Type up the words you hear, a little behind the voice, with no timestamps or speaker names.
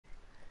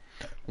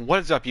What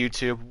is up,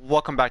 YouTube?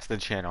 Welcome back to the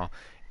channel.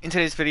 In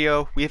today's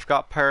video, we've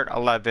got part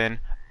 11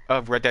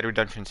 of Red Dead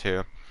Redemption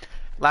 2.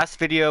 Last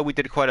video, we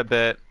did quite a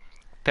bit.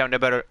 Found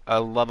about a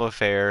love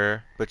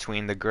affair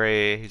between the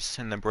Greys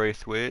and the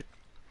Braithwaite.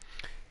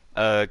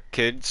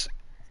 Kids.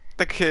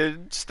 The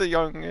kids, the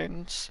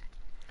youngins.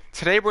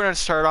 Today, we're going to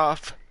start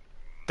off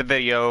the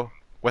video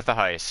with a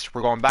heist.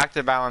 We're going back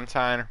to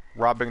Valentine,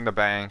 robbing the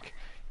bank.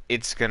 We're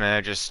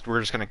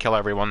just gonna kill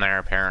everyone there,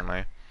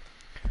 apparently.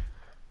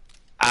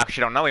 I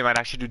actually don't know, we might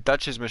actually do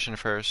Dutch's mission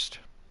first.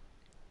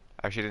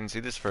 I actually didn't see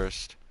this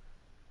first.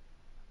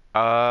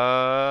 Yeah?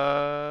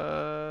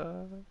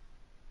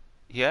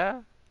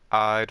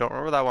 I don't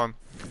remember that one.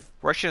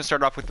 We're actually gonna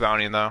start off with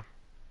Bounty, though.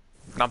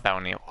 Not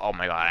Bounty, oh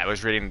my god, I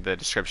was reading the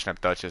description of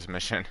Dutch's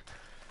mission.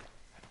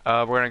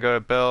 We're gonna go to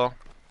Bill.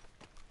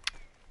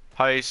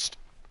 Heist.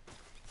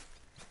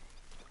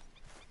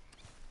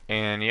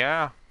 And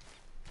yeah.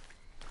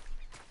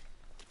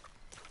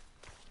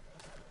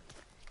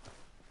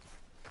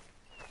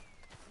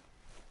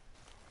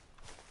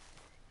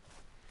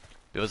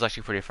 It was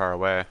actually pretty far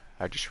away,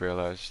 I just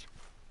realized.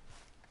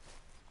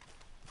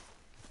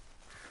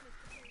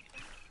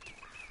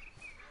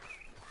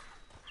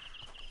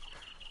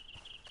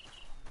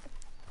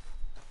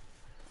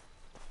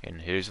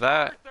 And who's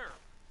that? Arthur,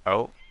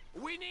 Oh,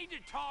 we need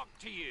to talk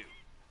to you.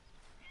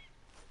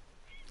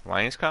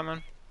 Lane's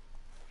coming.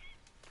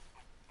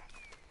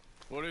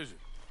 What is it?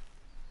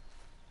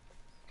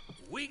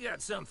 We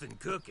got something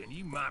cooking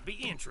you might be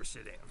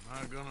interested in.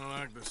 Am I gonna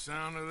like the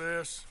sound of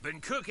this? Been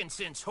cooking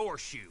since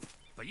Horseshoe,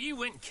 but you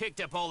went and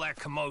kicked up all that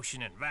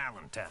commotion in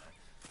Valentine.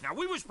 Now,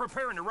 we was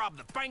preparing to rob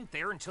the bank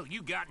there until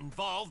you got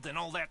involved in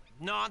all that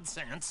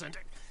nonsense, and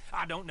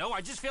I don't know,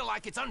 I just feel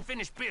like it's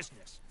unfinished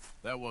business.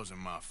 That wasn't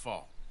my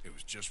fault. It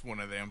was just one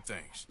of them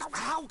things.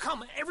 How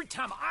come every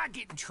time I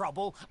get in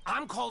trouble,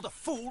 I'm called a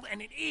fool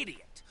and an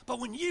idiot? But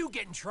when you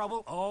get in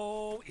trouble,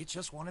 oh, it's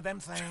just one of them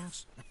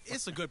things.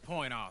 It's a good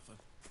point, Arthur.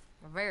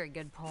 A very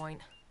good point.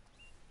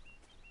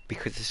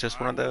 Because it's just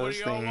one of those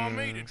What do y'all want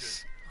me to do?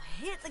 things.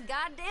 Hit the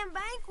goddamn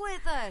bank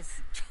with us.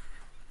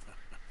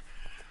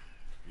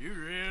 You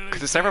really?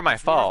 Because it's never my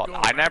fault.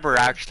 I never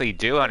actually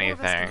do Four of us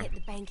can anything. hit the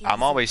bank I'm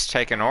easy. always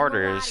taking We'll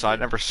orders, so I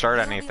ride never it. start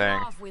We'll be anything.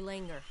 off if we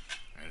linger.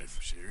 And if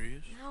you're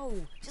serious?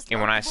 No, just And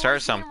let when the I start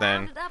boys get 'em something,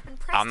 rounded up and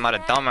pressed I'm not a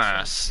into action.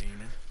 dumbass.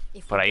 Demon?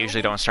 If But we I go usually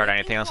in don't start quick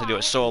anything and unless I do it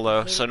quiet, solo,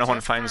 we'll hit so it no one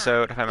just finds fine.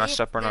 out if I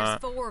messed up or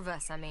not. There's four of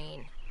us, I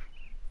mean.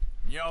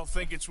 Y'all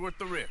think it's worth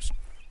the risk?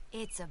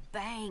 It's a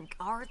bank,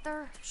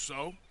 Arthur.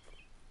 So?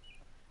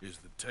 Is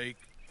the take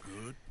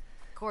good?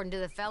 According to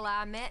the fella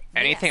I met.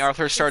 Anything yes.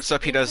 Arthur starts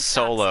up, he does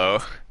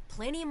solo.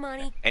 Plenty of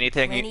money.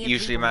 Anything plenty of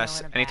usually people knowing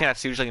about anything it.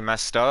 that's usually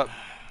messed up,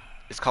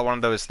 it's called one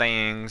of those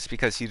things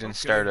because he didn't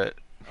start it.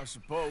 I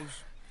suppose.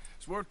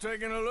 It's worth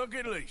taking a look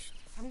at least.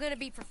 If I'm gonna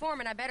be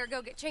performing, I better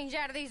go get changed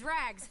out of these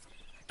rags.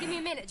 Give me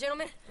a minute,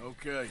 gentlemen.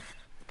 Okay.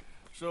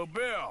 So,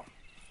 Bill,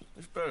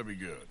 this better be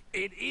good.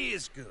 It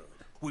is good.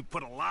 We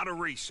put a lot of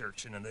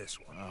research into this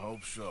one. I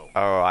hope so.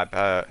 Oh, I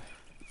bet.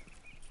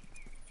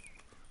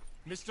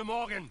 Mr.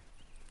 Morgan,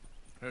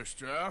 Herr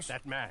Strauss?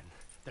 that man,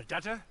 the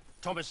debtor,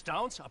 Thomas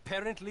Downs,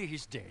 apparently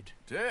he's dead.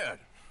 Dead?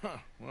 Huh.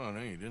 Well,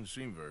 he didn't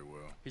seem very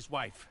well. His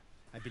wife,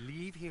 I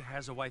believe he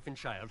has a wife and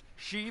child.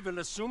 She will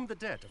assume the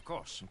debt, of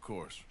course. Of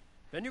course.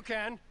 Then you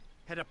can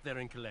head up there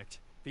and collect.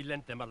 We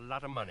lent them a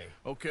lot of money.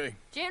 Okay.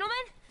 Gentlemen,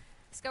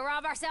 let's go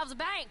rob ourselves a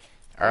bank.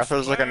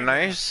 Arthur's looking plan?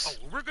 nice.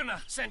 Oh, we're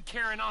gonna send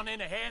Karen on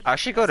in ahead. I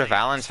should go as to a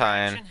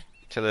Valentine, distraction.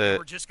 to We're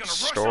the just gonna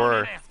rush on store,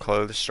 in after.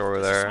 clothes store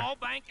It's a there. small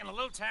bank in a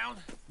little town.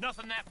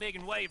 Nothing that big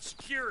in way of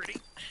security.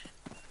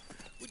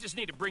 We just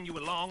need to bring you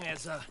along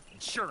as a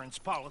insurance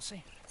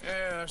policy.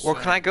 Yeah, Well,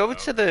 can I go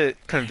sounds to the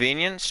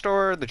convenience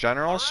store, the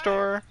general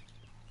store,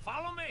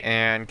 Follow me.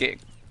 and get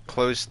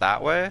clothes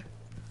that way?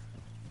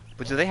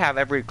 But do they have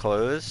every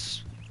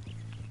clothes?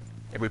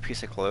 Every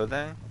piece of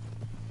clothing?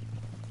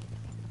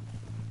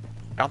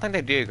 I don't think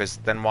they do, because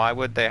then why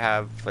would they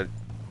have a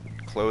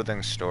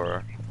clothing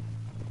store?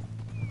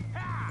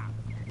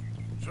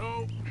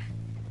 So,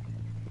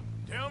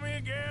 tell me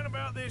again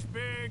about this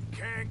big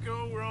can't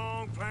go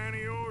wrong plan of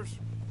yours.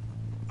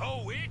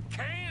 Oh, it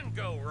can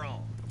go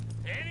wrong.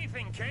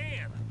 Anything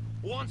can.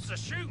 Once the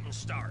shooting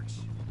starts.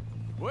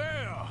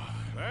 Well,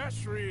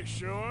 that's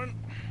reassuring.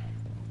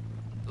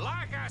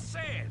 Like I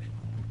said,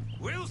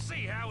 we'll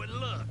see how it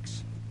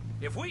looks.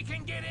 If we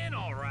can get in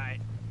all right,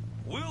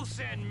 we'll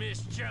send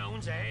Miss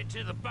Jones ahead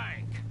to the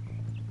bank.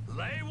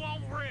 They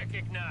won't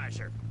recognize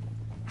her.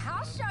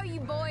 I'll show you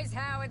boys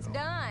how it's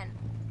done.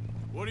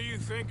 What are you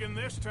thinking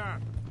this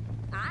time?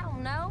 I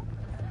don't know.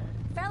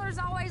 Fellers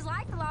always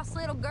like the lost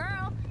little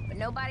girl, but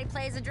nobody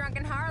plays a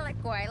drunken harlot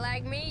quite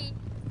like me.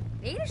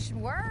 It should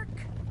work.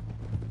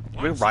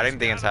 Are we Once riding he's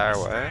the got 'em entire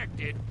way?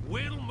 distracted,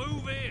 we'll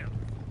move in.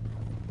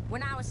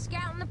 When I was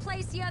scouting the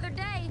place the other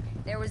day,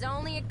 there was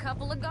only a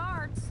couple of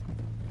guards.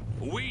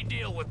 We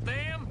deal with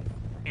them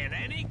and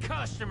any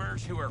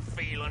customers who are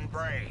feeling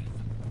brave.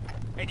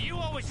 And you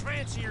always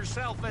fancy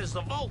yourself as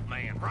the Vault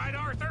Man, right,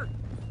 Arthur?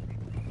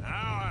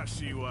 Now I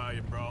see why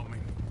you brought me.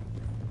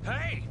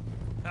 Hey,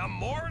 I'm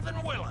more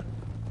than willing.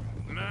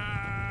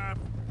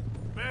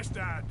 Best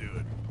I do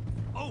it.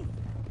 Oh,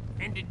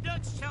 and did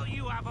Dutch tell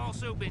you I've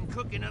also been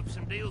cooking up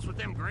some deals with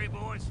them Gray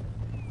Boys?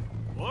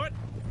 What?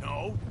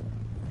 No.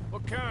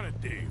 What kind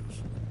of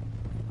deals?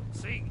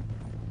 See,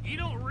 you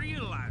don't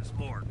realize,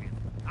 Morgan.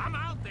 I'm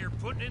out there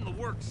putting in the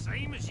work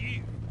same as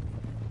you.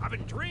 I've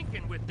been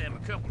drinking with them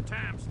a couple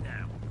times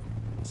now.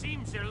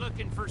 Seems they're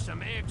looking for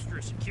some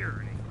extra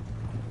security.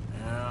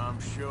 Yeah, I'm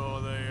sure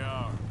they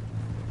are.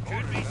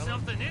 Could be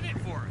something in it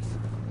for us.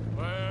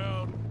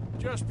 Well,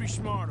 just be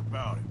smart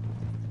about it.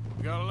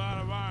 We got a lot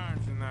of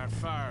irons in that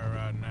fire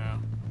right now.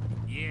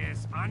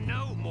 Yes, I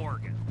know,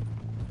 Morgan.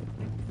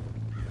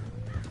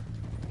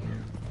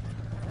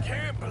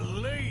 Can't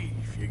believe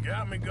you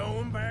got me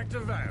going back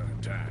to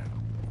Valentine.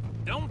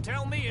 Don't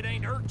tell me it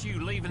ain't hurt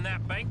you leaving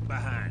that bank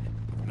behind.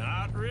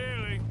 Not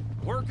really.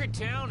 Work a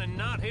town and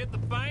not hit the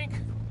bank?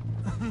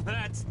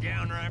 That's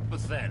downright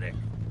pathetic.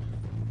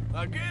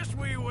 I guess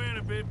we went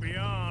a bit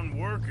beyond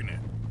working it.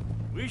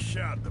 We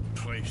shot the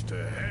place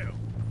to hell.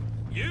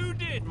 You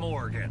did,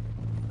 Morgan.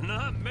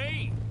 Not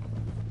me.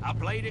 I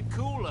played it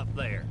cool up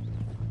there.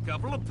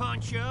 Couple of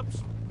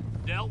punch-ups,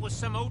 dealt with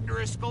some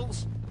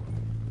O'Driscolls.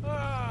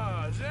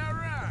 Ah, is that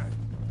right?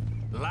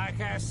 Like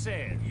I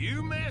said,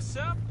 you mess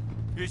up,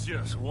 it's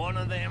just one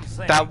of them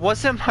things. That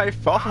wasn't my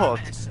fault.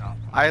 I mess up,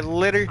 I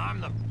literally,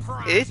 I'm the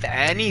prize. if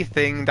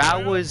anything,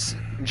 that was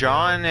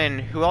John and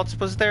who else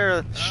was there? I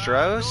don't know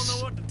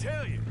Strauss? what to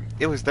tell you.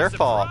 It was their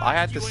fault. I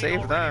had Surprised to you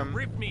ain't save already them.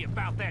 Ripped me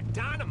about that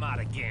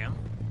dynamite again.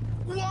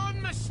 One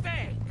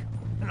mistake,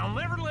 and I'll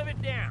never live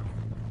it down.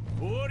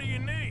 What do you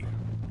need?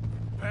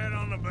 Pat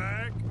on the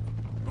back?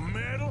 A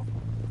medal?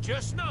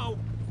 Just know,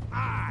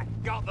 I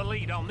got the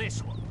lead on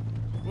this one.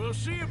 We'll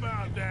see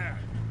about that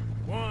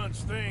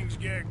once things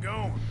get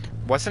going.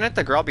 Wasn't it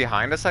the girl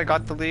behind us that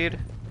got the lead?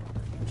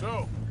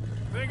 So,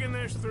 thinking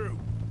this through.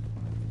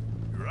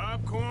 We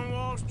rob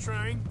Cornwall's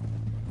train.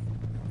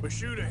 We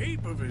shoot a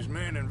heap of his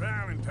men in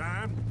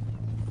Valentine.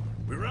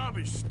 We rob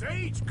his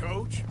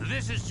stagecoach.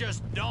 This is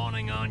just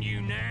dawning on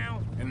you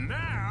now. And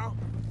now,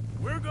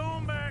 we're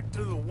going back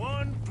to the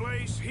one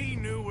place he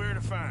knew where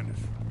to find us.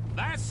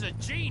 That's the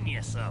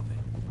genius of it.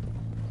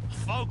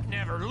 Folk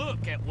never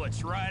look at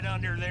what's right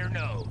under their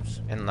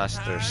nose. Unless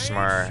I they're ain't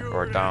smart sure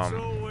or that's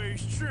dumb.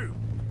 always true.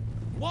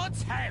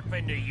 What's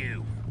happened to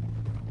you?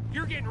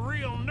 You're getting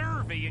real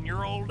nervy in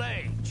your old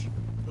age.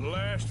 The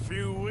last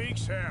few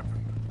weeks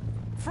happened.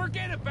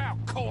 Forget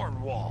about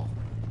Cornwall.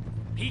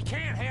 He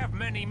can't have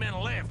many men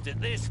left at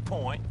this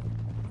point.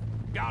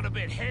 Got a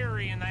bit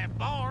hairy in that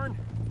barn,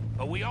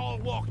 but we all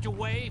walked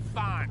away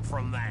fine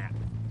from that.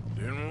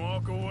 Didn't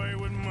walk away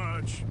with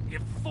much.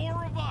 If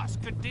 4 of us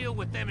could deal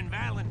with them in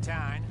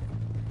Valentine,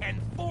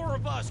 and 4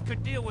 of us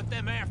could deal with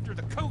them after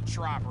the coach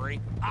robbery,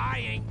 I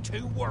ain't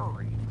too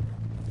worried.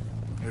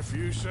 If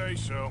you say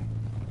so.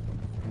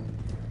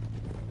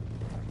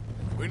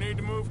 We need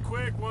to move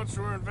quick once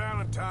we're in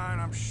Valentine.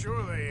 I'm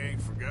sure they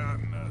ain't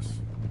forgotten us.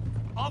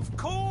 Of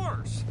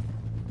course!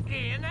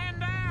 In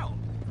and out!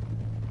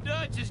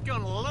 Dutch is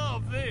gonna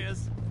love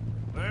this.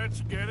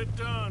 Let's get it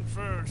done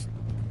first.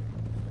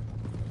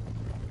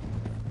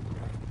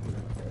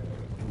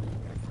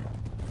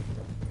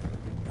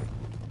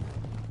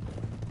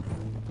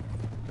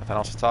 Nothing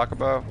else to talk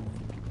about?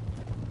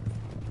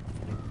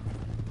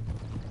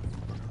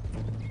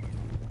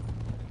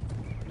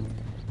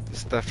 This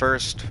is the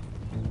first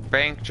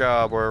bank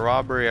job or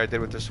robbery I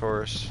did with this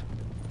horse.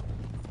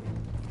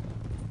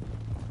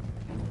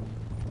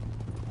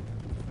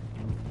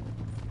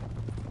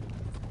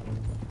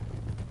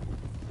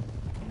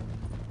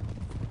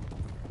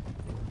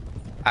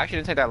 Actually, it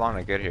didn't take that long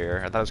to get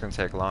here. I thought it was going to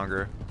take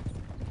longer.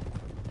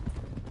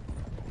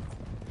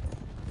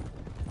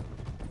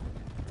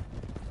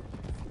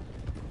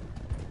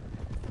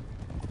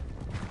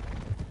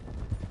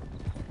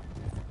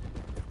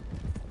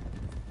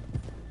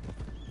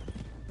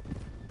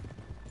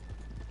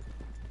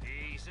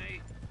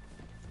 Easy.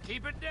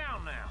 Keep it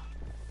down now.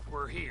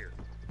 We're here.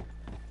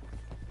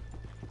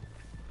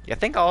 Yeah, I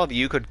think all of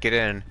you could get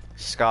in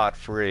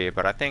scot-free,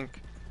 but I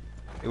think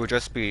it would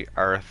just be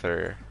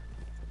Arthur.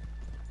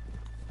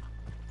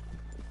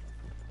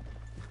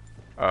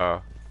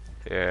 Oh,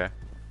 yeah.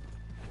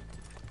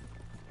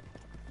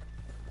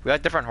 We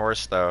got a different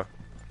horse though,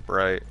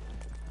 right? It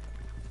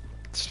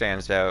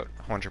stands out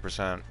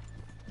 100%.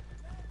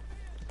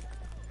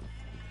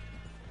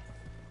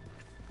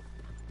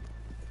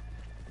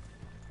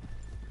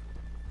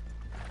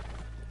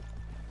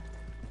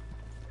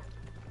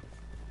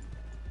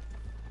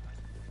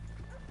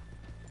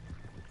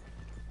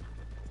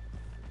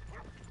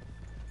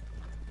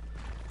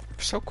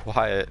 So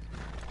quiet.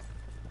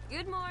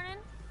 Good morning.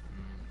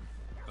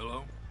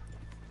 Hello?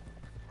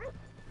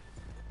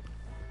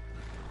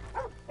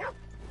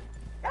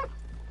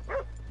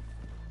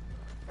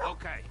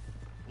 Okay,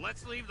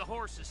 let's leave the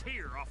horses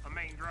here off the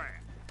main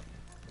drag.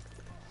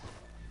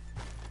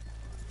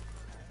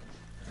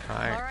 Can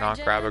I All right,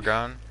 not grab a gentlemen.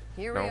 gun?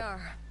 Here Nope. we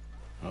are.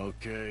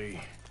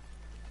 Okay.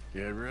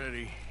 Get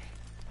ready.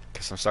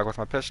 Guess I'm stuck with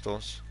my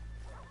pistols.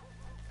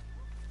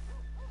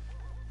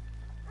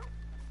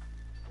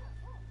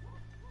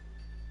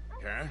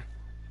 Karen,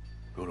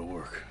 go to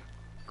work.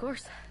 Of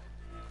course.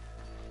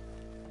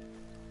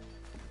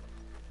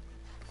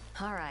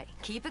 All right,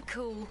 keep it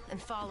cool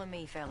and follow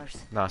me, fellas.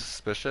 Not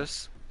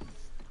suspicious.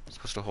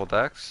 Supposed to hold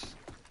X?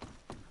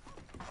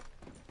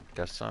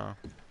 Guess so.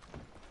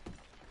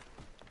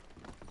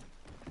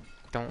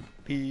 Don't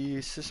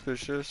be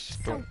suspicious.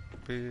 Don't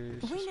be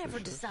suspicious. We never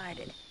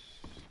decided.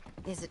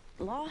 Is it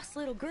lost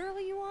little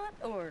girl you want,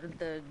 or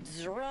the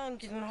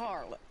drunken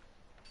harlot?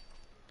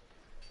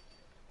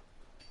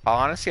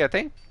 Honestly, I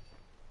think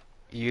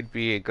you'd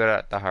be good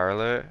at the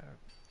harlot.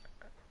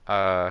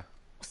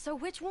 So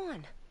which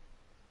one?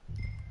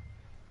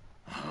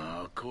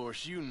 Of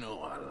course, you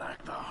know I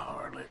like the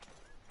harlot.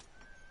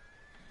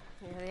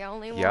 You're the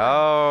only one.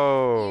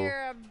 Yo.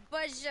 You're a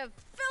bunch of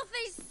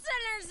filthy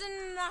sinners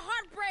and the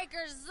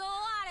heartbreakers, a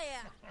lot of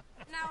you.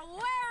 Now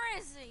where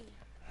is he?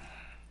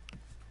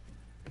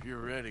 If you're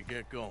ready,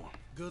 get going.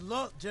 Good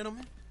luck,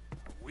 gentlemen.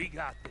 We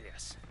got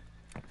this.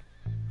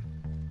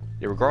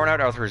 Yeah, we're growing out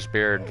Arthur's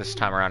beard this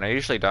time around. I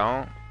usually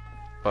don't,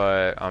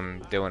 but I'm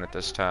doing it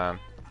this time.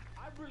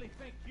 I really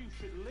think you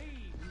should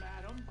leave,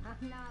 madam.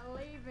 I'm not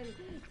leaving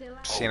till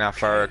I... Seeing how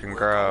far it can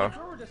grow.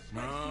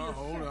 No,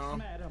 hold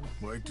on.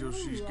 Wait till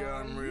she's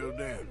got him reeled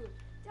in.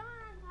 Don't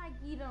act like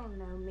you don't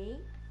know me.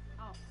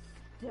 All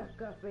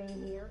stuck up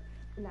in here.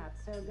 Not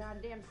so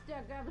goddamn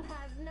stuck up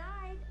last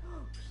night.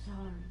 Oh,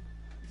 sorry.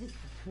 Just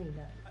between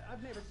us.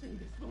 I've never seen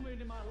this woman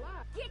in my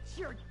life. Get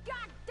your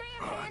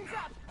goddamn hands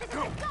up! This is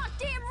a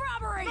goddamn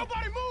robbery!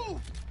 Nobody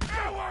move!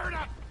 No word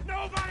up!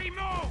 Nobody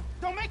move!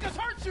 Don't make us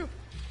hurt you!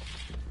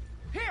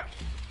 Here!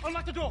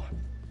 Unlock the door!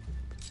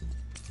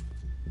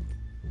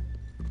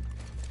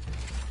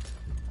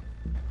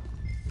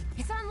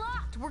 It's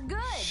unlocked. We're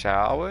good.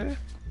 Shall we?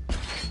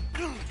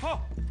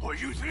 Oh,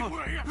 you think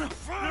we're here for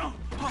fun?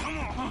 Come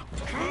on.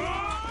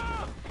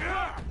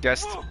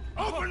 Guess.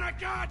 Open the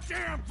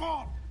goddamn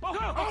vault!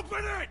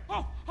 Open it!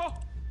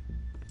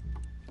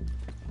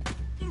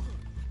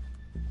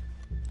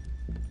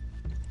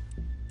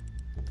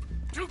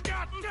 Too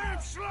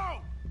goddamn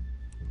slow!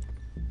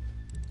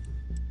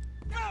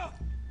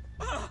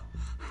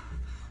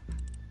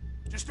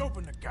 Just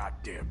open the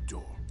goddamn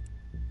door.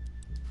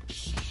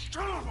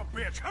 Son of a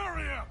bitch,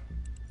 hurry up!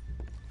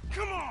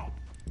 Come on!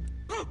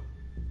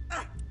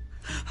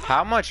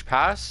 How much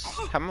pass?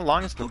 How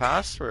long is the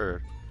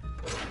password?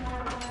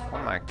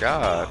 Oh my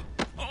god.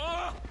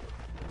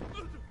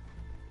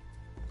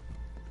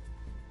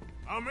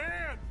 I'm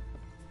in!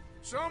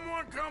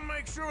 Someone come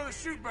make sure the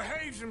chute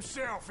behaves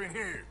himself in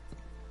here.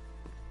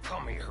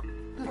 Come here.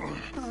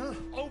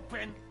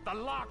 Open the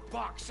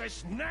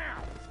lockboxes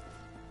now!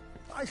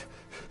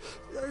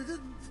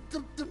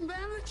 The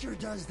manager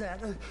does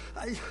that.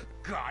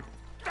 God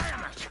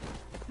damn it!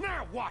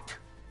 Now what?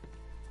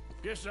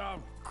 Guess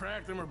I'll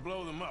crack them or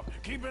blow them up.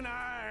 Keep an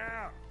eye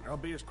out. I'll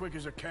be as quick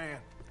as I can.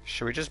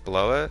 Should we just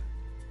blow it?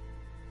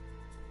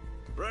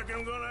 Reckon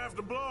I'm gonna have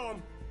to blow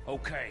them.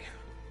 Okay.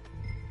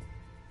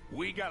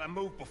 We gotta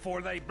move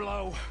before they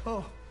blow.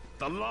 Oh.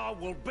 The law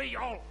will be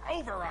all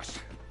over us.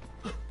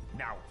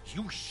 Now,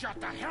 you shut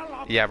the hell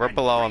up. Yeah, we're and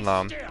blowing be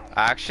them. still.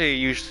 I actually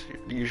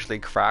usually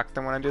crack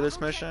them when I do this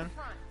mission.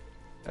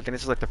 I think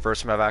this is like the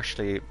first time I've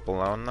actually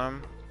blown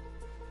them.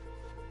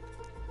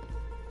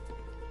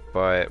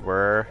 But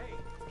we're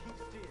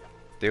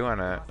doing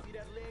it. See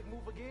that leg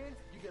move again?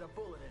 You get a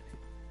bullet in it.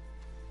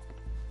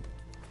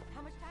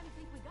 How much time do you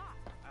think we got?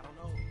 I don't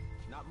know.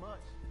 Not much.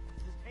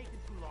 This is taking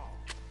too long.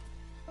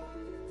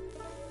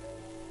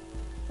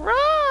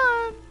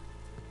 Run!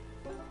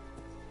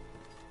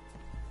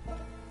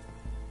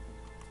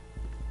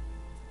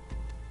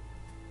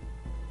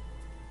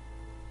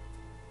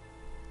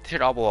 They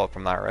should all blow up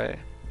from that, right?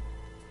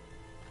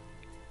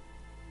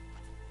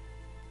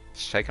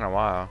 It's taking a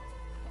while.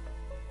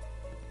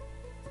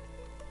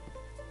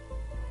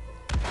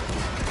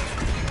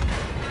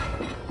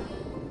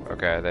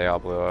 Okay, they all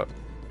blew up.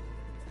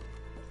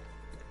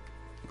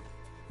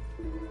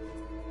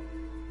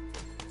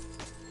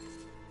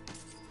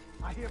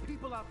 I hear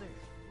people out there.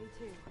 Me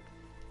too.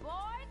 Boys,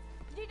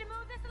 you need to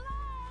move this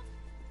along.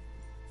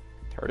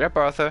 Hurry up,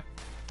 Arthur.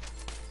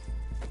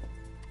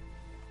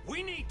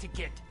 We need to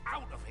get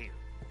out of here.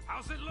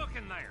 How's it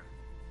looking there?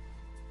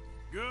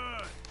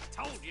 Good.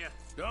 Told you.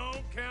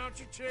 Don't count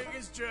your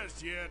chickens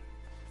just yet.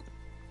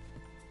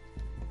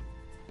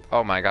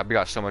 Oh my god, we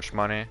got so much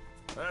money.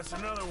 That's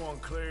another one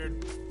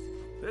cleared.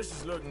 This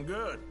is looking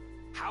good.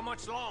 How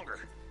much longer?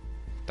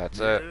 That's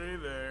it. Nearly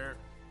there.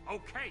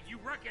 Okay, you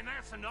reckon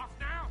that's enough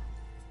now?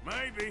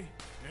 Maybe.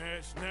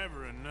 It's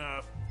never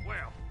enough.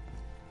 Well,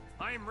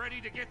 I am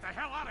ready to get the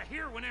hell out of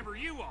here whenever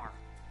you are.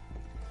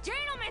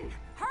 Gentlemen,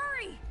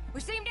 hurry!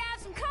 We seem to have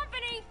some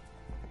company.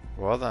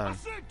 Well then. I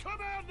said come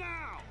out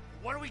now!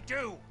 What do we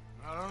do?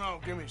 I don't know.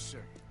 Give me a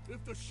second.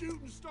 If the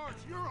shooting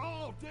starts, you're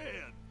all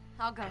dead.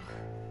 I'll go.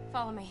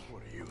 Follow me.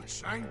 What are you,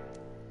 insane?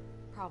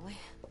 Probably.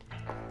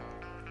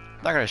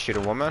 Not gonna shoot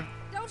a woman.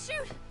 Don't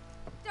shoot!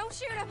 Don't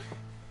shoot him!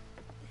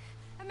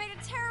 I made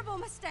a terrible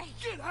mistake.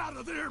 Get out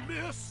of there,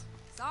 miss.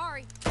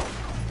 Sorry.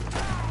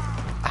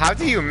 How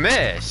do you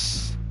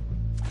miss?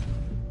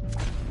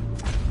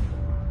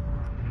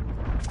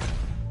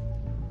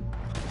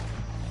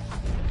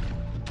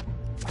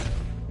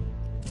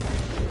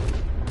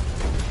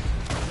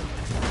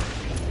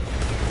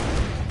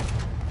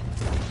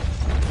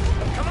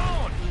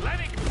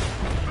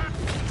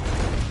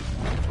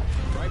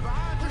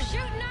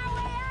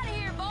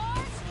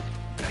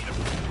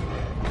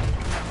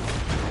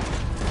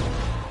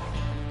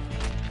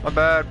 My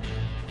bad.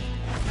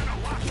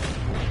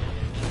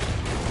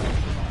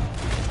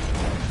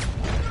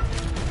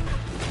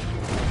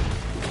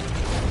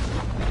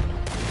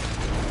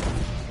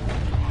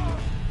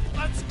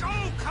 Let's go!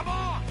 Come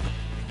on!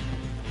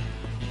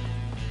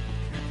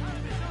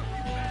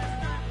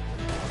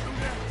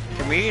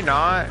 Can we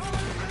not?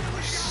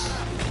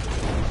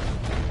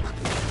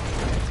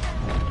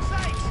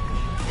 Sakes!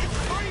 It's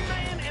 3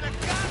 men and a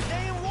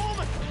goddamn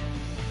woman!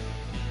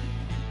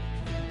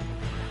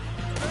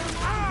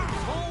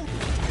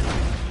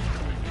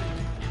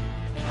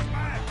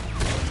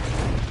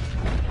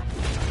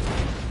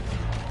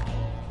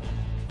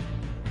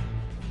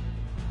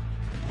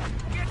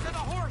 Get to the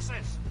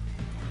horses!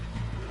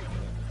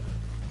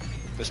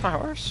 This my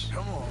horse?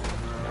 Come on.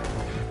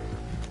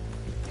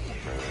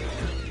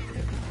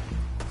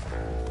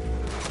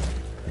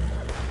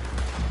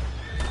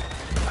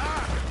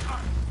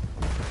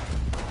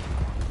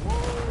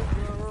 Whoa,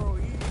 girl,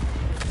 easy.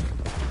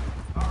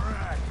 All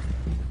right.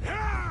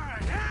 Yeah,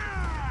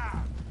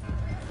 yeah.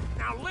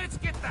 Now let's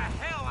get the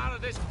hell out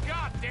of this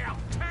goddamn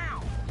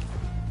town!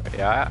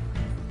 Yeah.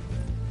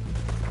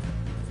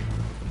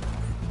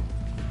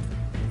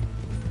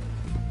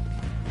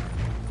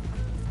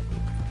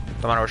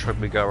 No matter which way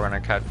we go, we're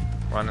gonna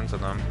run into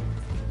them.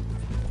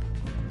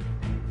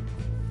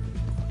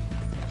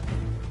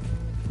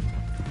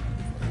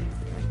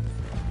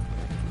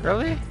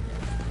 Really?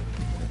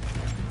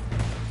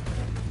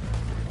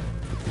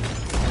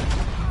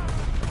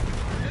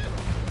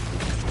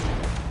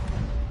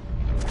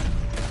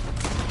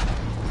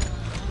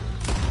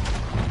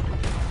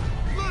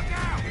 Look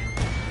out!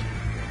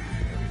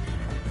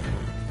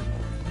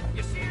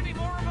 You see any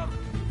more of them?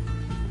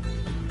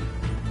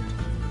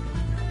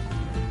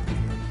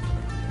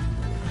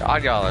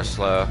 God, y'all are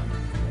slow.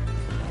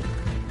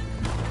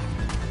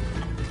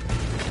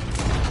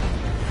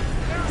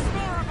 There's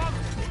more of them!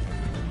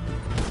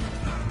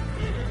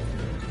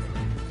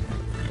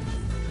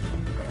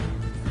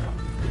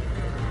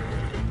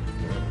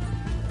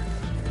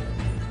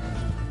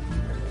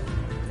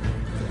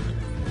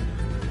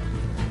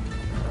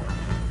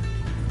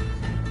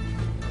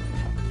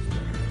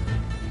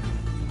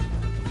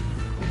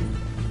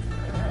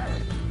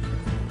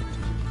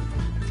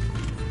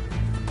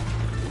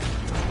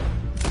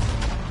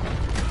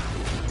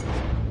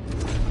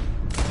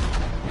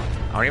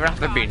 I don't even have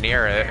to be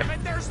near it. Damn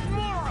it, there's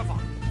more of them!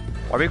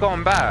 Why are we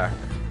going back?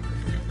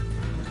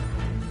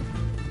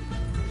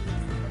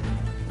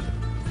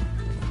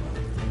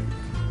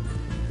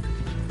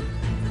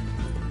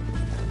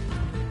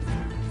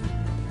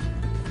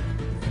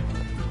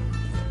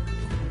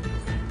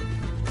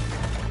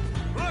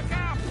 Look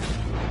out!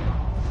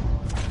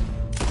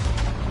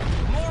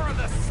 More of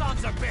the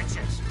sons of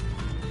bitches!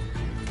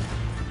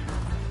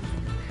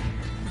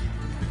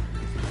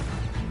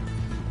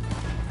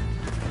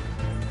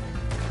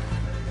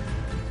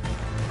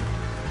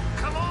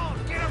 Come on,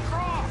 get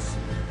across!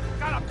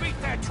 Gotta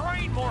beat that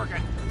train,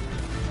 Morgan!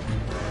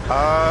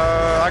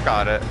 I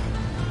got it.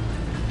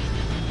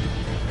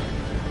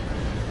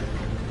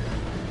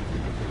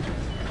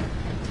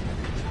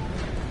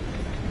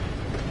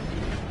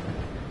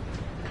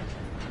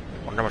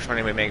 Wonder how much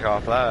money we make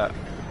off that.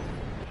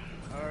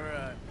 All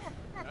right.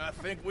 I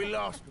think we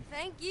lost him.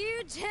 Thank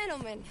you,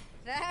 gentlemen.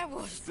 That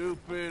was...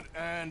 Stupid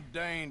and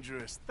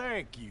dangerous.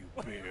 Thank you,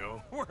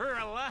 Bill. We're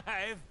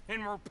alive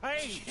and we're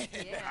paid.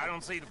 I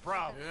don't see the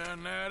problem. Yeah,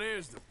 and that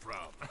is the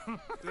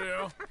problem.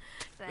 Bill,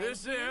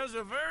 this is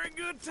a very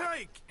good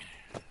take.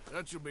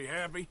 Dutch will be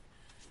happy,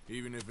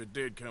 even if it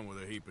did come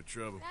with a heap of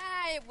trouble.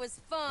 Ah, it was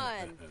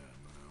fun. Well,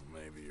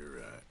 maybe you're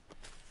right.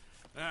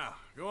 Now,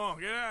 go on,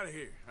 get out of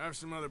here. I have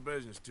some other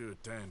business to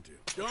attend to.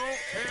 Don't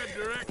head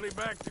directly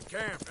back to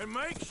camp, and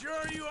make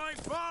sure you ain't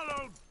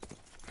followed.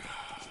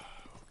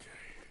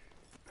 Okay.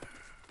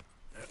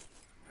 Yep,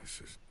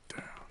 this is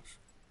Downs.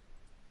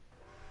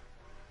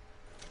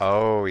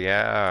 Oh,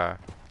 yeah.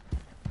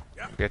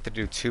 Yep. We have to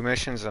do 2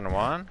 missions in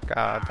one?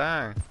 God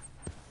dang.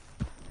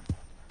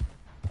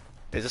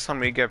 Is this when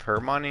we give her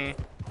money?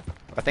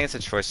 I think it's a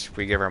choice if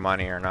we give her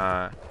money or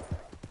not.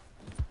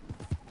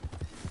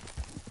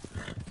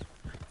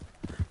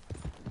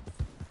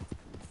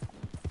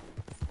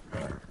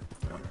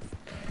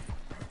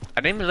 I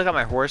didn't even look at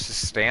my horse's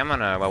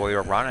stamina while we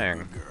were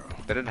running.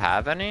 Did it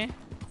have any?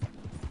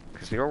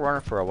 Because we were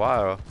running for a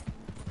while.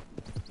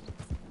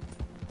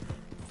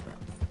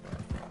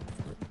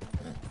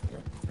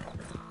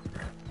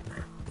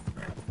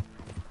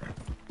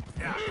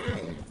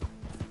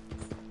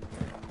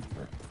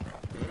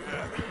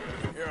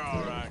 You're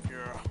all right,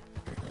 girl.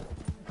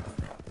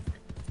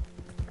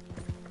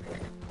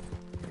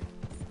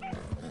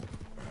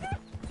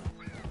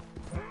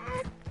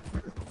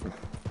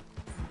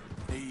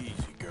 Easy,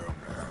 girl.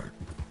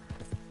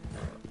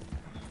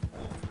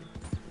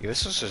 Yeah,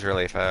 this was just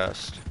really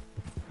fast.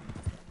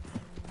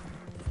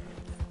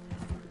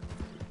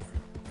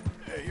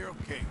 Hey, you're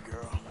okay,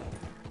 girl.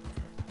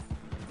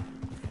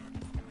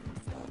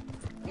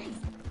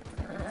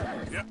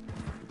 Yep.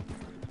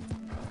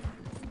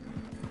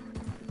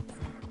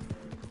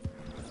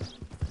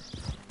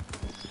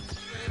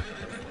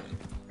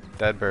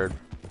 Dead bird.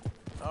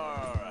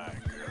 Alright,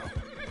 girl.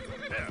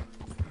 Yeah.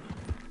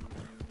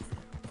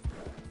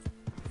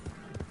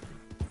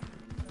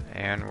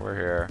 And we're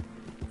here.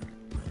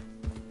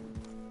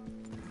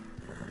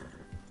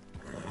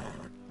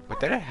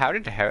 How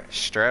did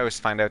Strauss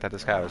find out that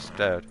this guy was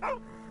dead?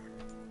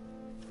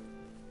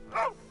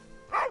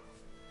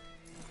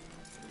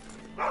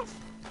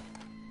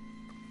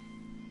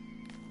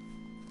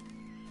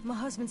 My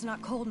husband's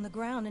not cold in the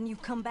ground and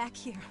you've come back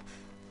here.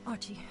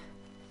 Archie,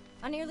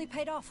 I nearly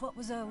paid off what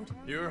was owed.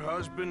 Your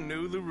husband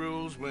knew the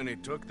rules when he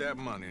took that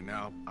money.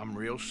 Now, I'm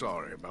real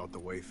sorry about the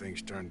way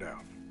things turned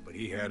out. But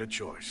he had a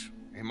choice.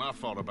 Ain't my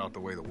fault about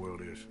the way the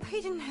world is. He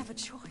didn't have a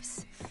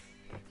choice.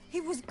 He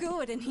was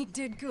good and he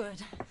did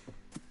good.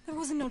 There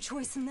wasn't no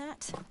choice in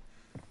that.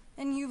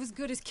 And you've as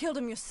good as killed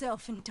him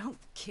yourself, and don't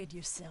kid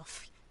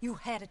yourself. You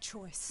had a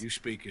choice. You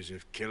speak as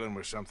if killing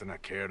was something I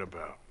cared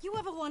about. You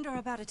ever wonder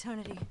about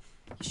eternity?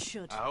 You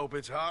should. I hope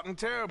it's hot and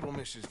terrible,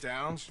 Mrs.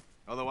 Downs.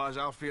 Otherwise,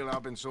 I'll feel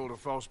I've been sold a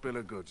false bill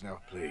of goods. Now,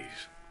 please,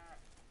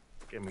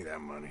 give me that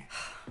money.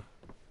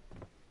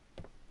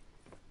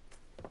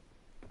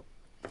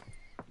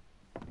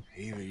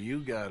 Either you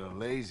got a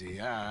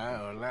lazy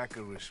eye or lack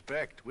of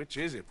respect. Which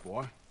is it,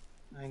 boy?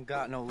 I ain't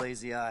got no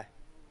lazy eye.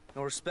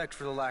 No respect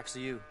for the likes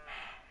of you.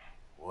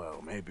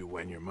 Well, maybe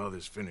when your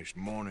mother's finished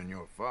mourning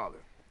your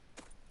father,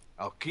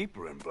 I'll keep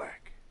her in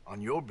black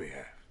on your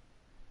behalf.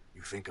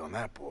 You think on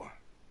that, boy?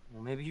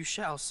 Well, maybe you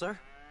shall, sir.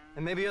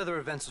 And maybe other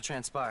events will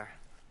transpire.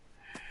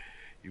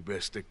 You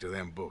best stick to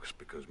them books,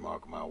 because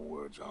mark my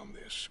words on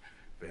this.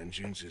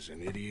 Vengeance is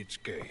an idiot's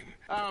game.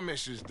 Ah,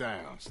 Mrs.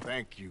 Downs,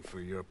 thank you for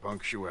your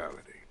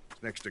punctuality.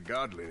 It's next to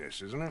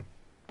godliness, isn't it?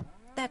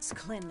 That's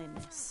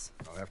cleanliness.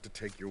 I'll have to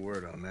take your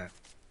word on that.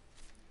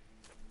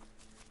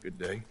 Good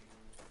day.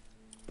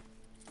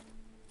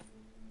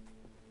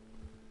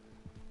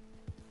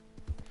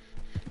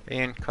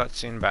 And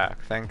cutscene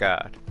back, thank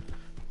God.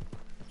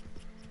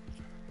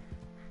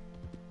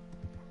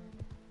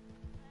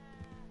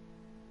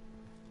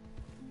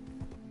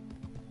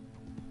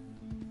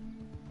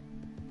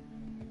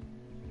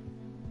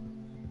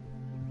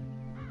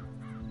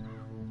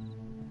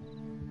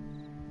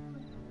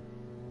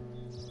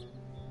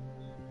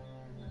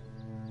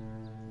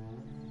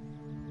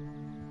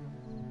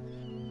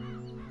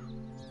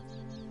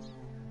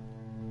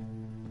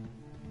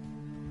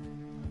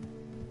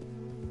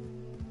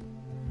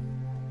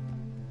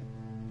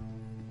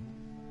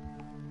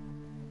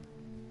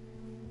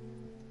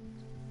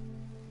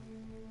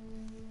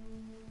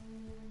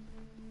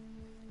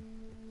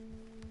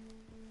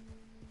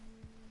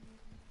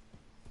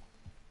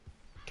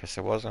 Guess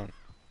it wasn't.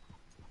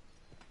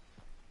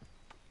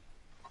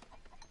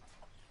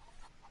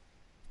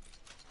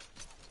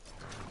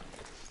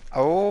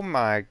 Oh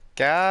my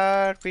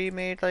God, we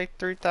made like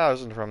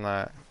 3,000 from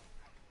that.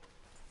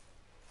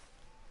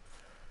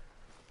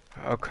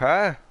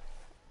 Okay.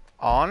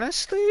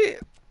 Honestly,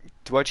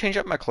 do I change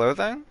up my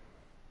clothing?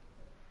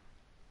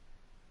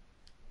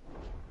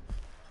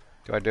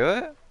 Do I do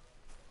it?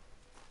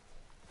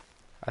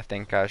 I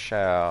think I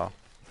shall.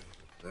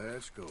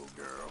 Let's go,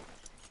 girl.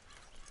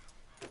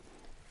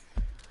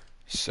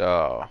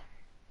 So,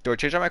 do I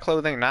change out my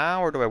clothing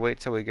now, or do I wait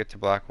till we get to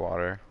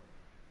Blackwater?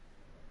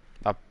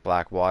 Not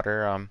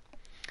Blackwater,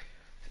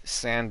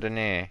 Saint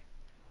Denis.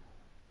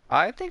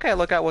 I think I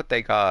look at what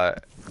they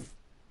got.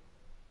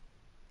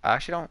 I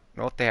actually don't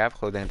know if they have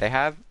clothing. They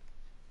have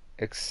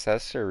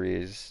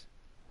accessories.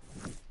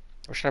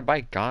 Or should I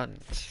buy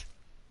guns?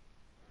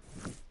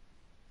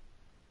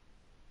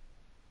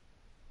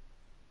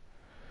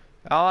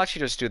 I'll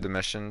actually just do the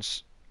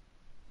missions.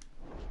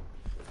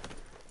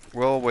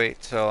 We'll wait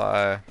till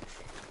I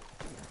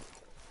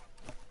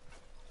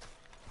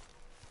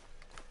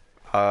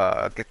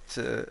get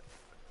to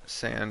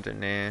Saint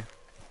Denis.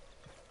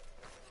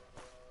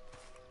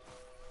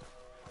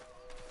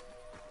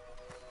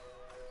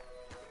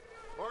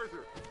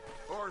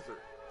 Arthur.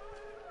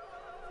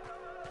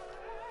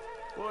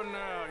 What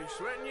now? You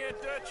sweating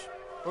yet, Dutch?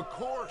 Of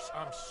course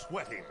I'm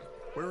sweating.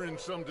 We're in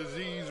some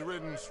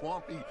disease-ridden,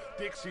 swampy,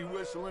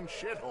 Dixie-whistling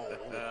shithole.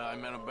 I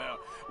meant about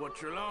what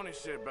Trelawney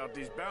said about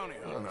these bounty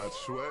I'm hunters. not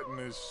sweating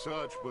as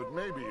such, but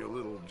maybe a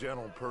little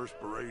gentle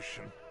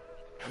perspiration.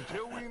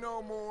 Until we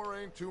know more,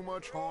 ain't too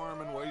much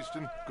harm in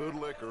wasting good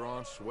liquor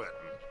on sweating.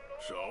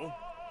 So?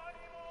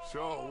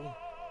 So,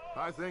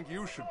 I think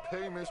you should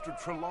pay Mr.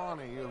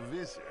 Trelawney a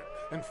visit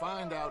and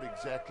find out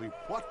exactly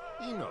what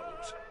he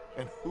knows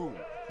and who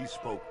he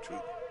spoke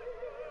to.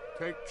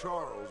 Take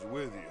Charles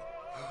with you.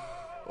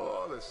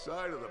 Oh, the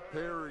sight of the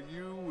pair of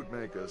you would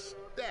make a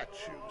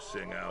statue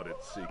sing out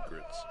its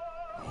secrets.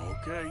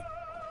 Okay.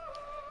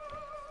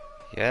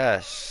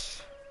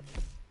 Yes.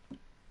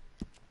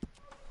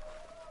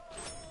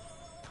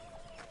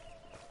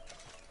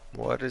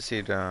 What is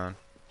he doing?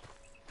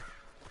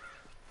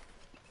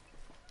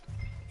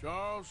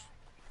 Charles,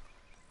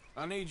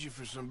 I need you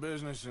for some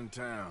business in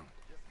town.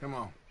 Come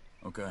on.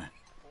 Okay.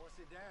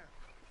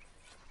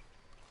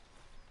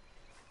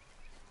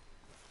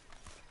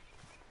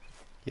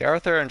 Yeah,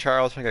 Arthur and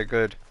Charles make a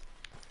good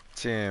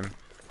team.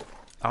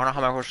 I don't know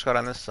how my horse got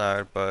on this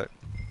side, but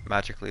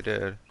magically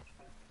did.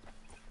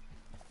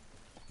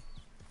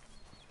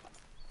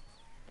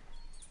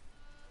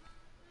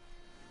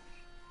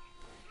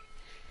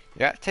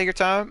 Yeah, take your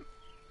time.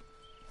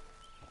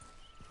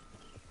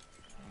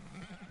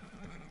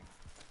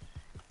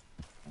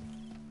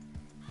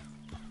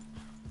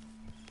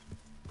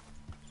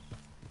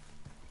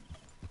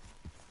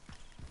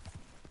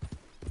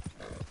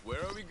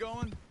 Where are we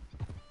going?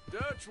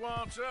 Dutch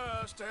wants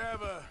us to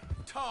have a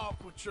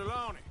talk with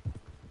Trelawney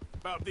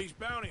about these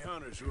bounty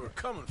hunters who are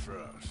coming for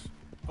us.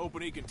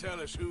 Hoping he can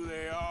tell us who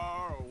they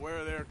are or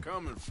where they're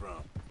coming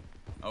from.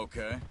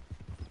 Okay.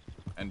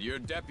 And you're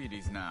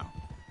deputies now.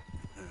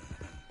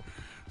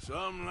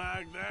 Something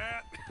like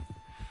that.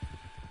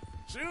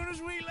 Soon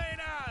as we laid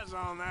eyes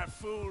on that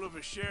fool of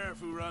a sheriff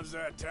who runs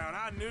that town,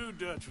 I knew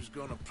Dutch was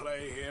gonna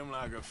play him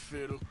like a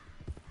fiddle.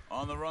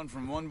 On the run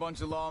from one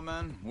bunch of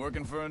lawmen,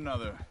 working for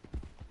another.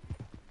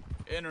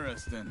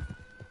 Interesting.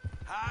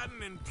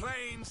 Hiding in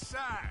plain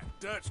sight,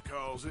 Dutch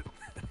calls it.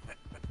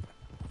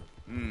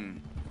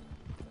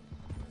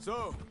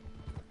 So,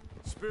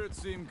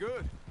 spirits seem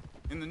good.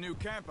 In the new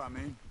camp, I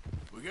mean.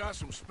 We got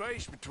some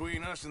space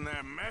between us and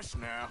that mess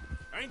now.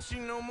 Ain't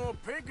seen no more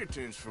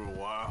Pinkertons for a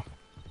while.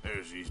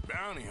 There's these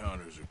bounty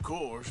hunters, of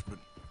course, but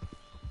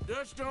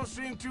Dutch don't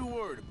seem too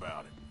worried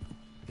about it.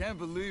 Can't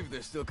believe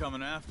they're still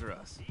coming after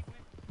us.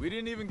 We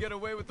didn't even get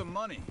away with the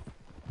money.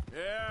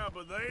 Yeah,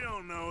 but they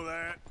don't know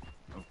that.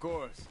 Of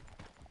course.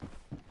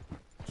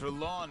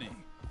 Trelawney.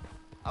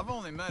 I've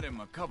only met him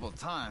a couple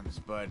times,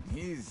 but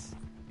he's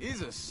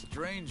a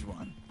strange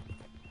one.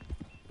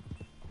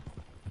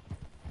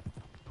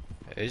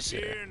 Is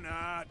it? Fear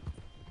not.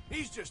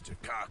 He's just a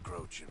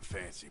cockroach in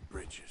fancy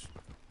breeches.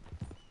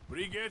 But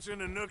he gets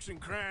into nooks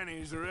and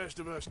crannies the rest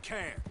of us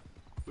can't.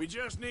 We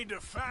just need to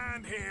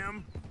find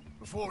him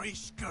before he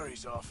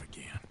scurries off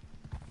again.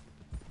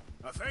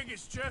 I think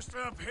it's just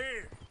up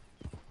here.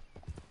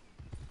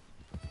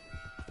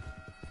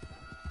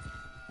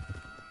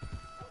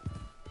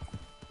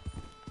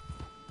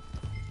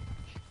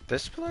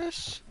 This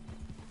place?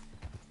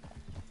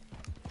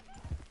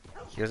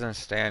 He doesn't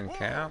stay in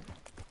camp?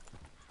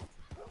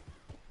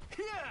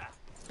 Yeah,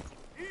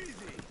 easy.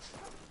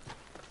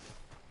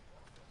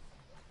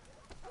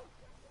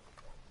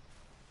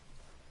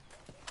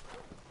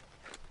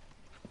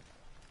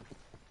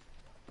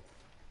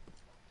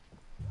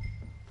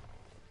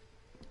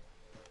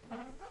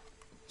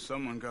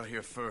 Someone got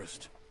here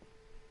first.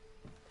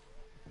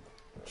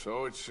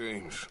 So it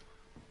seems.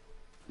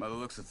 By the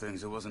looks of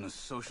things, it wasn't a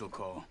social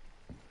call.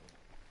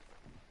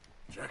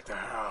 Check the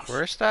house.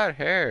 Where's that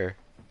hair?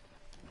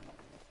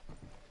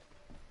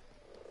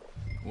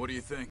 What do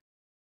you think?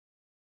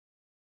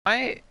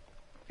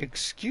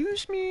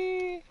 Excuse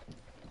me?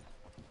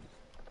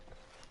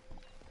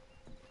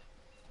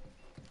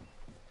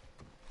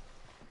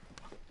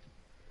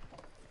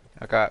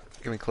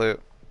 Give me a clue.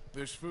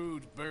 This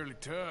food's barely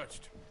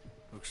touched.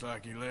 Looks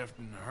like he left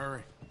in a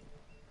hurry.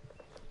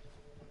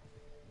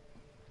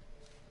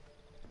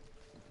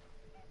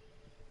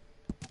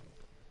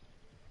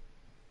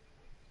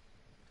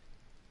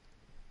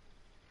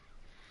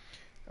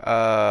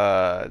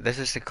 This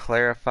is to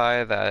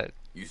clarify that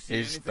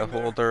is the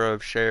holder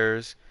of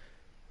shares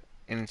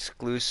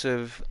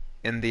exclusive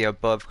in the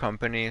above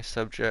company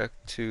subject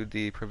to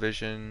the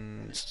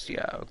provisions.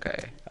 Yeah,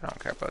 okay. I don't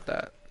care about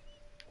that.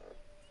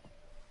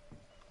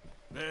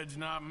 Bed's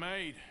not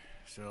made,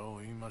 so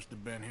he must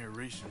have been here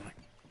recently.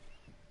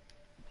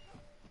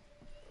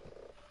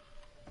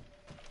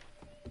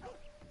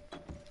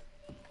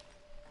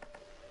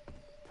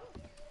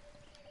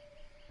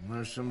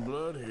 There's some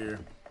blood here.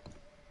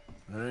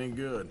 That ain't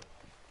good.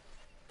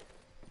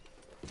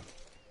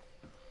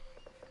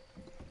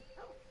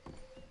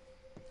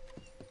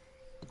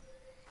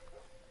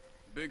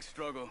 Big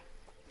struggle.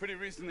 Pretty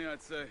recently,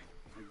 I'd say.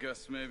 I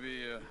guess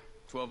maybe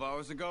 12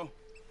 hours ago?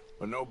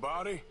 But no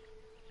body?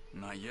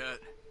 Not yet.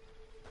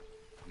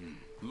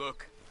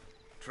 Look.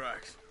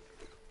 Tracks.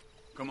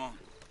 Come on.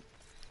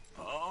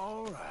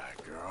 All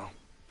right, girl.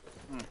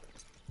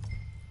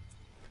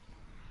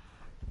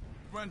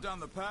 Went down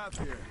the path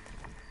here.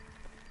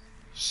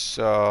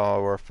 So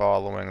we're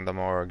following the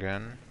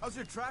Morgan. How's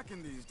your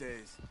tracking these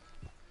days?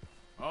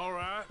 All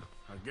right,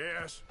 I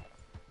guess.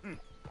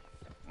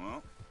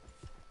 Well,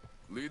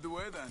 lead the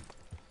way then.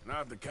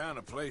 Not the kind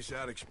of place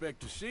I'd expect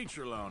to see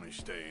Trelawney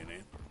staying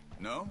in.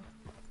 No?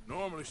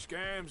 Normally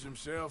scams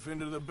himself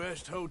into the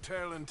best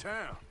hotel in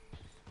town.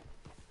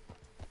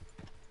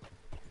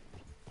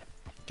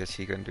 Guess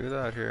he can do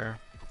that here.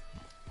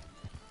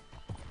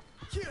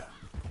 Yeah.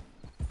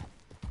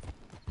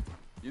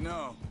 You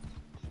know,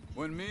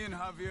 when me and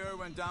Javier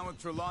went down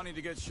with Trelawney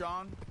to get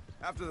Sean,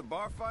 after the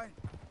bar fight,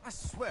 I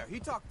swear, he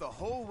talked the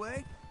whole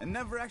way and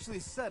never actually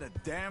said a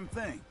damn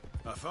thing.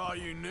 I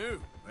thought you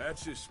knew.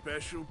 That's his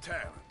special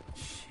talent.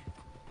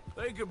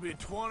 They could be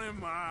 20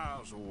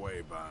 miles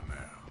away by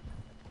now.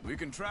 We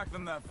can track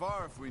them that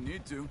far if we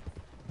need to.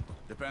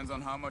 Depends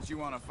on how much you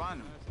want to find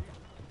them.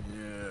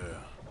 Yeah.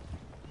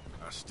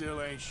 I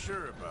still ain't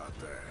sure about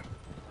that.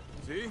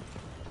 See?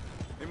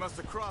 They must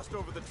have crossed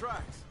over the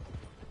tracks.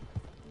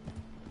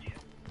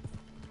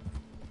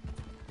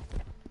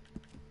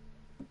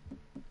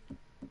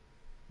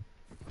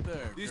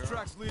 There, These girl.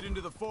 tracks lead into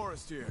the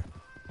forest here.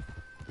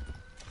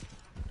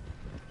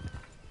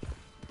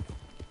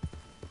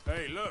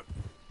 Hey, look.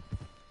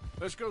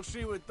 Let's go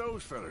see what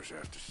those fellas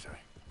have to say.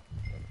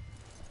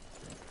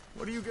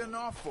 What are you getting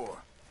off for?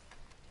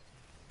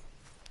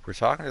 We're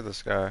talking to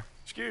this guy.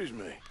 Excuse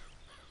me.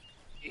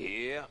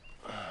 Yeah.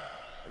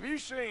 Have you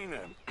seen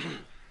him?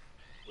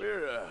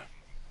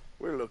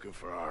 We're looking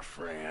for our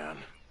friend.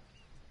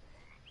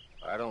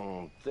 I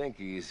don't think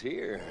he's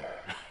here.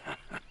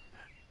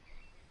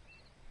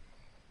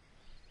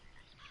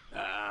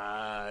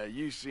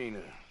 You seen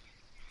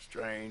a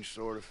strange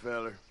sort of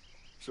feller?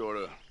 Sort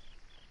of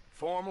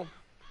formal?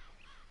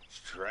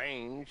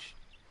 Strange?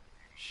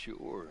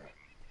 Sure.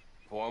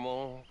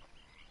 Formal?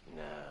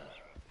 Nah.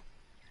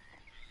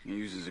 He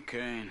uses a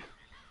cane.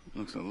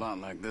 Looks a lot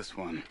like this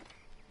one.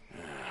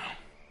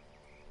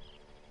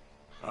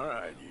 All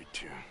right, you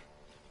two.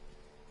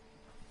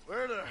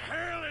 Where the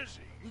hell is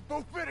he? You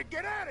both better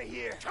get out of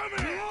here. Come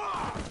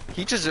here!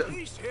 He just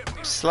He's hit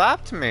me.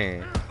 slapped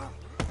me.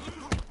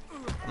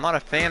 I'm not a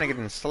fan of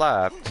getting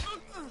slapped.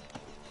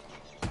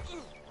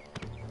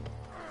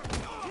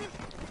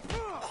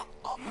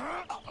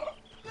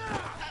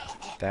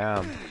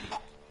 Damn.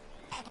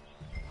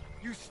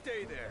 You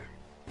stay there.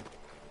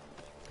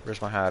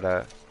 Where's my hat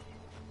at?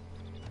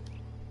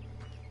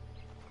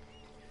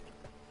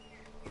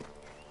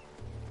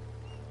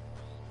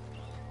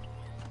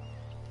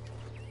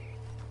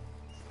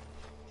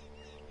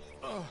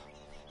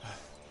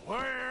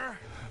 Where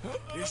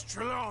is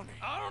Trelawney?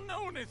 I don't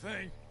know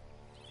anything.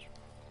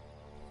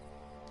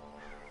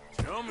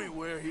 Tell me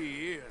where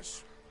he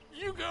is.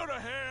 You go to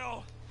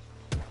hell.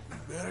 You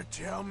better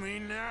tell me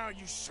now,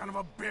 you son of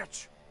a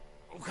bitch.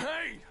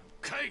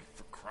 Okay,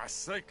 for Christ's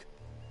sake.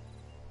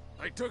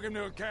 They took him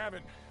to a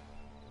cabin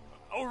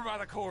over by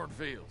the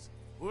cornfields.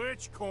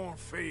 Which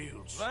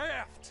cornfields?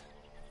 Left.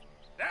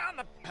 Down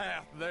the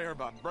path there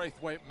by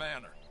Braithwaite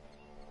Manor.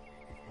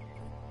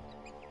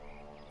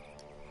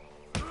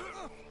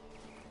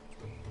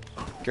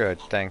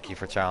 Good, thank you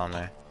for telling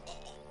me.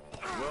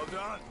 Well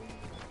done.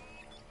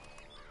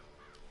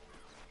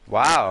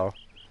 Wow,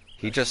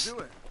 he just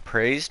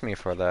praised me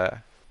for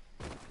that.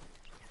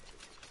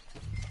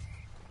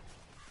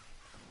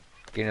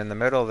 Getting in the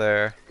middle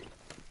there.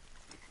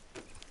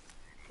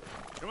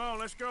 Come on,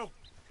 let's go.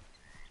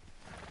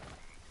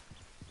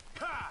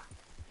 Ha!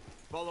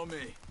 Follow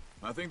me.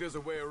 I think there's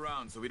a way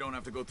around so we don't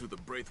have to go through the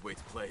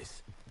Braithwaite's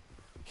place.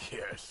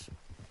 Yes.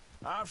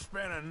 I've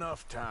spent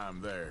enough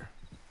time there.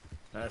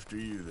 After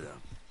you,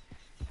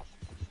 then.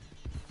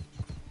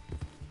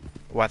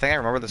 Well, I think I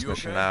remember this You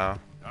mission okay? now.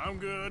 I'm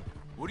good.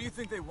 What do you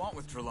think they want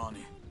with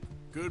Trelawney?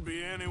 Could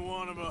be any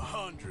one of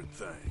 100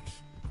 things.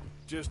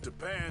 Just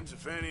depends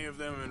if any of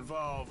them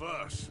involve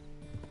us.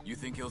 You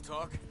think he'll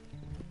talk?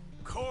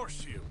 Of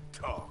course he'll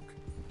talk.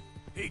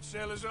 He'd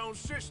sell his own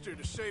sister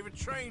to save a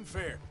train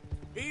fare.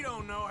 He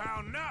don't know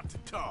how not to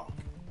talk.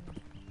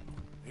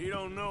 He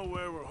don't know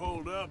where we're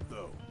holed up,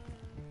 though.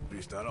 At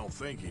least I don't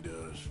think he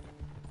does.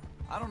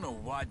 I don't know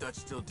why Dutch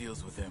still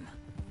deals with him.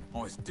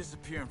 Always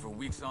disappearing for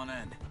weeks on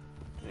end.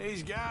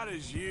 He's got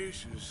his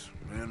uses,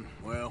 and,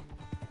 well,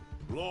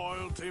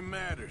 loyalty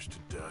matters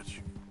to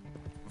Dutch.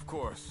 Of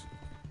course.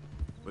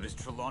 But is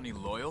Trelawney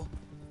loyal?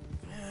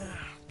 Yeah,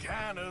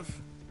 kind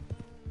of.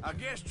 I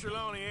guess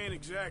Trelawney ain't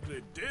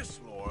exactly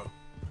disloyal.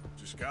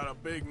 Just got a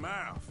big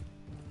mouth.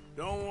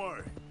 Don't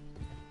worry.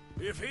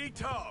 If he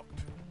talked,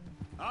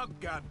 I'll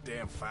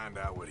goddamn find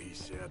out what he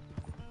said.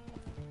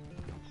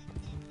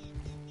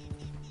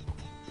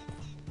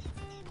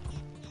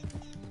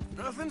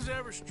 Nothing's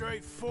ever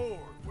straightforward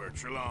where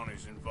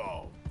Trelawney's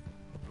involved.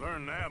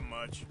 Learned that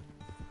much.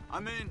 I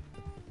mean,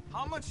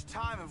 how much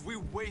time have we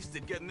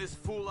wasted getting this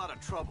fool out of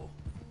trouble?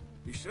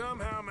 He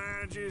somehow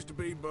manages to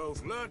be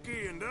both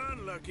lucky and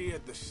unlucky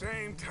at the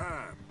same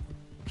time.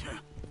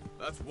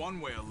 That's one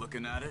way of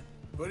looking at it.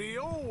 But he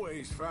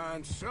always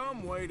finds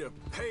some way to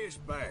pay us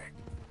back.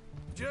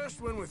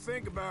 Just when we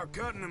think about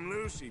cutting him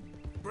loose, he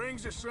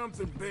brings us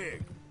something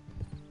big.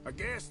 I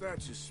guess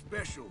that's his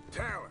special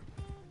talent,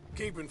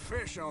 keeping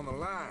fish on the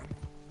line.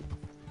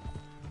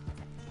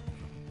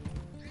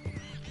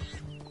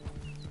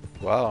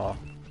 Wow.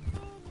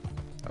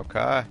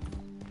 Okay.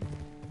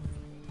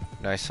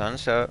 Nice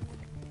sunset.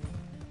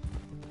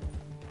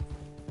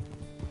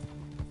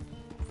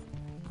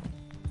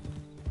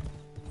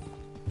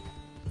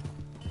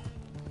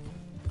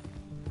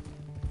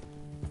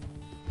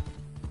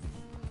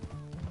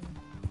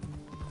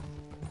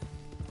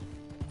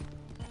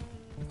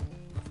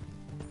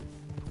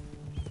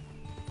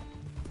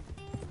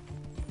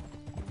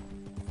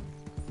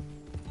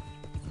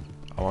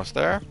 Almost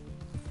there?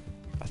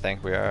 I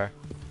think we are.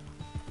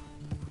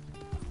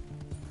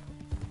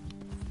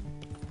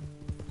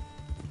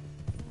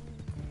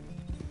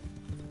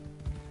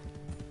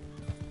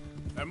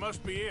 That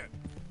must be it.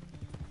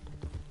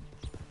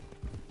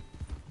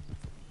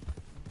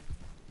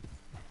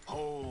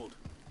 Hold.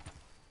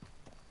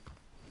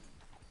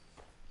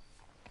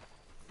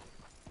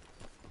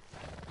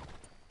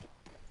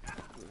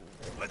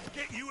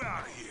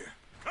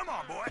 Come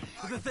on, boy.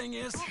 The thing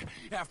is,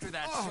 after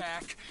that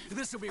shack,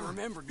 this will be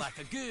remembered like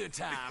a good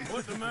time.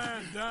 Put the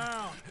man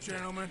down,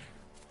 gentlemen.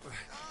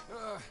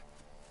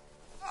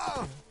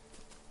 Is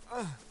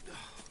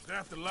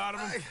that the lot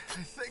of them? I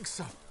think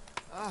so.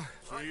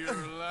 So you're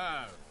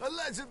alive.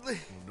 Allegedly.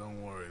 Well,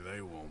 don't worry,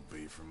 they won't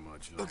be for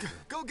much longer.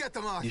 Go get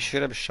them, Arthur. You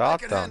should have I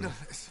shot can them. handle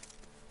this.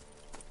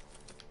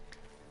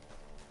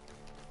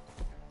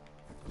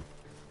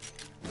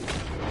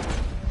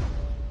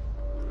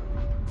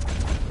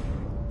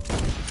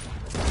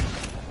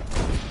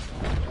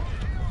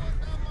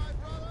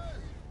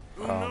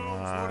 Who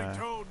knows what he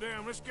told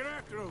them? Let's get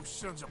after those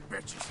sons of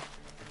bitches.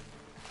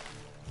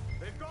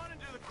 They've gone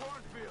into the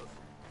cornfields.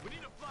 We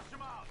need to flush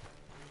them out.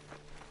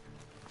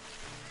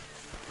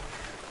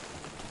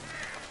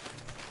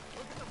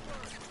 Look at the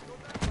birds. Go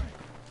that way.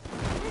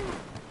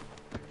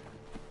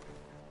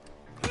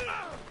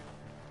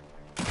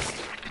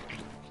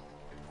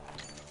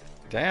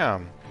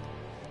 Damn.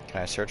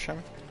 Can I search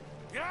him?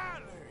 Get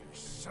out of there, you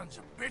sons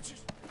of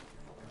bitches.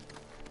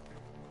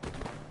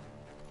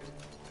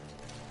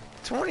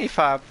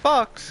 25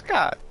 bucks?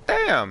 God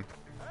damn.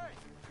 Hey,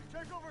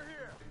 check over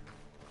here.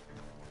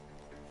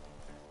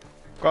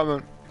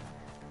 Coming.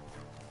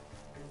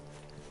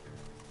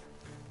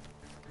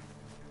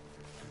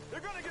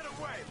 They're gonna get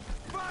away.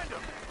 Find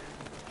them.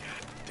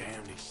 God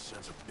damn these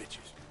sons of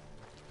bitches.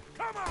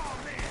 Come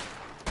on, man.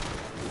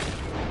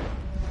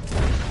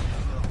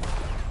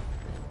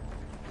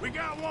 We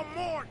got one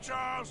more,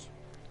 Charles.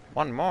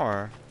 One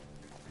more.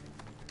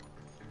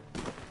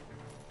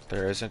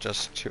 There isn't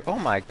just two. Oh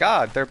my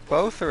god, they're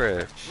both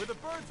rich. Where the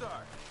birds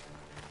are.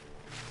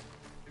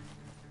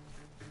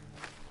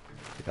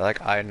 I feel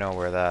like I know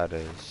where that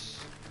is.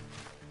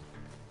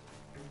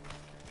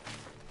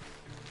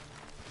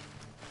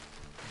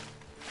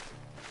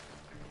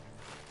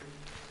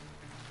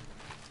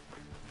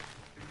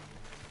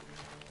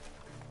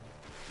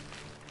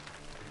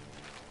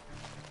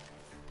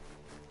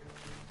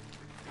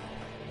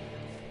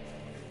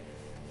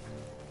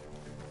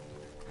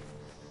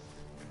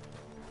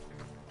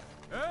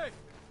 Hey,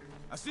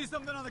 I see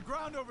something on the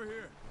ground over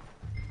here.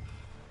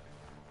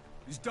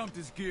 He's dumped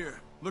his gear.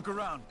 Look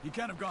around. He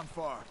can't have gone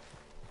far.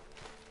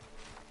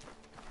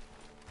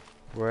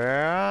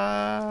 Where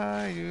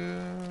are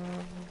you?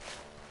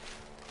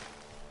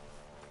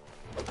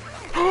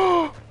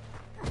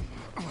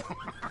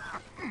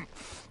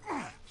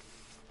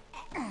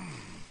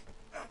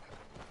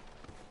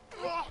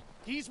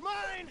 He's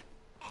mine!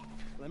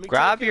 Let me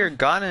Grab take your him.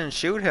 gun and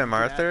shoot him,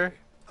 Arthur.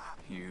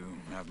 You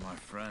have my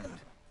friend.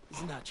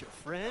 He's not your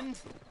friend.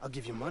 I'll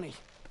give you money.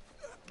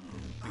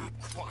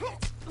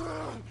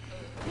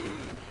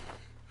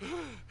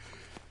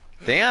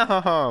 Damn.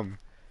 Come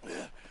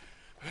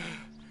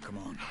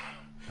on.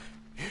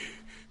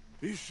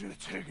 You should have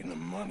taken the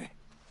money.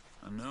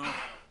 I know.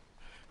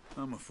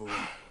 I'm a fool.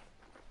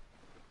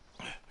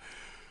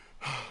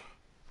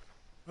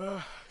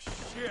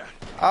 Shit.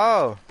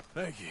 Oh.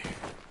 Thank you.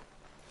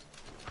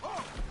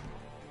 Oh.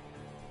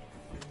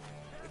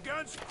 The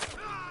guns.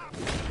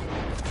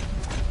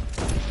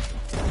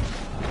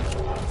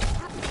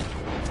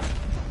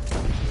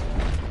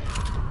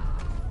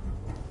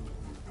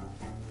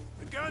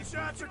 The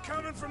gunshots are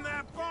coming from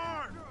that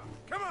barn.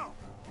 Come on.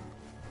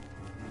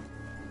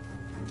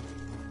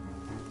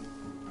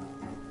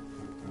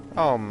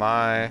 Oh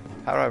my.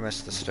 How do I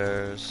miss the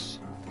stairs?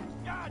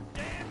 God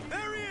damn!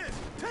 There he is!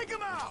 Take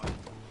him out!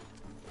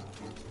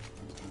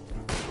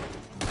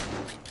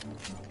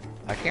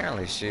 I can't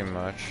really see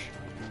much.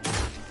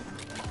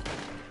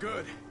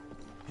 Good.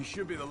 He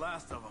should be the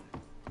last of them.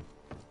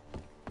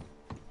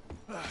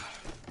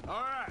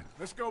 All right,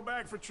 let's go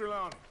back for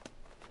Trelawney.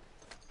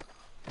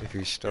 If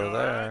he's still You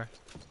there.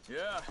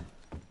 Yeah.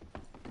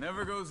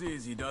 Never goes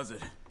easy, does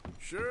it?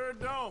 Sure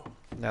don't.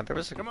 Now there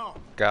was a Come on.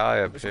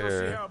 guy up Let's go see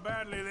here. how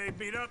badly they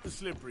beat up the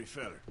slippery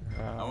feller.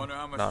 I wonder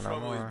how much not no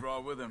trouble he's more.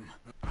 brought with him.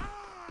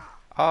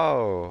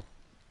 Oh.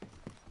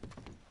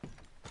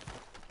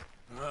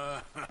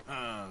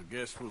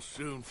 Guess we'll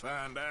soon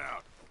find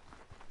out.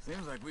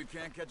 Seems like we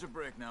can't catch a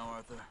break now,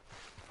 Arthur.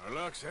 Our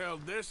luck's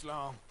held this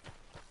long.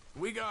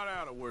 We got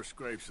out of worse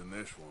scrapes than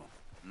this one.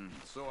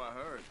 So I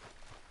heard.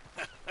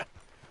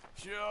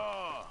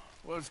 Sure.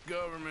 What's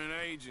government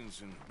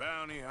agents and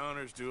bounty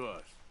hunters to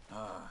us?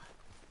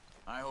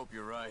 I hope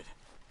you're right.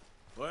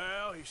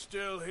 Well, he's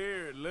still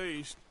here at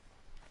least.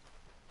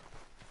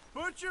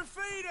 Put your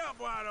feet up,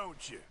 why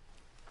don't you?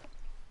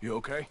 You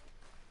okay?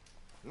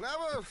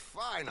 Never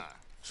finer.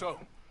 So,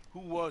 who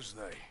was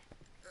they?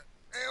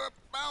 They were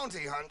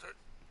bounty hunter.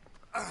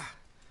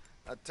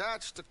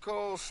 Attached to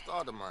Cole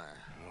Stoudemire.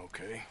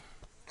 Okay.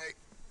 They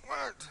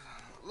weren't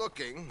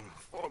looking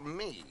for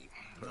me,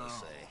 per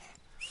se.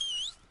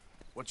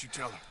 What you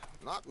tell them?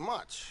 Not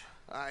much.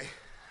 I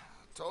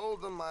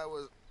told them I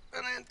was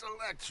an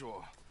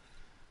intellectual.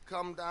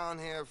 Come down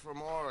here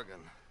from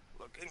Oregon,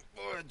 looking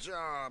for a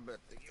job at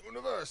the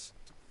university.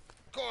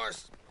 Of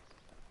course,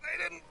 they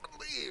didn't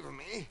believe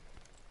me.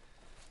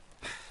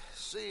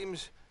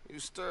 Seems you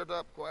stirred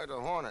up quite a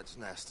hornet's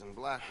nest in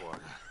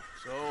Blackwater.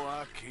 So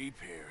I keep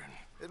hearing.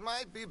 It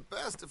might be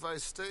best if I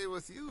stay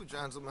with you,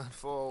 gentlemen,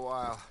 for a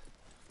while.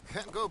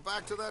 Can't go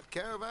back to that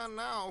caravan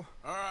now.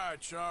 All right,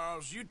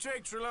 Charles. You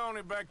take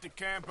Trelawney back to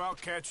camp. I'll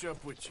catch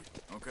up with you.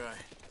 Okay.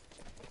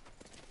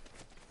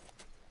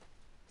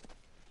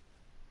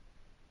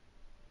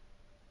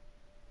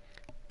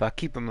 But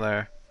keep him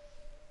there.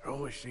 There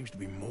always seems to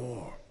be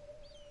more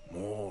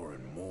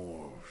and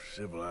more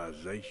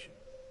civilization.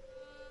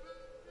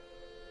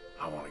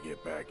 I want to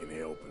get back in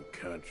the open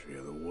country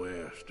of the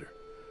West, or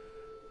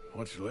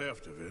what's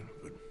left of it,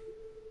 but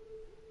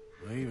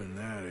even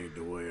that ain't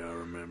the way I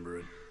remember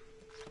it.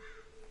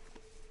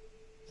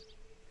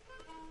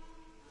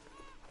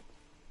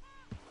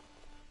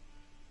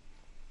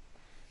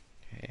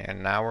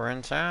 And now we're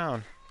in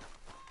town.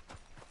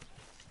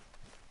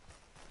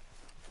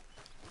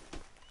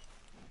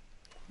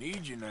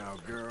 Need you now,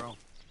 girl.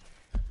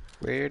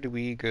 Where do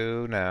we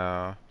go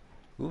now?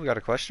 Ooh, we got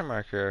a question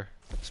mark here.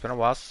 It's been a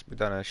while since we've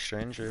done a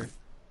stranger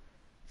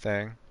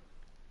thing.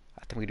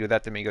 I think we do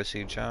that to me go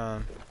see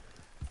John.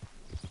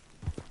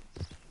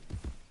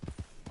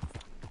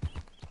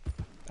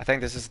 I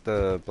think this is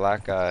the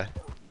black guy.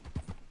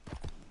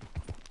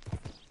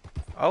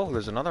 Oh,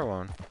 there's another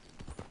one.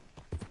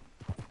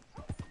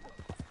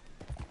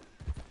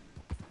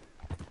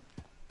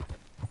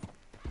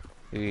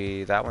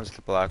 Maybe that one's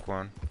the black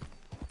one.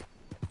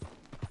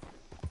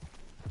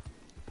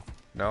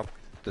 Nope,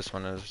 this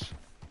one is.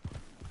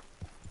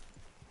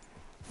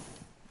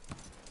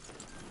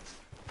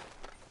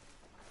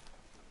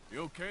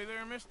 You okay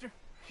there, mister?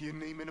 You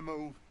need me to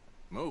move?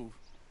 Move?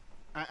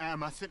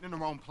 Am I sitting in the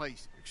wrong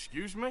place?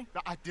 Excuse me?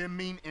 I didn't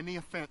mean any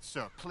offense,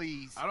 sir.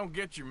 Please. I don't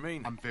get your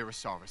meaning. I'm very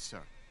sorry, sir.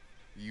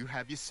 You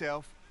have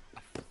yourself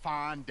a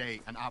fine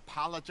day, and I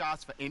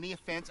apologize for any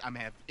offense I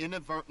may have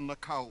inadvertently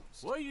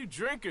caused. What are you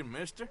drinking,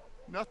 mister?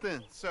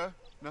 Nothing, sir.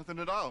 Nothing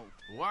at all.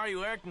 Why are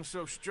you acting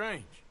so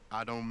strange?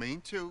 I don't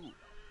mean to.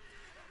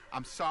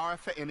 I'm sorry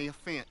for any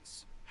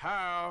offense.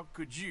 How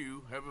could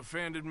you have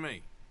offended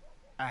me?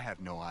 I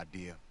have no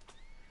idea.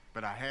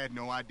 But I had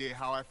no idea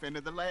how I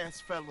offended the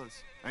last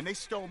fellas. And they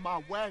stole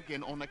my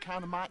wagon on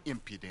account of my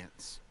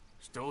impudence.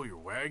 Stole your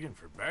wagon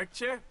for back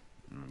check?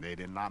 They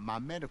didn't like my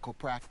medical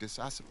practice,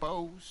 I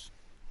suppose.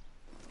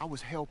 I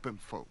was helping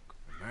folk.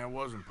 And that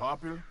wasn't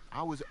popular?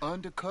 I was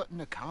undercutting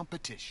the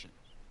competition.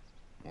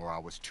 Or I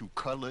was too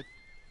colored.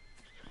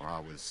 Or I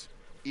was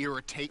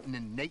irritating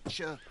in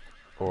nature.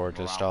 Or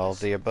just all of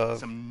the above.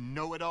 Some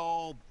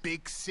know-it-all,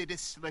 big city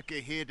slicker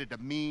here to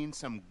demean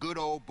some good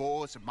old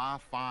boys of my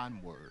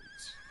fine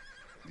words.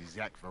 The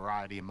exact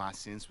variety of my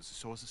sins was the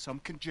source of some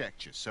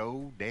conjecture,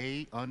 so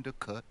they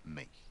undercut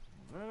me.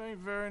 That ain't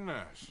very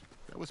nice.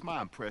 That was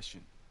my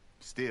impression.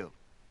 Still,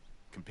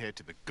 compared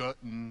to the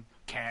gutting,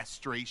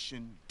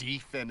 castration,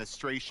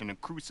 defenestration, and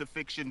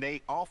crucifixion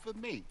they offered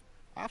me,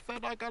 I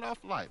felt I got off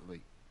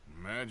lightly.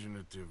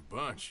 Imaginative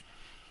bunch.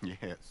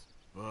 Yes.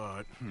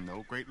 But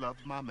no great love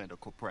of my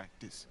medical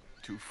practice.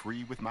 Too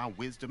free with my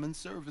wisdom and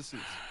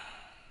services.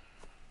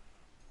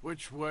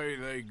 Which way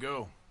they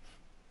go?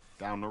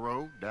 Down the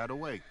road, that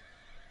away.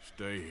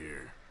 Stay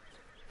here.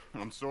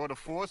 I'm sort of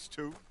forced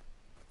to.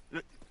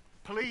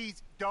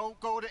 Please, don't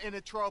go to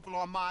any trouble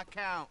on my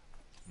account.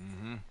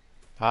 Mm-hmm.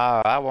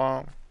 I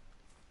won't.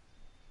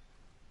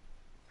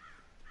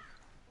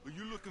 Are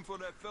you looking for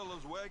that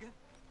fella's wagon?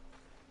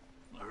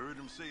 I heard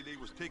him say they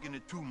was taking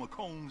it to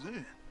McComb's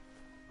Inn.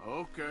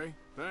 Okay,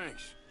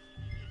 thanks.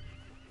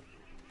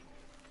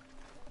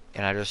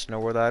 And I just know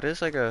where that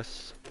is, I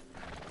guess.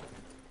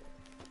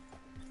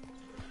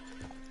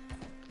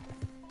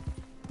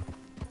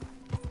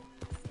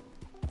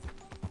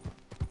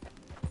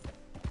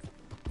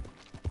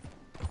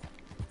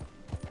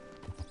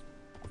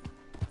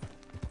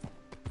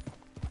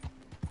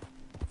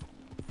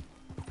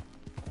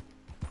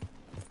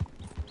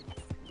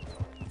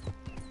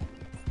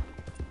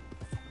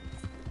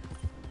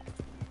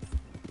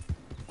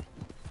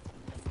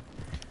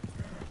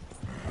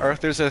 Or if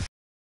there's a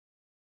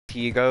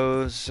he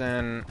goes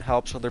and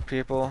helps other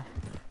people.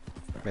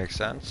 Makes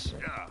sense.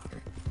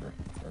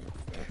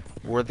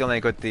 We're the only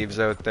good thieves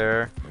out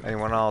there.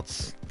 Anyone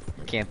else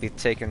can't be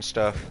taking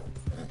stuff.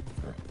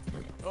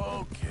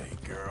 Okay,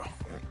 girl.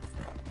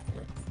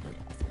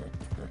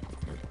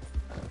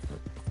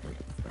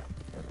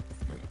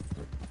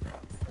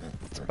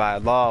 It's by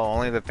law,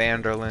 only the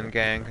Vanderlyn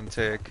gang can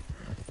take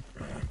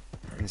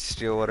and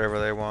steal whatever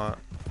they want.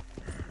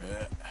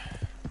 Yeah.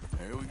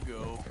 There we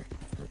go.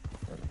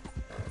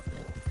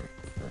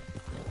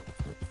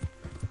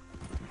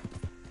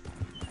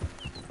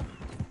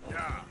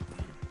 Yeah.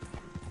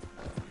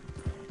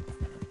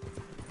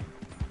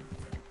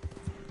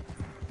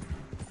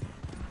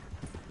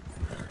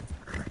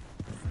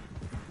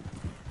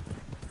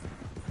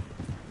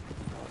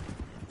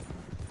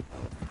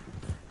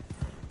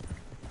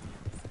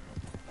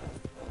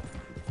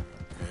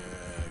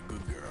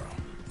 Good girl.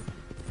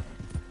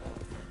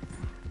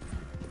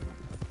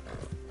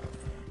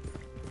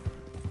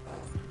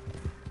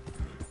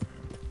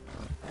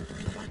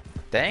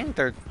 Dang,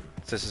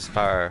 this is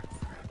far.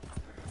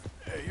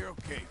 Hey, you're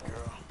okay,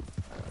 girl.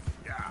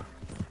 Yeah.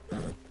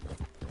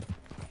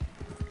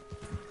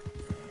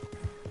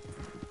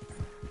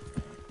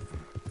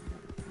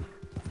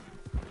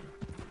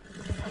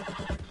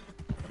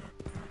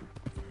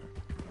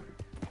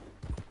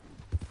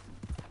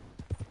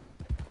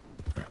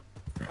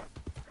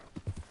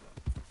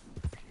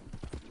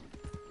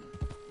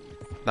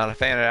 Not a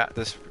fan of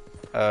this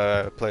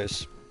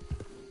place.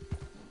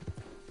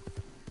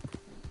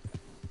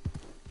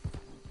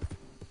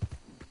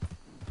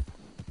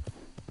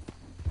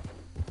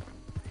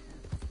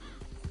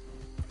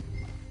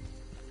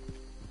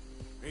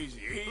 Easy,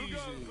 easy.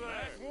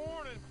 Last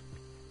warning.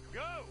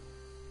 Go.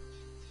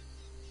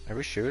 Are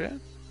we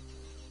shooting?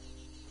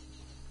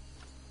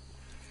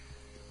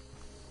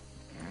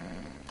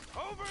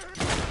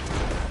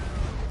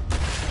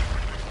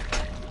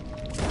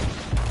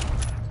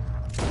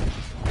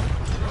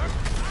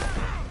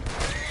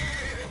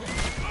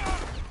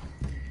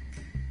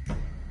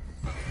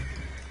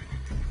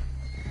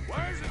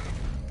 Where's it?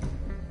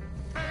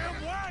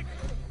 Damn wagon!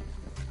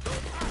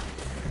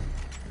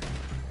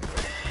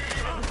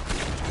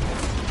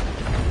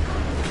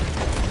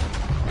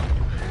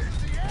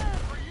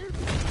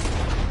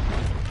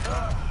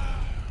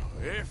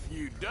 If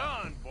you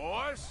done,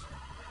 boys,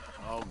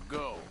 I'll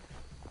go.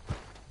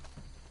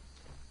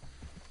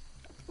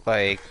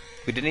 Like,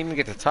 we didn't even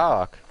get to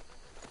talk.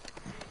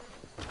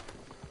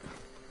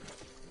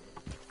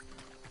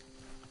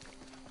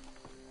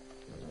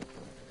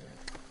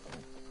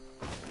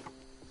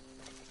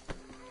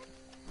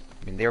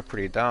 I mean, they're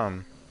pretty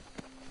dumb.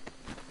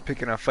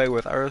 Picking a fight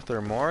with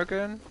Arthur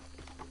Morgan?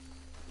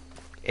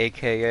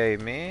 AKA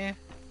me?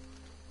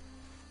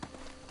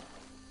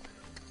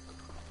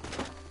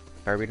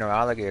 Better be no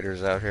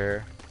alligators out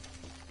here.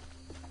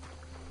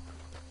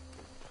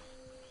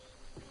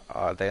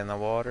 Are they in the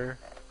water?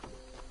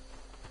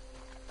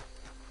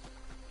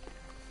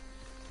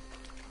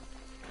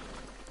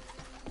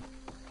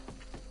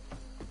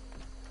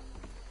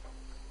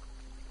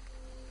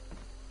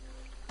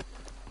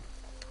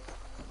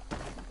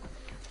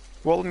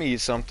 Well, let me eat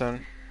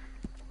something.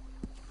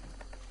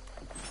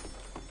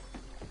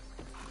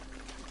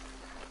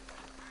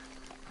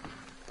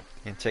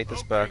 And take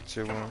this back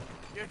to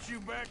Get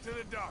you back to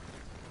the doctor.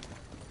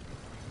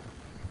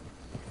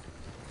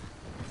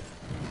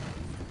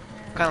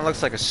 kind of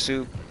looks like a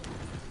soup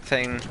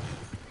thing.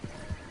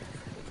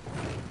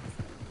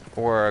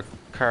 Or a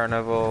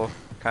carnival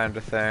kind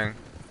of thing.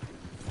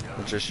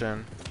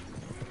 Magician.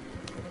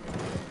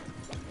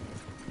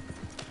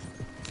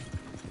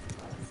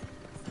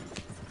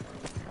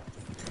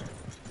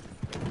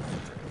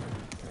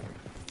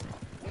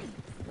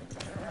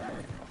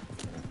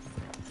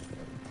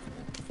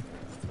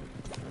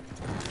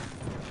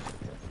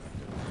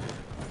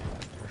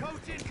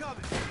 Coach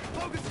incoming!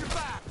 Focus your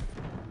back!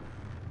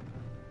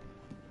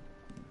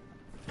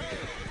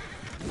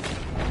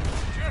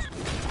 Just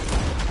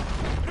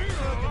leave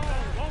her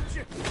alone, won't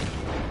you?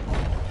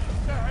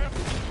 The hell?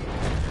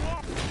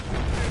 Walk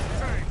this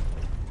train.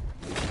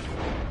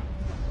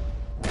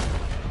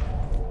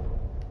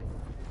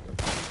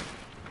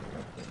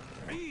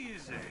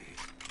 Easy.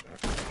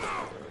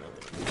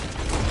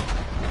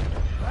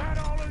 That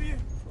all of you?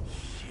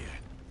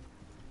 Shit.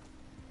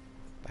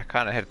 I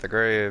kind of hit the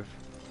grave.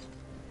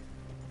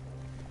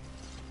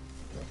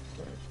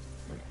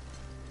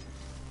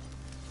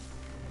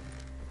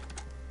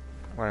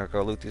 I'm gonna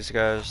go loot these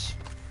guys.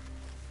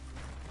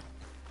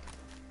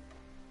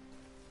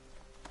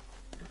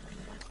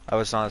 I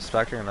was not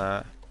expecting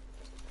that.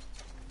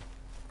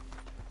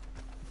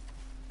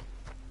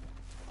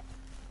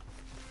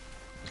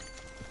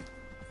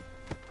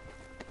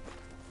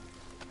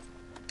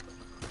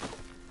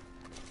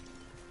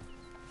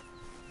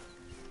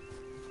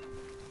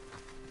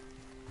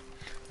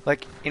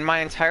 Like, in my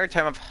entire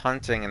time of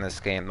hunting in this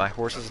game, my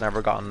horse has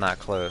never gotten that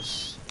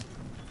close.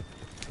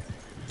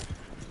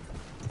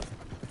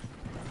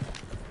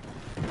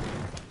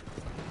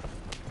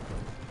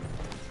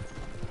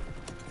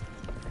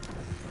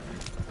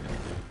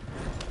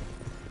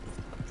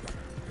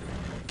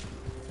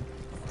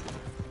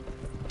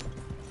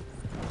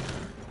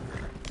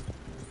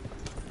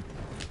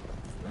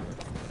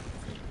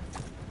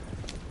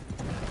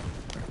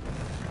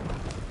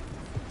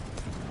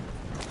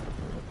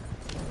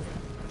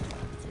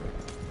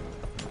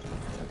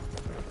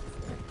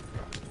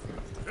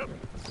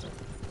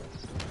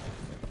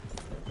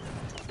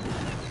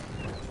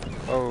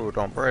 Oh,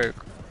 don't break.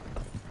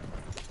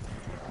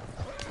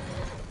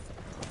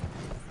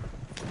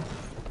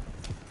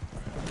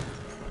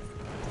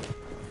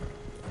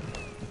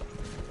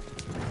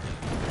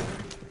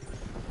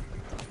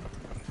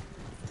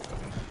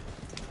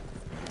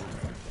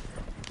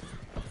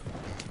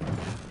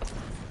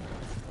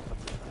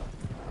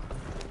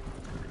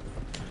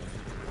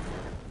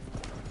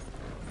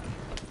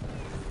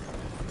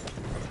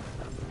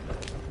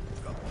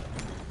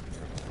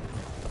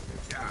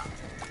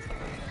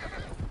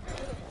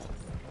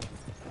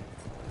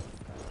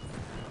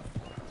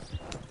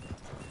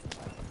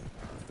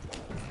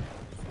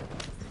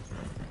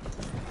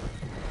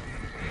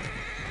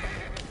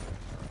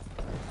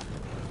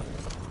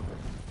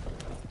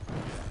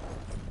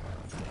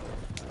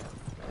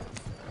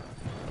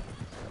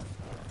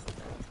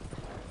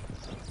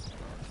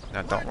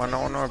 I don't want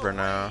no one over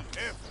now.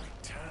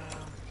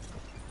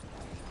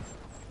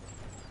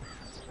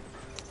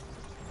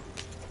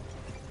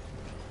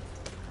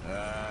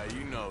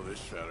 You know this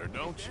feller,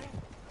 don't you?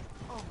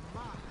 Oh,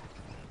 my.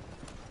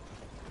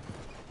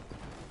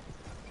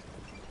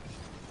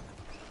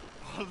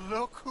 Oh,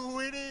 look who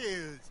it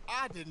is.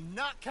 I did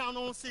not count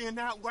on seeing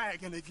that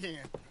wagon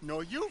again.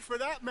 Nor you, for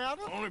that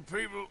matter. Only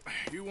people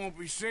you won't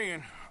be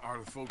seeing are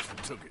the folks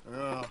that took it.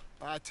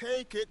 I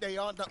take it they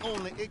aren't the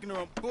only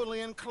ignorant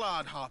bullying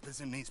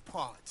clodhoppers in these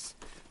parts.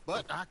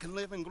 But I can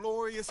live in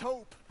glorious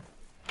hope.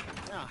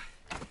 Now,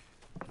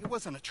 it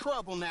wasn't a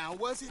trouble now,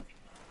 was it?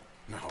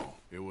 No,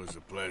 it was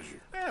a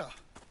pleasure. Yeah.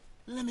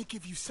 Let me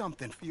give you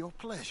something for your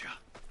pleasure.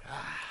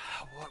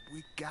 What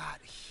we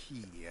got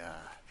here?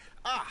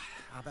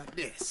 How about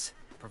this?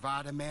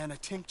 Provide a man a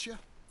tincture,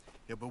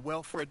 he'll be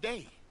well for a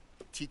day.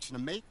 Teach him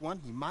to make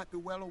one, he might be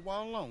well a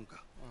while longer.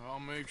 I'll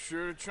make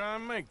sure to try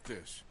and make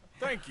this.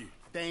 Thank you.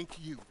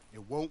 Thank you.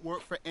 It won't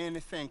work for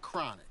anything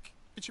chronic,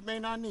 but you may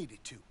not need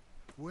it to.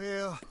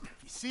 Well,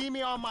 if you see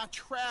me on my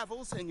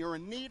travels and you're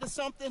in need of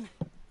something,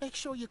 make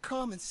sure you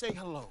come and say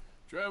hello.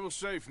 Travel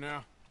safe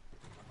now.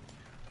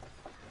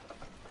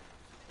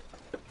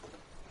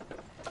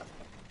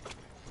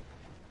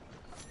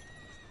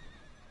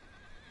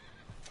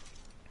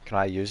 Can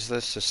I use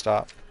this to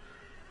stop?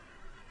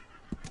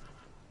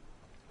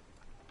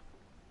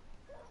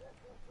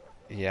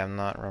 Yeah, I'm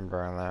not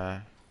remembering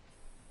that.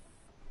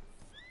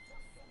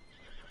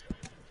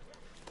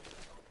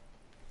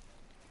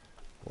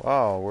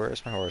 Whoa, where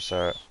is my horse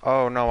at?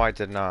 Oh, no, I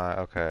did not.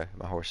 Okay,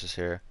 my horse is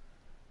here.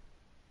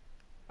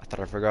 I thought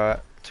I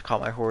forgot to call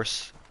my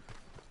horse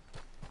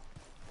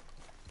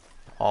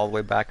all the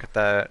way back at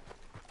that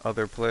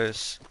other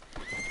place.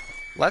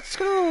 Let's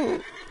go.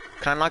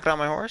 Can I knock out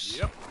my horse?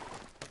 Yep.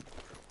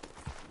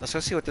 Let's go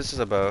see what this is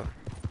about.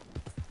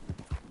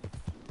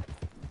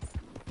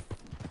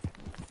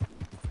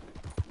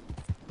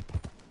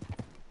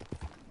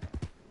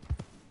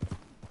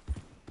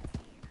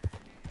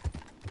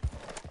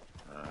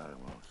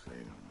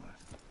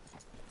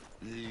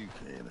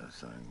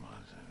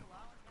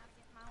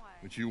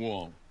 What you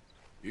want?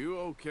 You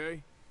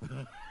okay?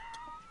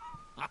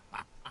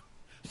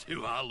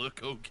 Do I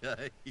look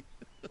okay?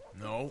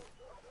 No.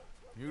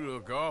 You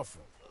look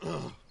awful.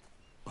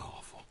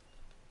 Awful.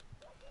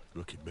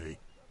 Look at me.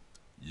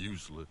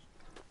 Useless.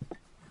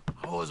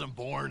 I wasn't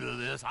born to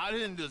this. I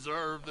didn't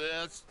deserve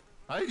this.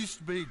 I used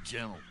to be a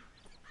gentleman.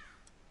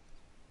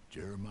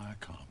 Jeremiah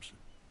Compson.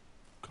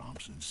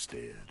 Compson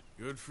Stead.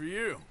 Good for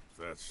you, if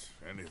that's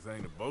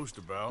anything to boast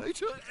about. They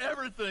took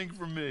everything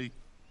from me.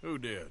 Who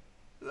did?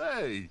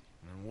 They.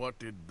 And what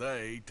did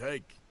they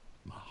take?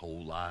 My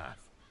whole life.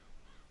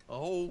 A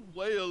whole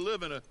way of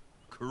living, a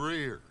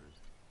career.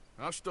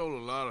 I stole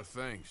a lot of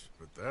things,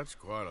 but that's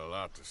quite a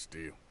lot to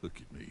steal. Look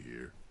at me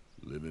here,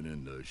 living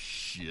in the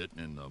shit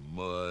and the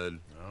mud.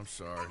 I'm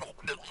sorry.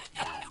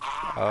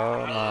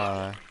 Oh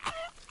my.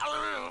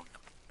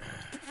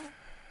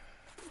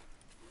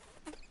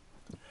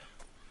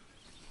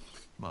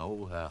 My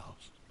old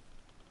house.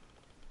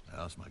 The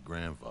house my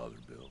grandfather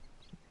built.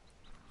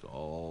 It's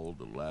all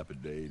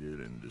dilapidated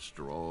and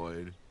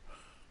destroyed.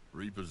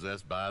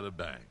 Repossessed by the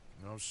bank.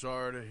 I'm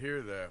sorry to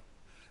hear that.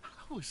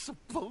 I was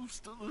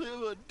supposed to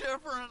live a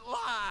different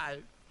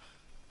life.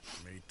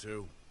 Me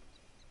too.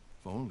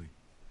 If only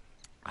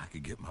I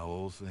could get my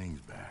old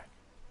things back.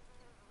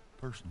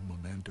 Personal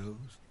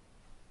mementos.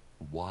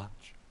 A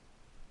watch.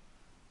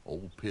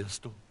 Old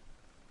pistol.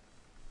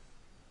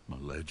 My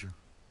ledger.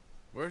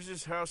 Where's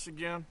this house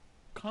again?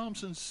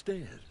 Compson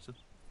Stead.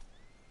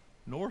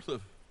 North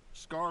of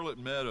Scarlet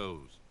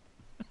Meadows.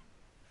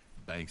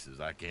 Bank says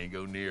I can't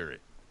go near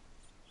it.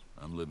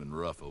 I'm living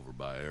rough over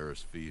by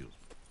Harris Field.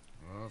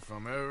 Well, if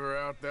I'm ever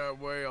out that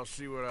way, I'll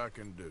see what I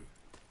can do.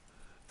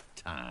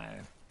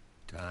 Time.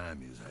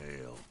 Time is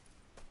hell.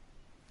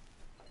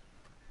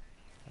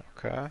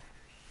 Okay.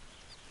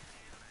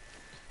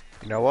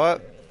 You know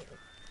what?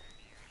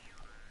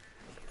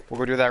 We'll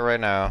go do that right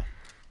now.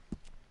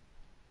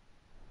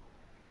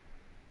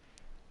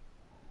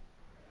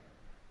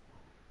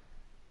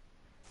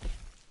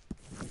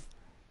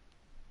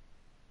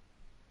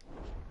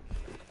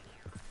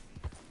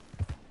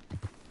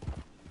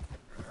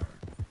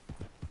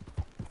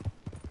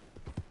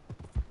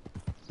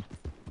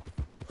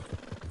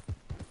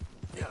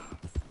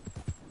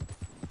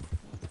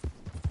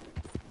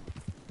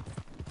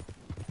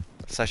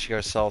 Let's actually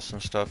go sell some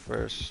stuff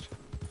first.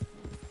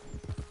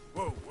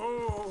 Whoa,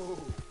 whoa!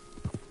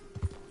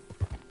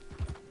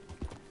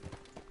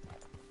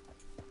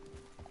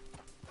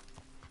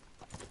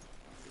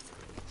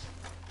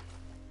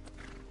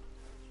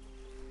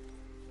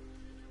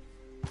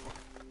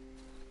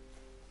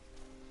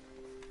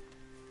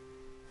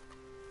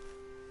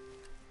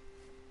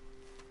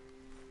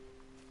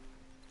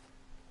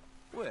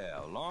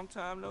 Well, long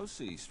time no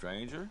see,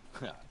 stranger.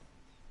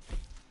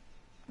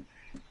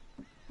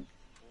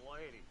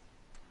 Lady,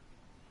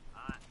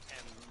 I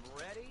am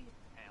ready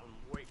and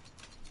waiting.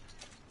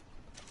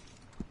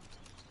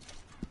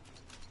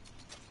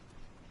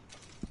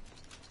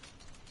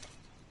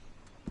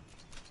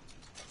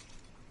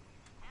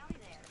 Howdy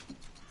there.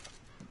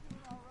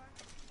 Doing all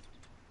right?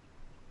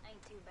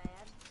 Ain't too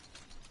bad.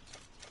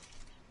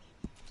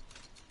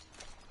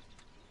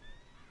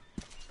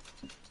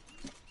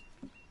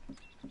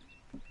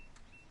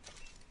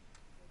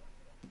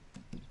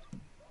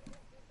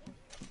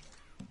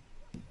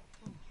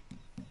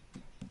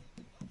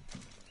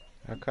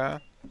 Okay.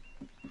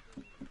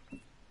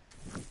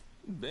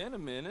 Been a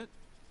minute.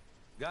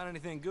 Got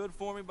anything good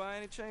for me by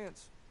any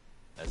chance?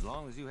 As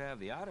long as you have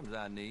the items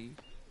I need.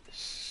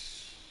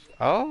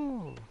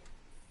 Oh.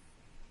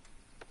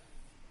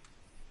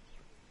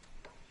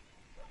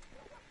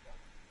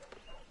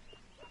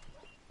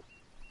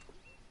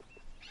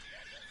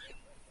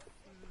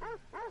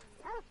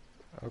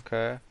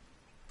 Okay.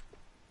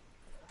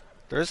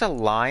 There's a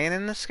lion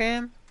in this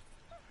game?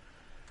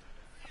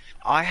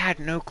 I had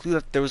no clue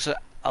that there was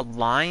a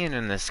lion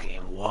in this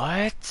game.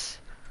 What?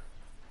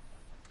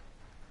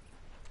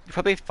 You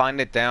probably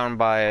find it down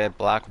by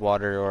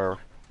Blackwater or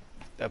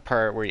a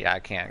part where I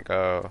can't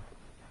go.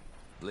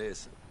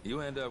 Listen,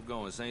 you end up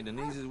going St.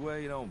 Denise's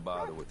way, you don't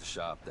bother with the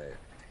shop there.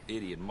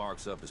 Idiot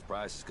marks up his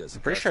prices because the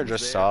I'm pretty sure I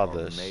customers just there saw are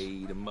this.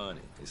 made of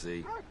money, you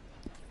see.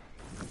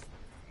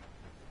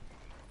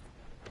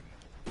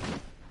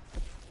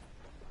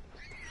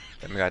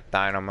 Then we got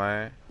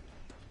dynamite.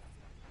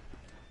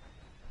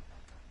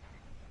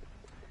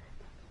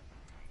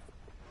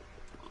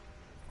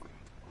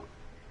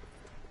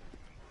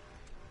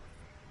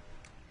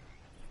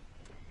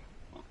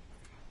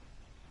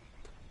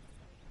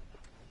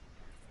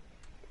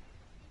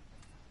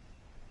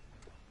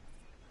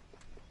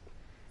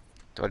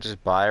 Do I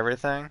just buy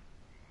everything?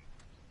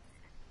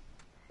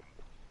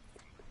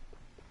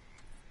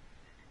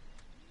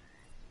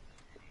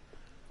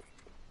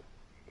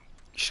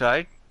 Should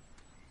I?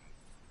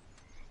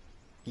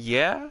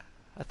 Yeah,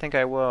 I think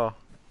I will.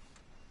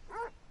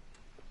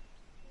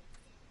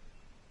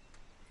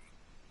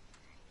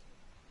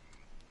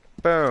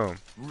 Boom.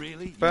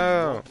 Really? You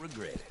Boom. won't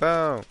regret it.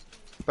 Boom.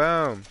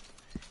 Boom.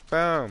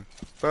 Boom.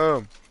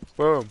 Boom.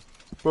 Boom.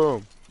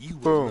 Boom. You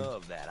will Boom.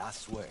 love that, I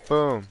swear.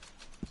 Boom.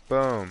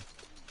 Boom.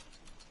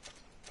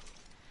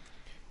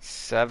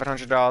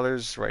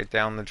 $700 right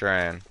down the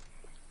drain.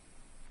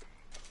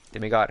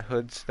 Then we got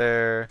hoods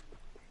there.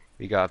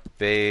 We got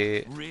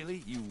bait.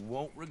 Really? You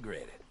won't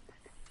regret it.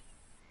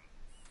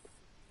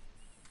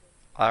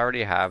 I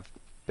already have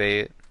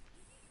bait.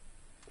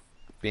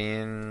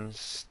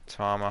 Beans.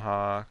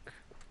 Tomahawk.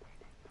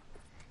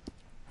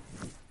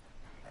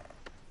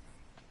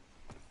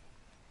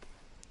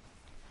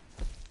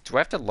 Do I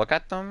have to look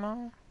at them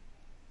all?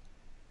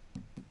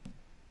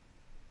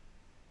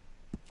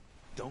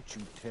 Don't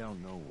you tell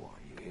no one,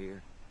 you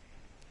hear?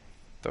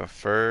 The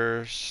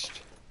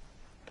first.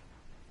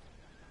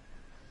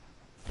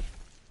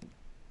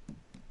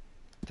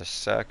 The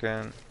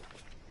second.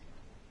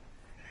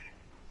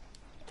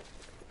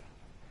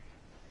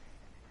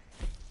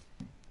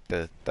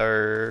 The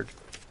third.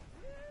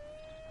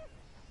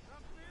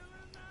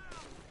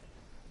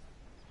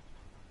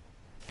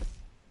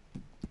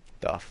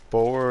 The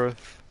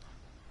fourth.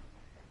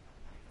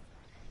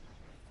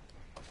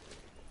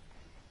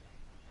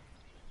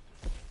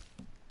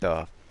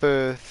 The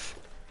fifth.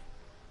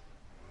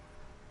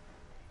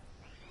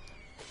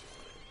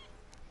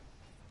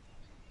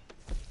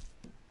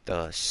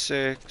 The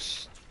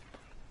sixth.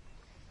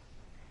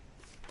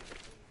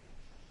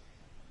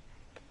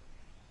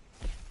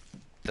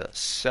 The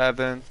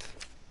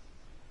seventh.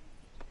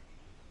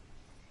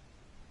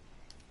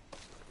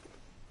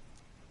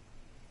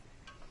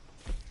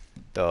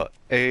 The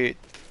eighth.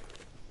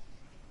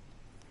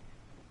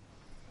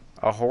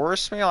 A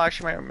horse meal? I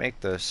actually might make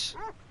this.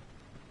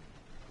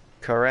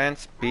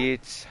 Current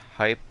beats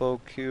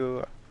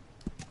hypo-Q.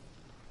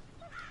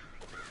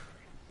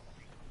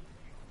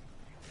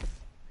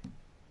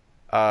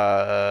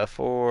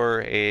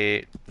 Four,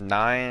 8,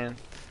 9.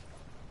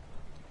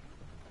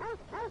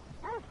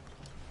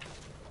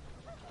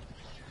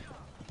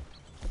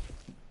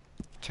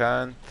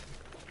 Tenth.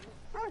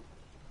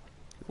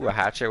 Ooh, a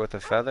hatchet with a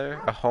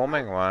feather. A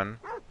homing one.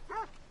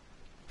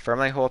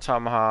 Firmly hold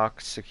tomahawk.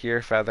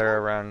 Secure feather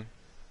around.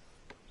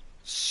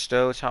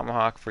 Stow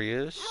tomahawk for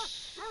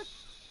use.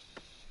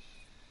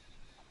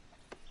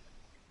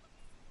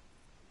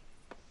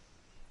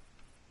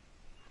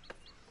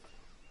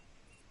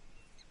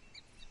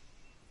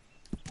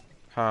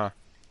 Huh.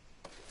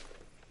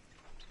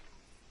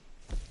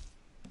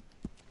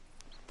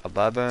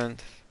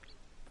 11th.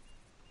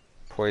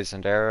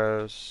 Poisoned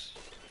arrows.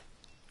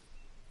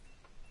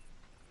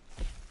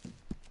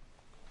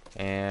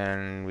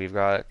 And we've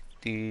got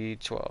the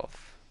 12th.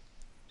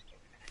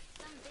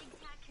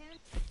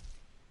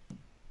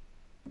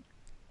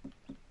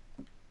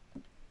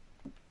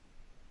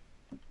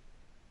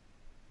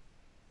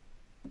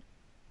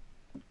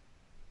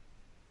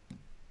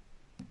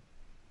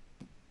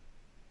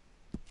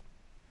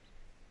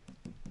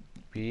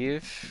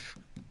 Beef.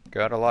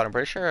 Got a lot. I'm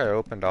pretty sure I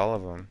opened all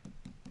of them.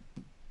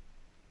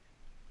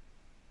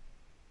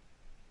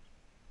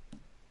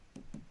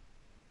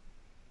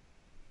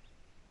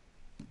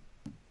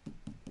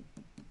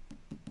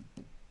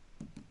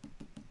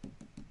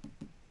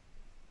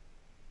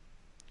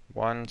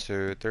 One,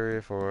 2,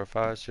 3, 4,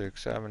 5,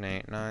 6, 7,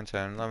 8, 9,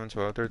 10, 11,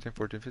 12, 13,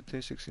 14,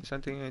 15, 16,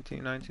 17,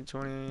 18, 19,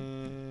 20.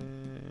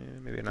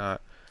 Maybe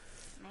not.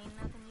 Ain't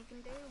nothing you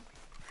can do.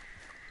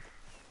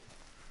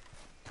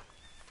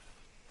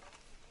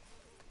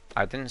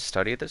 I didn't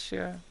study this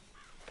yet.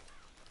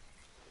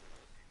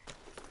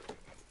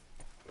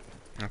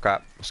 Okay,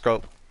 let's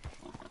go.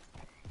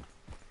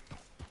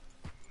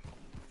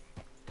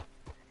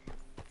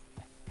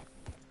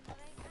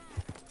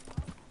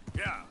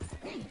 Yeah.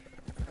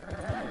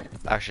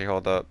 Actually,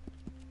 hold up.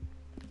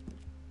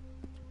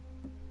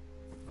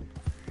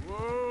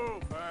 Whoa,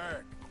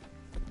 back.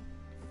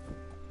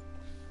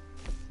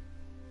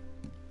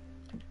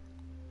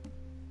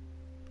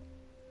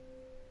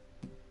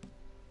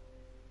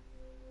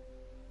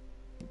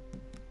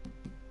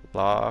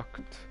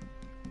 Locked.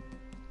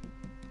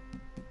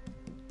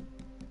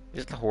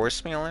 Is the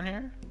horse meal in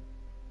here?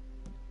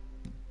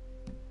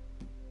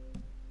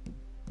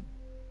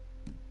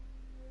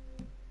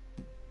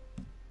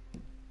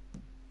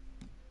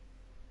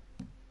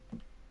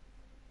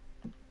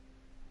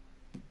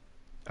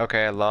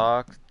 Okay,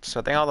 locked. So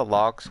I think all the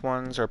locked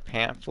ones are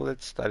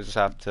pamphlets that I just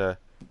have to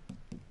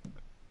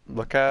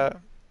look at.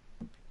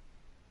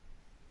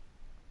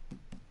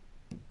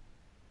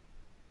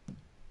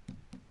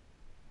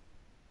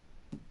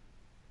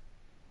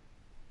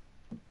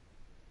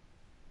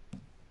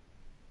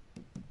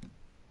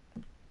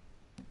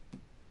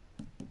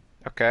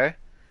 Okay.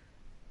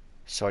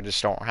 So I just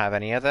don't have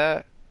any of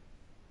that.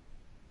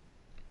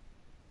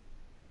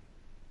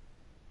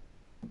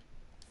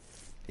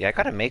 Yeah, I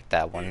gotta make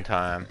that one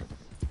time.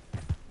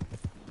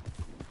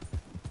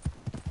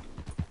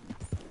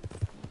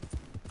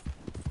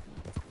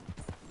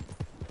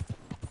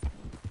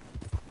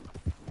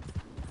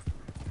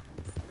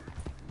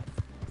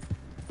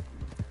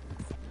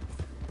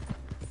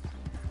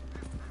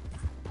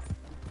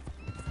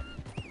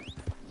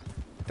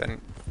 Then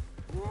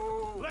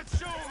Whoa. Let's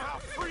show them how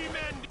free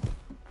men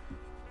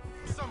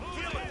do some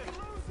killing.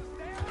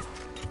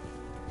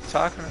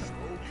 talking.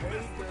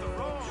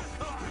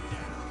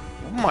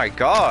 Oh my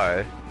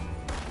god.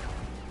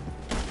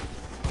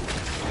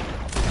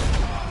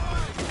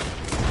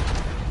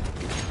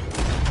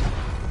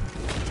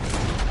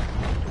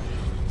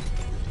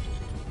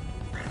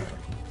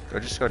 Do I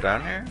just go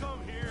down here?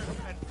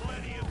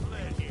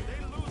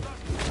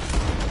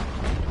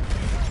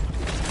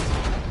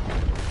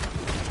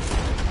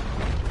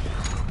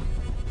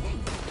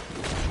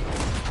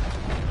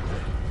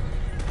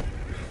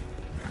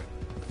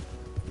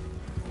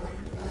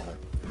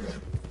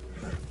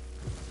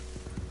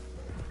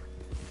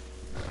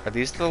 Are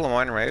these the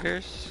Lemoyne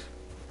Raiders?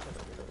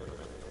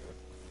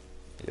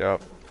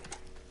 Yup.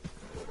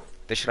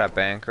 They should have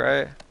bank,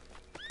 right?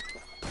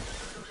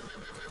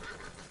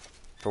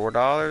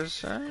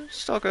 $4?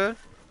 Still good.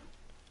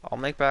 I'll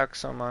make back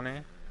some money.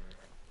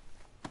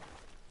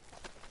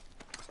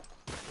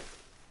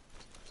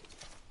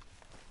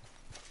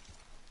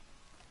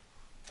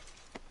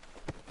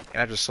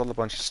 And I just sold a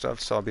bunch of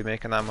stuff, so I'll be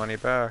making that money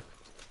back.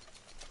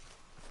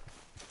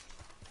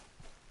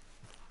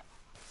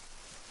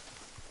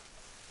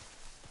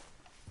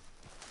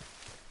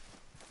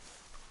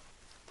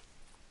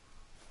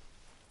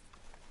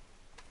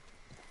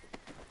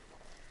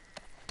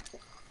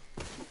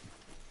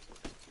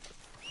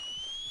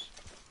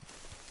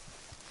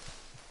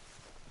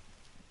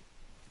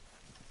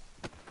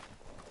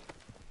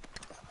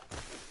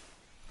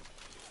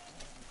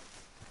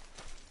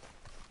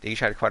 They each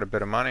had quite a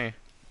bit of money.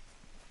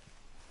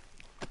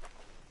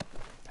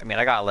 I mean,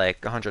 I got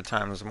like 100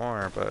 times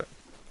more, but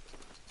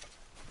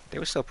they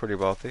were still pretty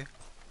wealthy.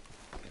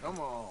 Come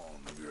on,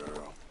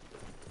 girl.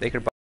 They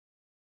could buy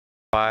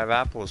 5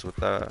 apples with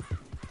that.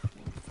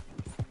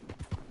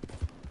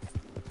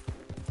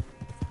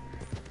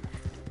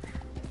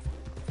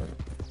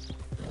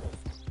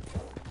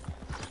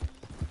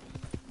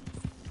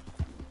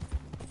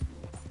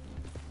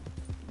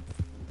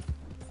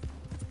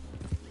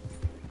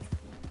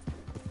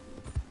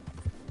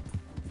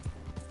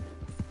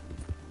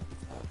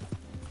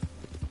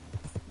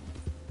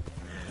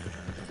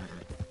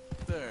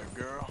 There,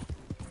 girl.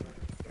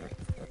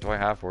 Do I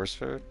have horse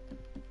food?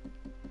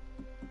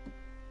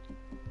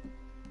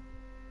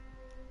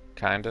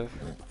 Kind of.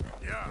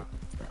 Yeah.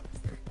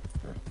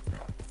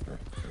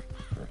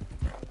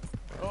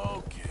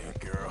 Okay,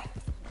 girl.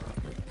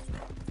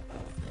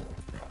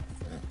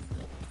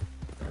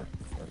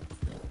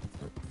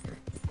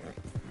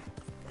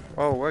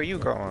 Whoa, where are you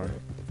going?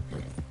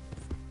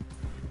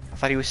 I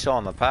thought he was still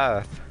on the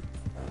path.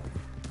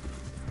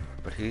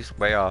 But he's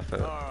way off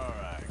it.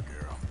 Alright,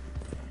 girl.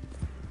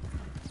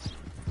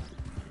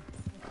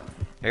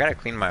 I gotta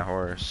clean my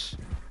horse.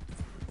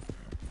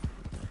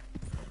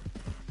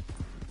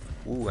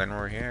 Ooh, and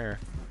we're here.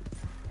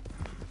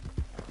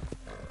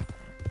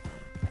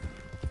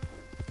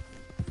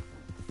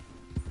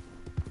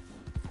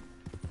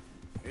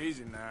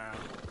 Easy now.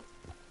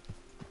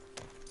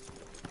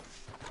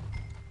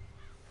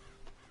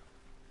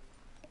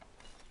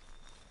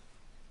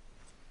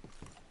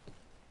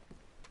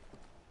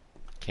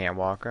 Can't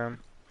walk him.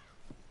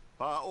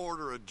 By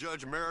order of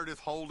Judge Meredith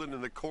Holden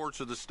in the courts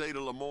of the state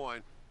of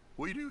Lemoyne,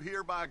 we do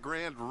hereby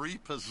grant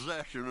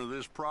repossession of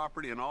this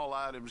property and all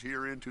items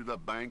herein to the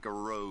Bank of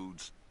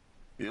Rhodes.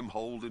 M.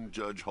 Holden,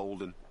 Judge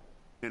Holden,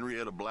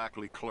 Henrietta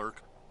Blackley,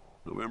 Clerk,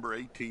 November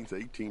 18th,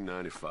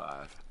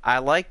 1895. I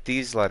like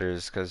these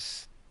letters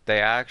because they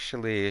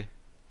actually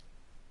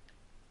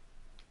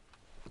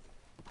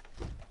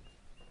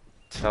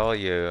tell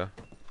you.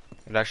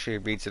 It actually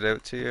reads it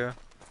out to you.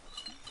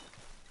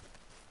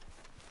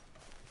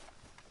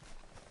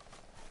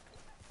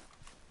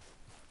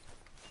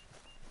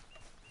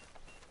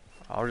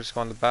 I'll just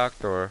go in the back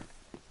door.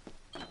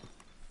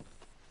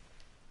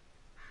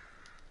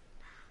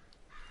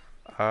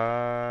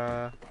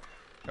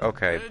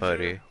 Okay, Ledger,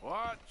 buddy.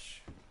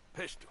 watch,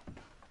 pistol.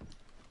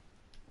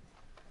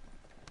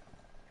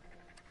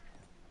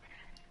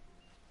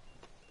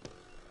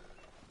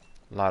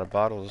 A lot of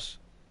bottles.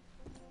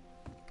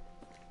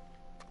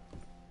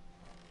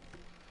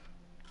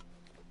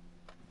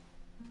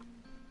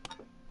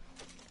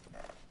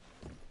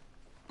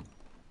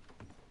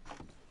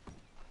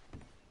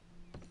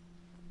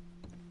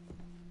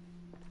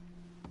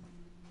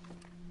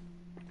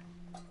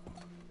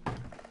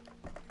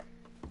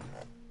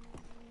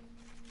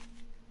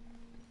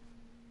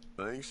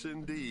 Thanks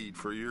indeed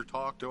for your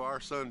talk to our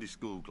Sunday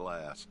school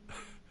class.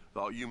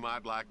 Thought you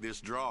might like this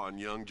drawing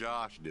young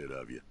Josh did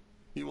of you.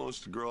 He wants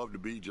to grow up to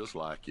be just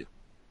like you.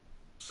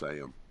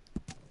 Sam.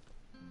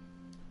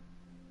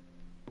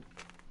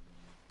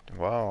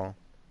 Wow.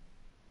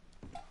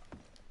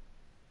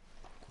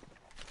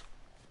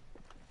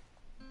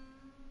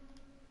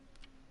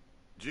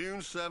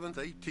 June 7th,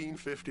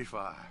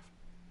 1855.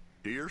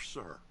 Dear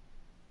Sir,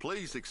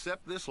 please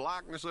accept this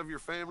likeness of your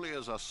family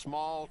as a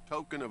small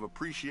token of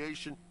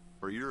appreciation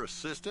for your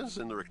assistance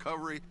in the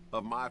recovery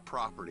of my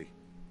property.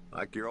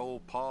 Like your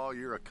old pa,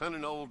 you're a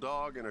cunning old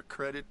dog and a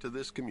credit to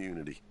this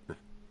community.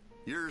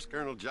 Yours,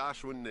 Colonel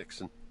Joshua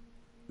Nixon,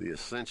 the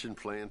Ascension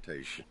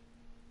Plantation.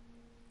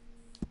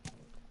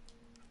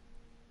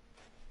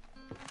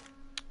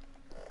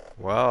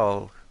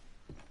 Well,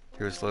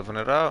 he was living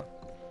it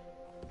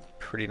up.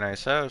 Pretty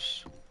nice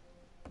house.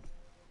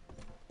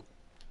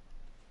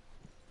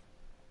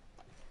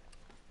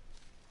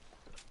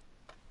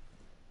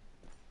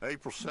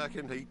 April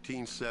 2nd,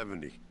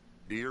 1870.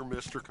 Dear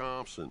Mr.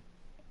 Thompson,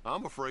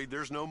 I'm afraid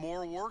there's no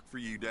more work for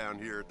you down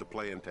here at the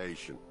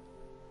plantation.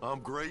 I'm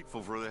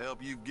grateful for the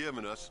help you've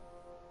given us,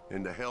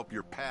 and the help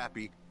your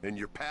pappy and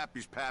your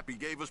pappy's pappy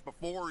gave us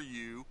before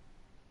you.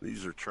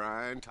 These are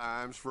trying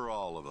times for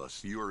all of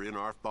us. You are in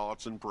our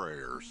thoughts and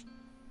prayers.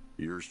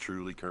 Yours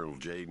truly, Colonel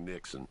J.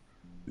 Nixon,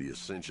 the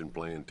Ascension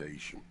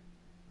Plantation.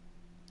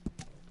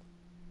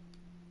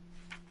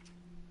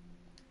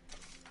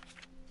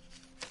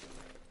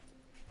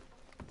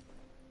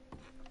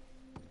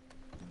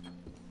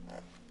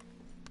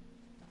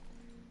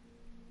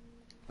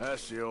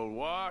 That's the old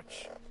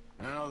watch.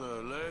 Now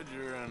the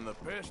ledger and the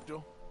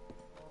pistol.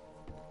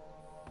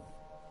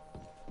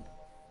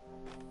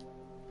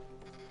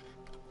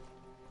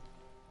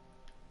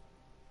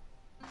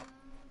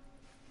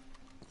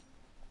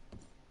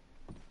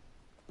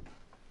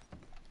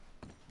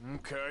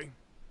 Okay,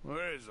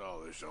 where is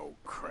all this old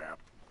crap?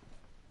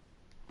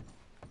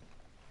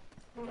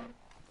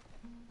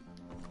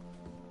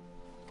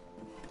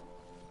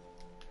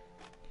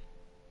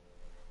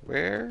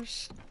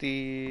 Where's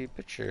the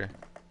picture?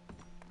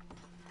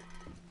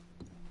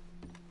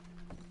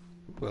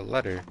 Ooh, a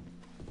letter.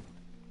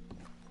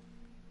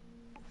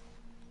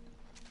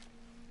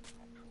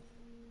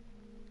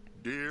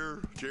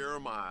 Dear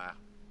Jeremiah,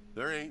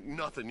 there ain't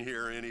nothing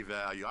here of any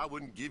value. I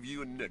wouldn't give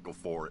you a nickel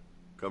for it.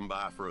 Come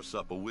by for a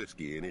sup of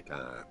whiskey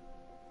anytime.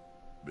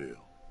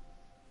 Bill.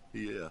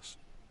 Yes.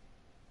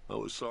 I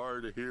was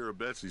sorry to hear of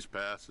Betsy's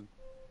passing.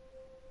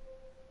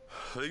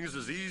 Things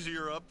is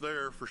easier up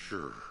there for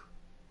sure.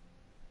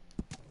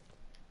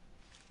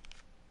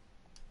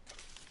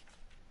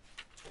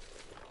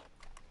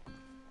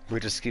 We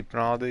just keeping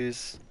all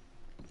these.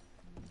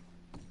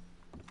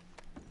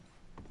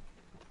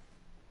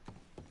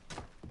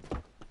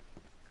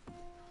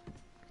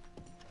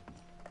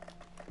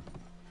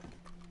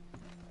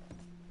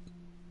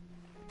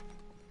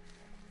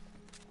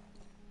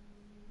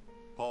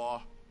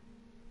 Pa,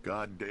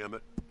 God damn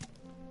it.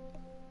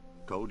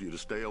 Told you to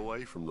stay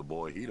away from the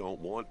boy. He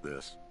don't want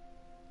this.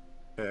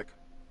 Heck,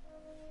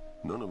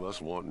 none of us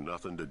want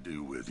nothing to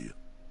do with you.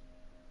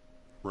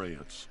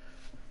 Rance.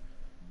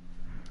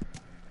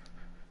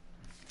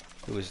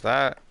 Who was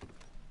that?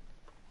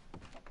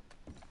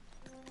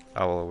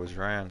 Oh, well, it was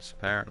Rance,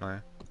 apparently.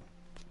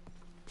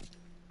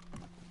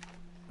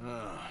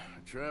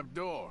 Trap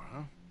door,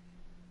 huh?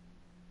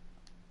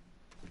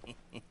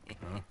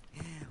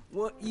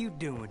 What you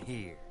doing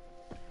here?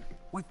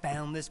 We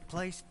found this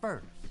place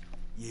first.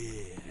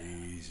 Yeah.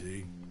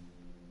 Easy.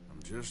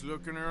 I'm just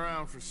looking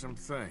around for some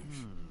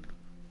things.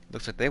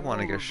 Looks like they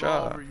want to get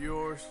shot.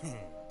 Yours?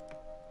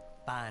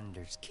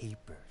 Finders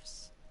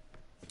keepers.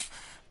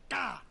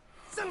 Ah,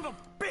 son of a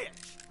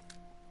bitch!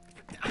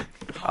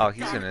 Oh,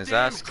 he's in his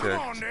ass Come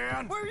on, kicked.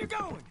 Dan. Where are you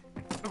going?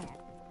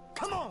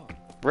 Come on!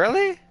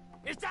 Really?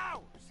 It's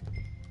ours!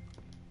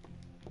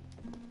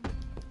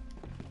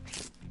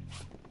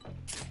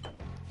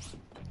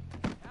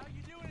 How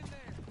you doing in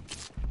there?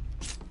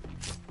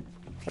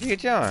 What are you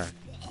doing?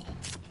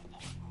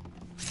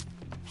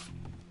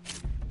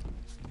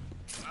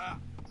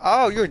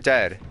 Oh, you're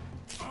dead.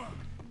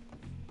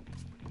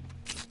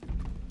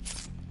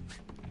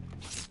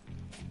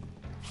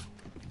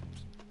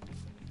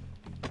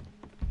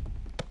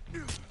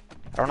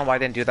 I don't know why I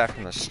didn't do that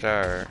from the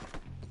start.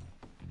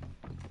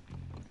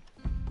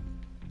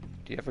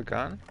 Do you have a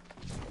gun?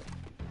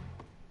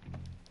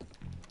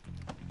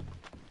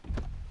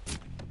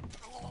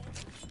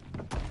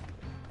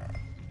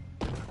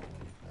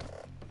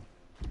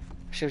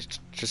 I should have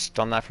just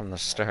done that from the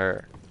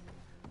start.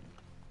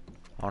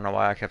 I don't know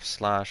why I kept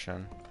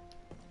slashing.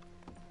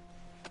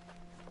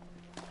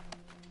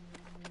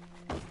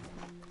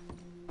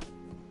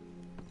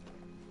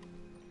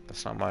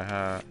 That's not my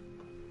hat.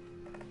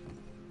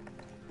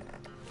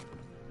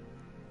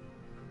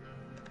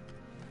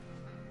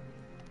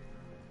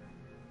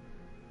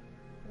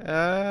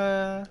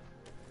 Oh,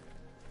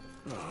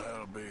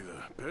 that'll be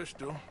the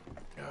pistol.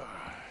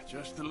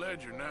 Just the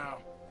ledger now.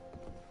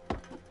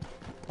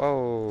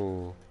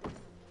 Whoa.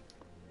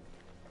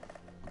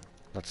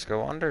 Let's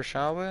go under,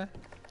 shall we?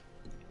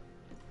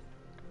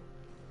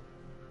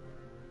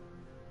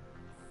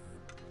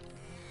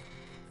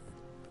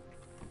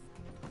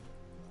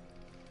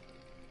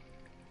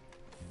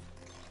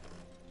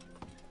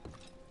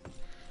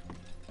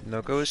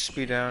 No ghosts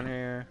be down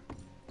here.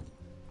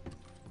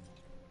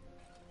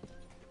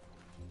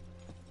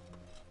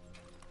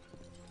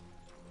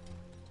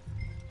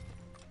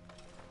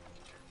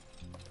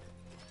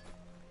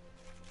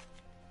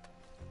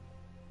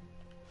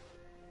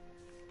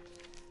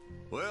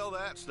 Well,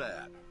 that's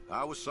that.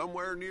 I was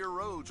somewhere near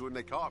Rhodes when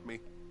they caught me.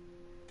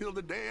 Till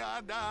the day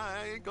I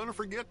die, I ain't gonna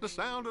forget the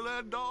sound of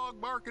that dog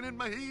barking at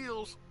my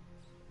heels.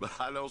 But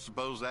I don't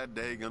suppose that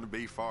day gonna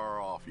be far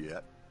off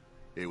yet.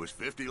 It was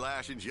 50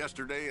 lashings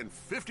yesterday and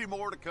 50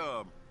 more to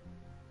come.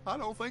 I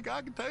don't think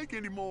I can take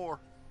any more.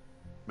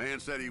 Man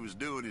said he was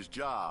doing his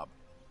job.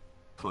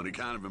 Funny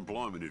kind of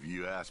employment if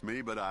you ask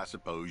me, but I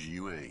suppose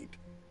you ain't.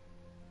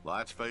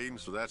 Light's fading,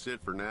 so that's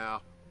it for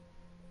now.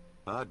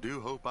 I do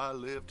hope I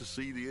live to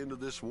see the end of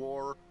this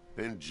war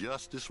and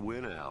justice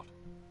win out.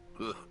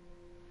 Ugh.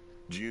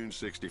 June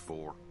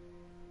 64.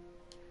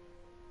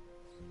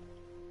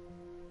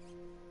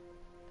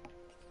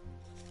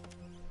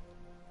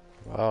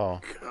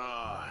 Wow.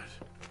 God.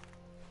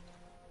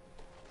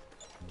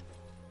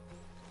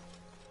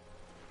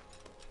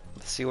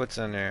 Let's see what's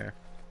in there.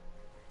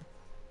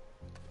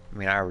 I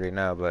mean, I already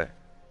know, but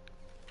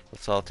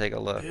let's all take a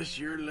look. This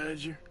your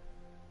ledger?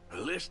 A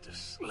list of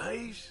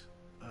slaves?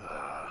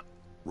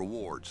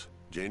 Rewards.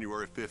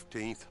 January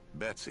 15th,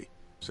 Betsy,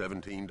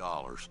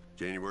 $17.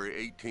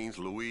 January 18th,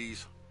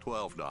 Louise,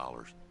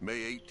 $12.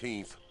 May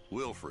 18th,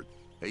 Wilfred,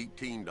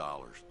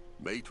 $18.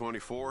 May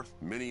 24th,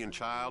 Minnie and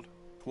Child,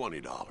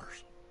 $20.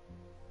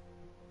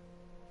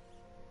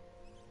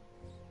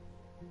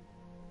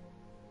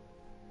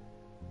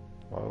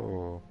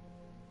 Whoa.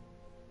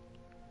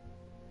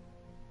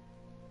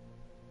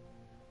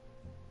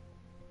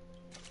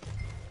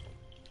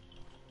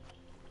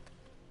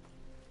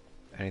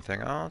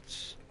 Anything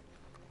else?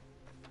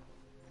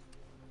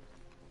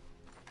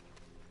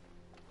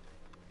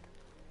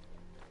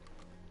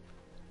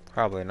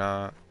 Probably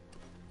not.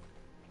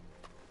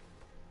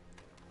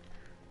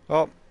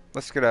 Well,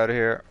 let's get out of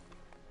here.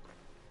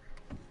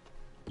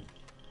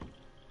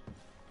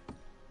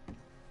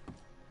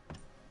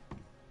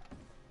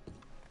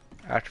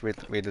 After we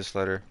read this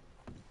letter.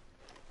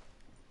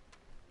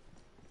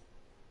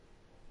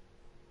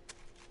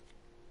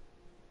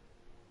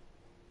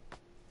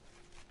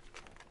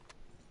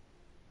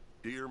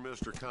 Dear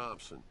Mr.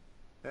 Thompson,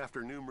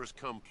 after numerous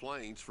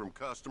complaints from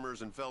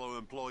customers and fellow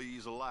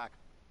employees alike,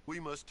 we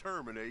must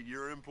terminate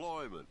your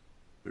employment.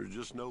 There's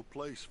just no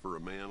place for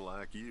a man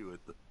like you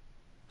at the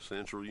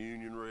Central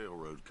Union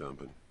Railroad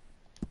Company.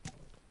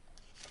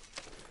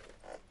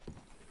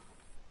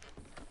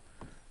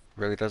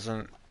 Really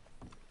doesn't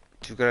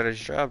do good at his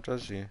job,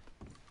 does he?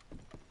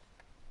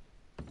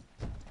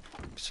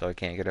 So I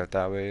can't get out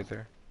that way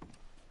either.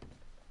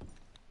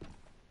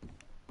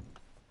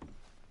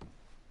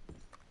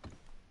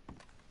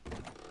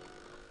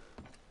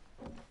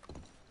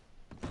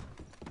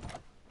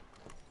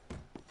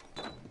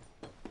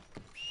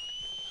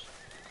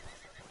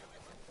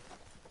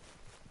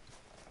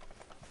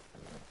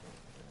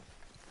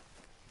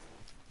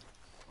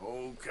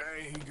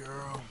 Okay,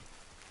 girl.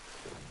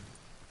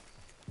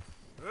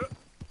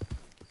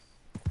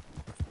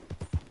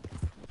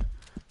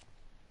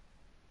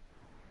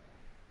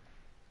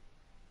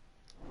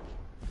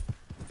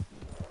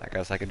 I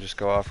guess I could just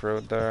go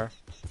off-road there.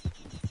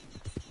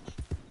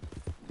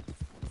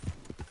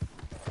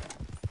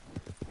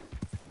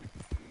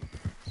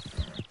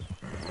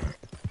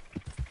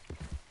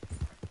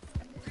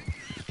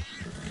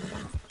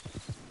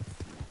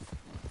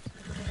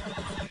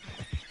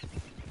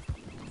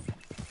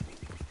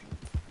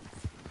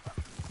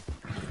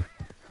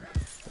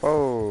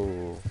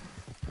 Whoa!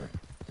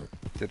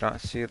 Did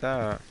not see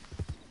that.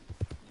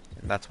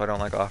 And that's why I don't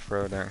like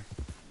off-roading.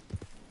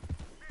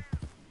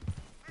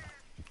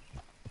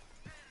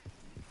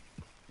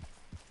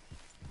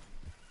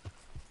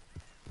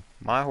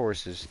 My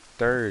horse is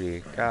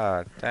 30.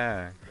 God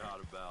dang. Forgot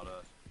about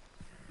us.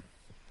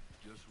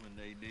 Just when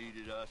they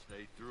needed us,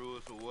 they threw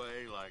us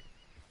away like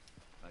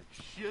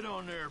shit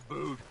on their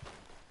boot.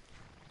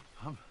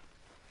 I'm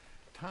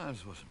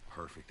times wasn't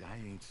perfect. I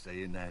ain't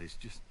saying that. It's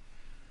just...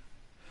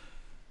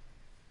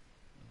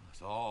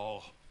 It's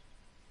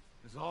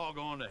all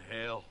going to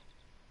hell.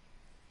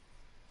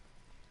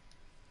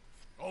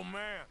 Oh,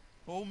 man.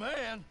 Oh,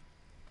 man.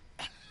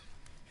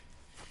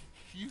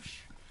 You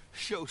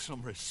show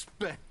some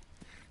respect.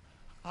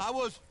 I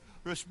was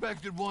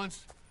respected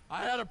once.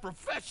 I had a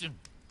profession.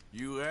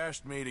 You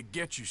asked me to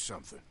get you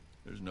something.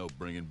 There's no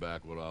bringing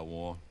back what I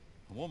want.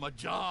 I want my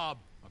job,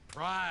 my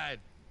pride,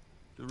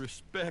 the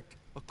respect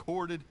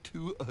accorded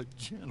to a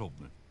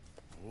gentleman.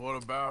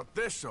 What about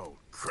this old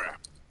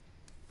crap?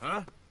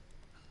 Huh?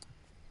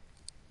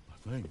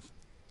 My things.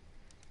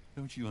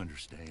 Don't you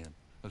understand?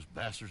 Those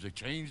bastards, they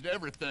changed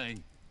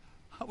everything.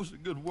 I was a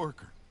good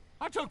worker.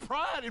 I took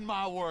pride in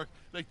my work.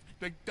 They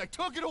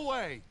took it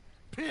away.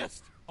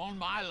 Pissed on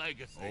my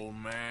legacy. Old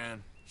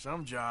man,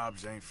 some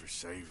jobs ain't for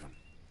saving.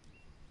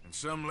 And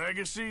some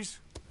legacies,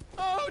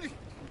 Oh,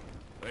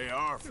 they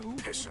are for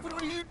pissing what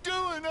on. are you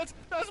doing?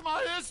 That's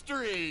my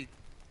history.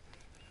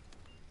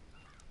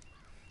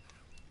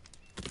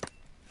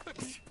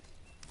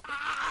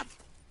 Ah!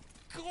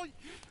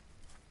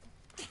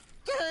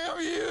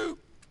 Damn you!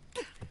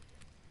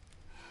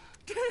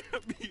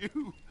 Damn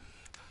you!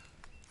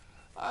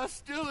 I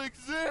still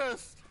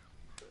exist.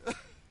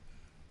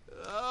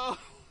 Oh.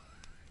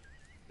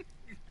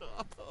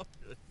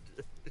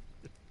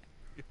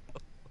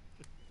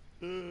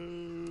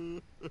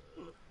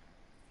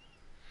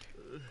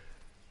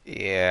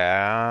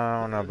 Yeah,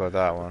 I don't know about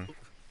that one.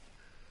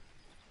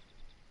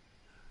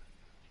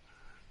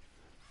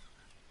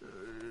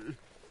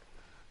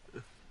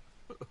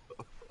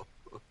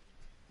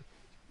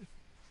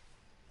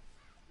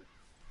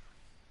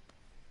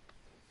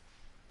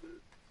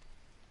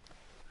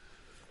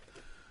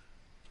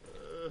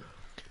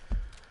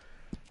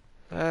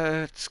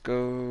 Let's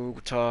go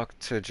talk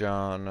to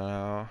John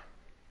now.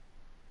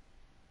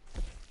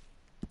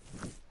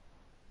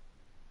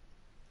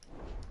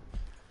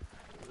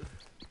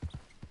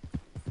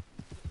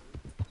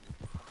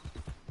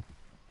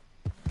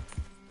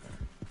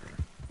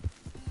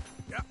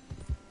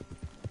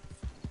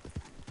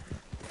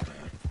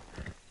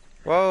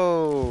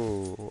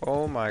 Whoa!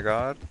 Oh my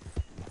god.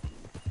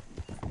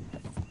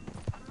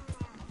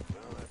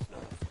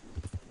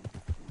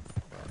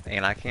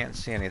 And I can't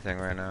see anything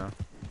right now.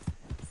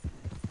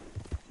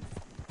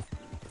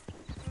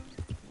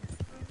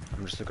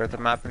 I'm just looking at the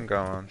map and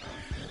going.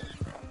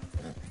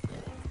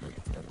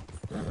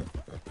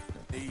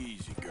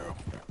 Easy, girl.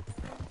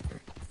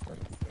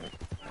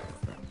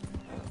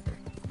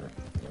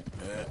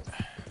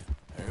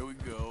 There we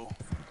go.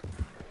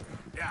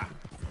 Yeah.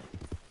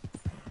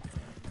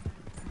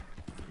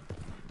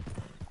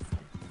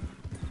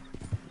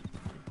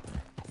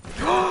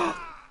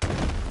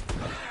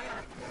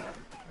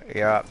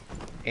 Yep.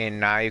 And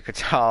now you could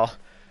tell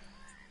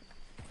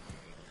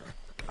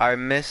I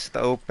missed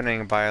the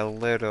opening by a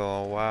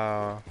little.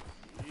 Wow.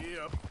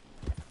 Yep.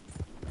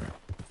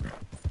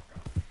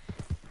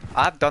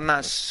 I've done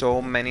that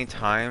so many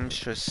times,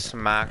 just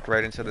smacked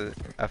right into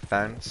a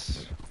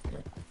fence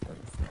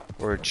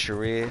or a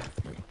tree.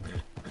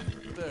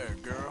 There,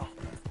 girl.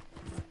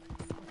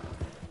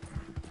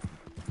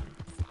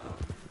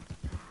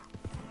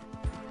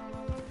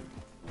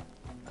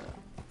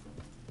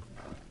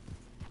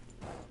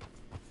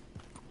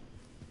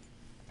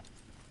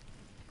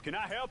 Can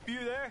I help you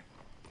there?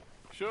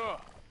 Sure.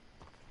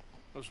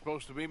 They're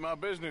supposed to be my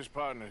business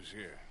partners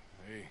here.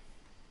 They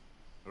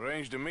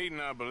arranged a meeting,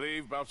 I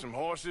believe, about some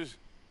horses.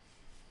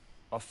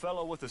 A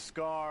fellow with a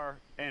scar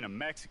and a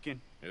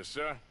Mexican. Yes,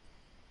 sir.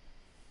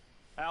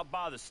 Out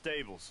by the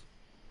stables.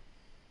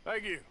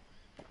 Thank you.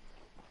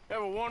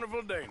 Have a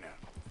wonderful day now.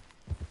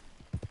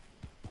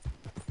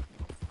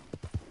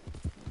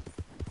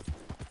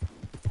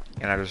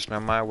 And I just know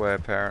my way,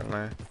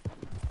 apparently.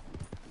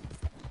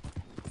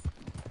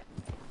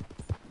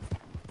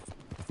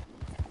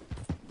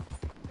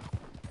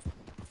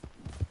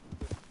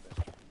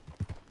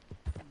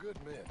 Good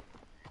men.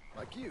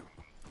 Like you.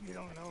 You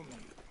don't know me.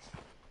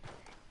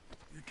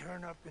 You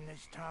turn up in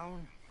this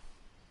town,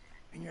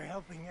 and you're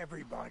helping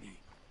everybody.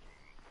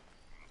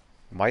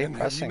 Why are you And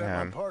pressing have you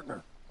met him? my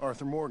partner,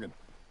 Arthur Morgan?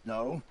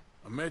 No.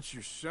 I met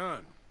your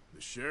son,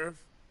 the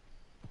sheriff.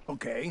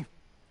 Okay.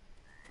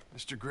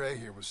 Mr. Gray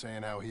here was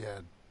saying how he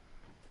had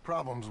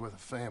problems with a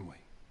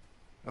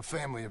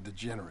family of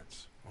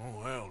degenerates. Oh,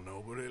 well,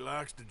 nobody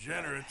likes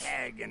degenerates. That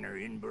hag and her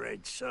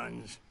inbred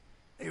sons.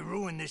 They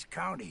ruined this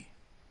county.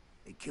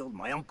 They killed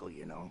my uncle,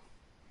 you know.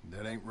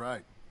 That ain't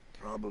right.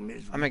 Problem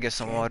is, I'm gonna get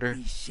some can't water.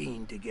 be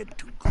seen to get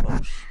too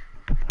close.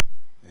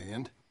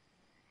 And?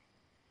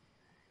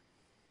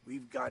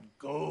 We've got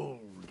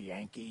gold,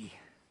 Yankee.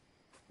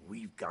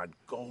 We've got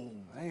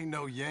gold. I ain't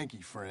no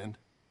Yankee, friend.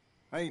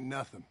 I ain't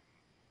nothing.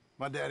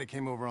 My daddy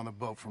came over on the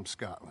boat from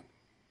Scotland.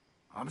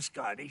 I'm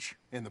Scottish.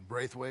 And the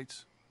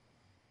Braithwaites?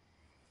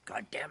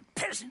 Goddamn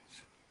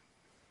peasants.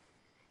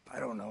 I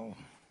don't know.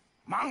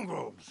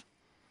 Mongrels.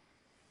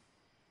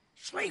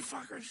 Slave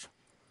fuckers.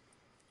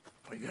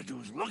 All you gotta do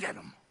is look at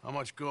them. How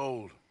much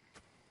gold?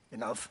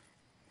 Enough.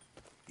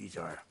 These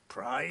are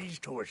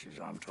prized horses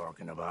I'm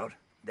talking about.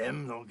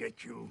 Them, they'll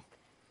get you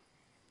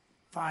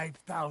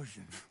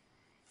 5,000.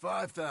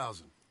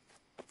 5,000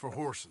 for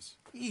horses.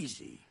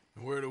 Easy.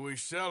 And where do we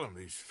sell them,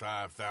 these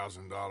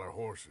 $5,000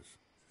 horses?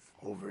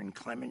 Over in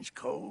Clemens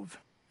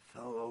Cove.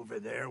 Fellow over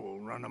there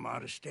will run them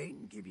out of state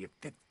and give you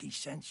 50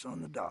 cents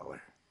on the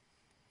dollar.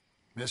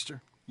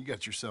 Mister, you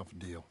got yourself a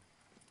deal.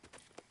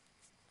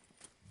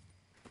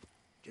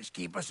 Just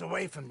keep us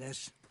away from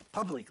this.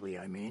 Publicly,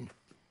 I mean.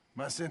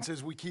 My sense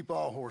is we keep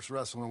all horse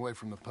wrestling away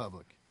from the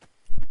public.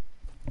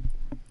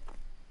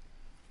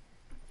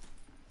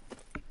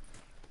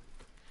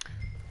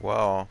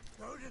 Well,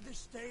 Go to the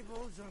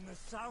stables on the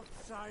south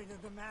side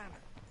of the manor.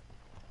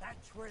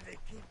 That's where they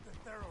keep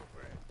the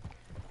thoroughbred.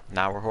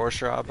 now we're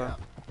horse robbing. Yeah.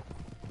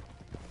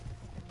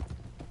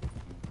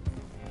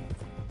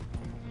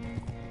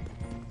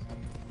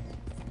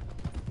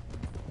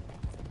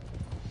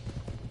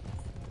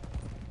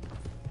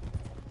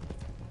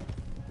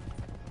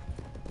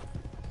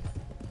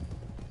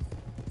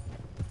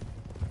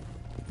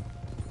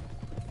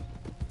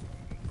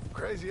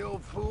 Crazy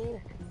old fool.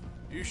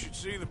 You should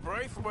see the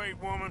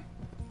Braithwaite woman.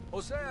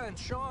 Hosea and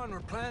Sean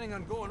were planning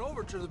on going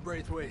over to the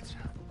Braithwaites.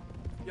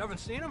 You haven't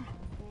seen them?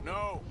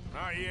 No,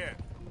 not yet.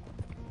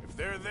 If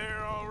they're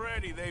there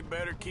already, they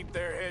better keep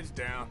their heads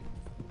down.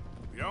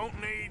 We don't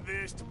need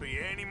this to be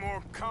any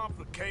more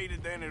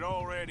complicated than it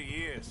already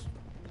is.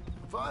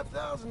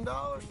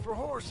 $5,000 for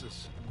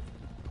horses.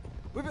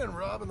 We've been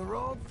robbing the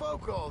wrong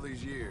folk all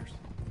these years.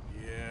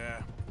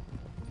 Yeah,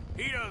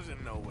 he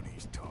doesn't know what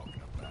he's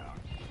talking about.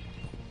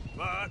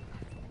 But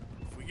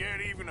if we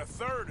get even a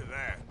third of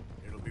that,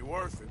 it'll be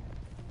worth it.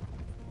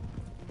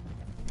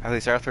 At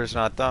least Arthur's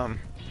not dumb.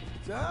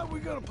 So how are we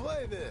gonna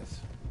play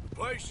this? The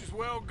place is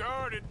well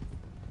guarded,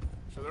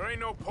 so there ain't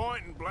no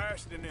point in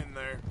blasting in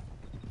there.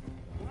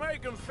 We'll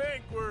make them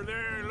think we're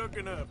there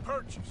looking to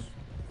purchase.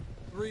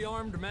 3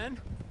 armed men?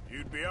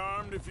 You'd be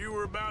armed if you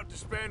were about to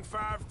spend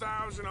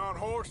 5,000 on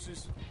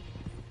horses.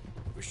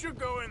 We should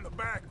go in the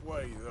back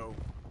way, though.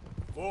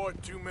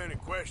 Avoid too many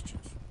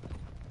questions.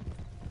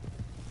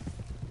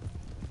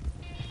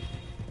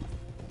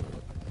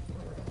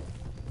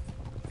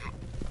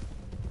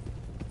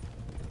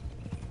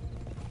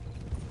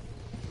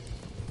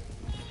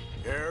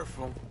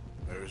 Careful.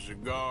 There's a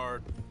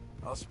guard.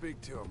 I'll speak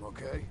to him,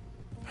 okay?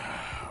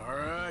 All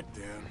right,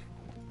 then.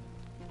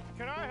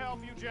 Can I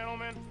help you,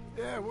 gentlemen?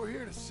 Yeah, we're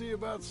here to see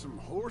about some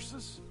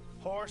horses.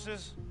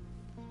 Horses?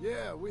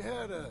 Yeah, we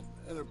had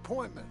an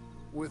appointment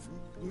with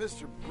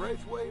Mr.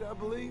 Braithwaite, I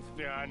believe.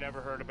 Yeah, I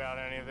never heard about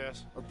any of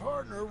this. Our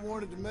partner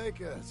wanted to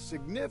make a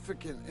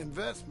significant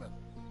investment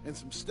in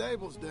some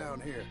stables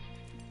down here.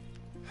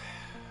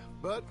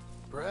 But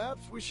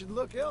perhaps we should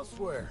look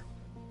elsewhere.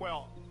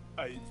 Well,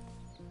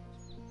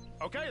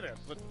 okay then.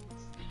 Let's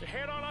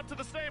head on up to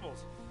the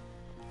stables.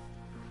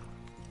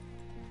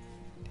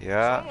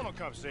 Yeah. Someone will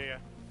come see you.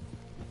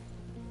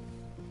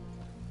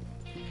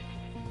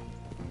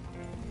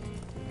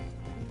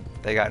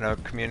 They got no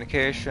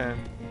communication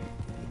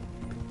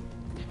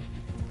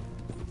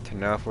to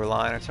know if we're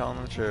lying or telling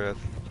the truth.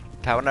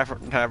 That would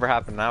never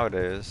happen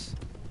nowadays.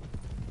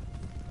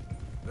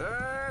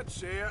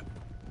 That's it.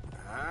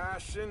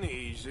 Nice and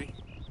easy.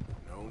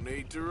 No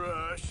need to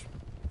rush.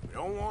 We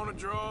don't want to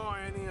draw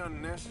any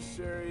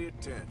unnecessary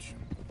attention.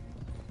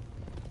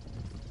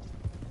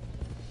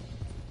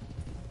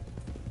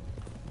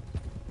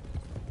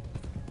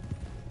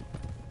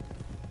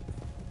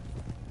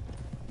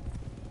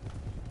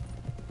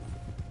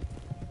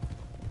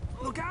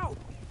 Look out!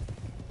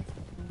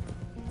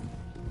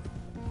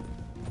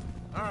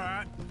 All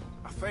right.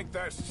 I think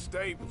that's the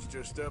stables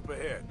just up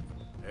ahead.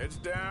 Heads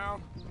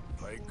down,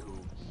 play cool.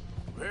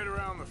 We'll head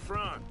around the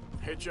front,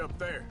 hitch up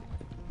there.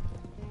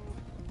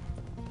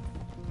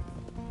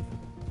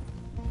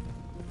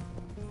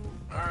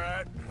 All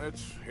right,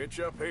 let's hitch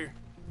up here.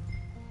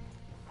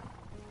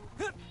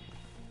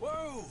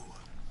 Whoa!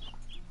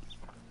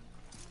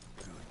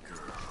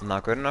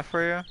 Not good enough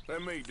for you?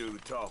 Let me do the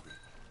talking.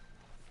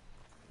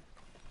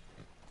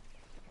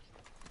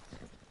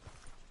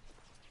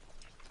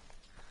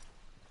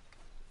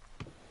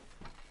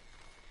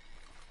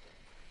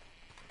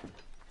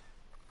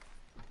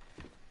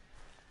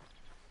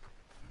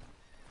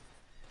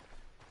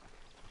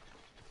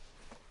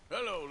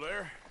 Hello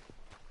there.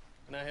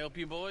 Can I help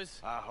you, boys?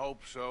 I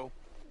hope so.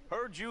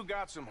 Heard you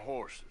got some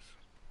horses.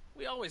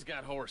 We always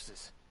got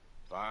horses.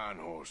 Fine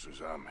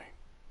horses, I mean.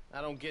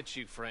 I don't get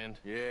you, friend.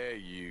 Yeah,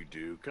 you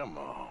do. Come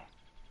on.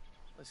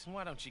 Listen,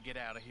 why don't you get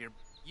out of here?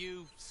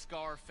 You,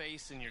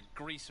 Scarface, and your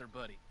greaser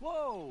buddy.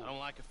 Whoa! I don't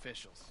like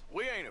officials.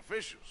 We ain't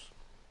officials.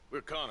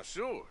 We're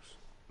connoisseurs,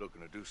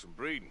 looking to do some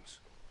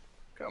breedings.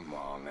 Come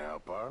on now,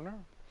 partner.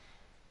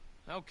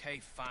 Okay,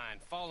 fine.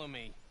 Follow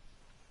me.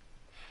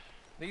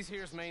 These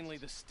here's mainly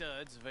the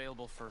studs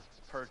available for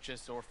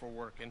purchase or for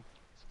working.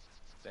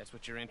 If that's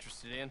what you're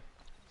interested in.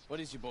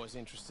 What is you boys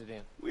interested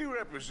in? We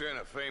represent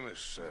a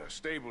famous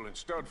stable and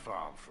stud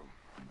farm from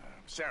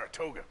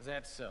Saratoga. Is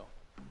that so?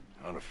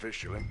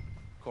 Unofficially.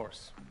 Of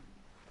course.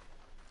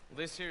 Well,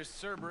 this here's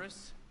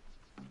Cerberus.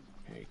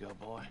 Here you go,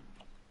 boy.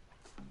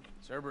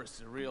 Cerberus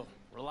is a real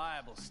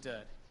reliable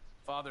stud.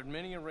 Fathered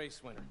many a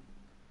race winner.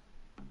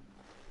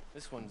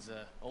 This one's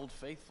Old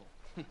Faithful.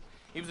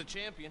 He was a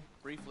champion,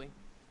 briefly,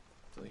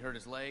 till he hurt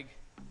his leg,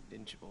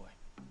 didn't you, boy?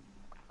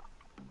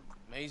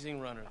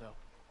 Amazing runner,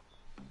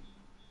 though.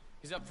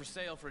 He's up for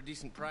sale for a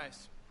decent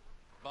price.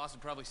 Boss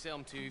would probably sell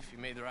him to you if you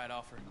made the right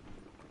offer.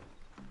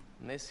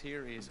 And this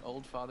here is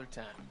Old Father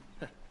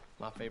Time,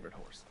 my favorite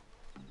horse.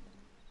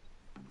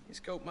 His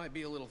coat might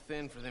be a little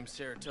thin for them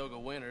Saratoga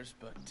winters,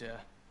 but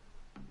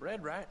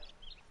bred right,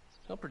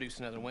 he'll produce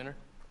another winter.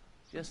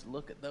 Just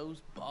look at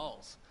those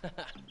balls.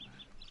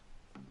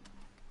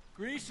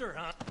 Greaser,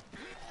 huh?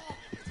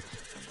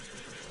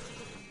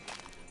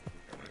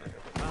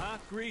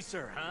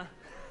 Greaser, huh?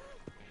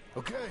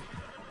 Okay,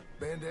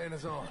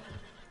 bandana's on.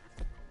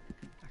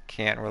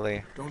 Can't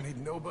really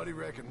nobody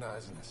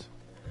recognizing us.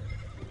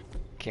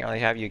 Can't really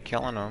have you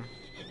killing them.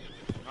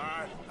 All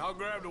right, I'll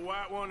grab the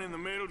white one in the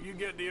middle. You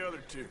get the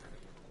other two.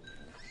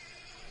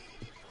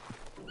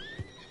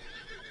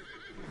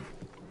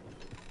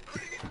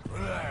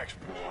 Relax,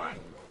 boy.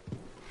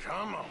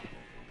 Come on.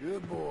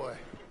 Good boy.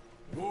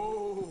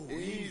 Whoa,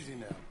 Easy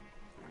now.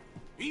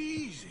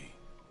 easy.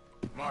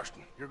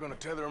 Marston, you're gonna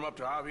tether him up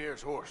to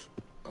Javier's horse.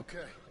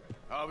 Okay.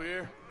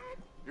 Javier,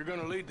 you're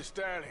gonna lead the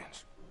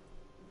stallions.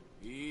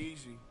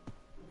 Easy.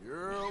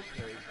 You're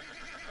okay.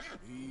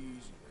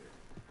 Easy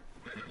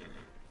there.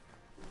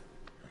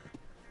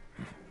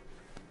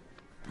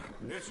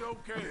 It's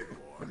okay,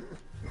 boy.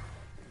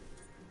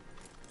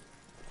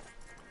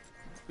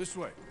 This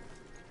way.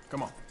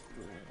 Come on.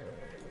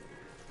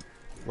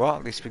 Well,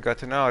 at least we got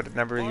to know. I'd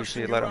never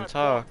usually let them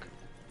talk.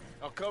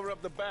 I'll cover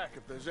up the back.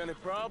 If there's any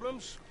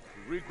problems,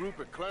 we regroup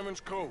at Clemens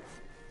Cove.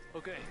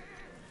 Okay.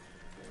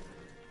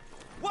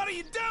 What are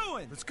you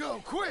doing? Let's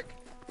go, quick!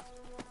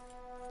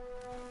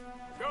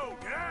 Go,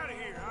 get out of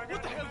here.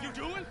 What the hell you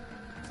doing?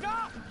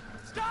 Stop!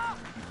 Stop!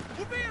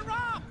 We're being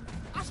robbed!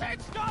 I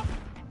said stop!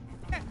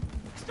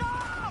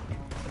 Stop!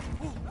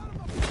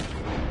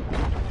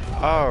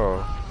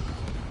 Oh.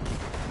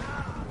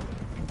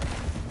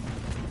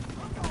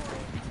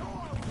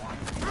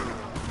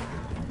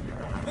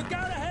 Look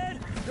out ahead!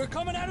 They're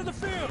coming out of the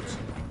fields!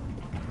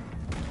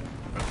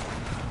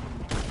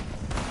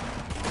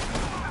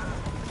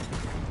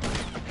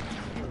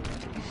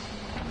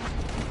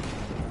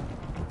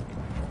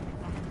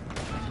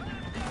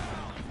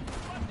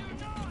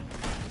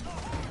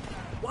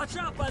 Watch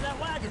out by that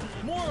wagon!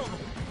 More of them!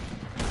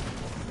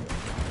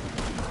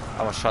 I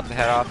almost shot the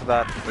head off of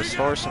this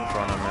horse in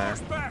front of me.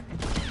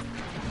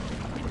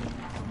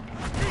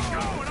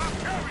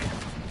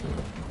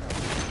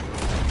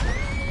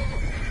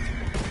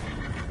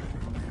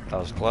 That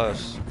was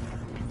close.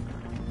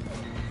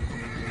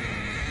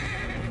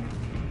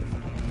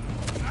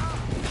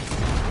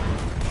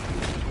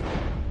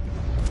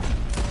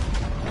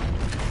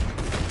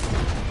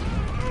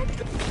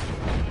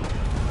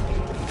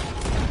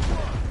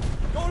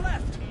 Go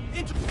left!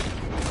 Into the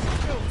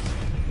fields!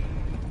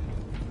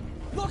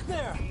 Look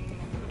there!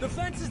 The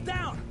fence is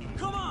down!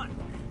 Come on!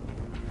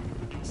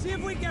 See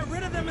if we can get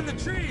rid of them in the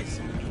trees!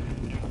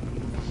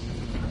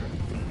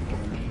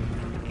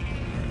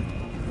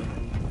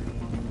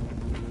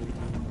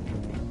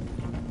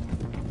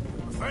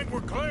 I think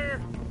we're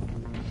clear.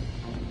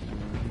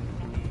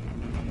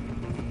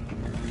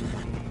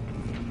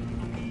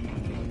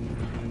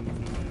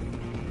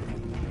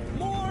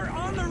 More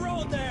on the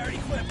road there,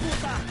 hijo de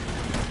puta!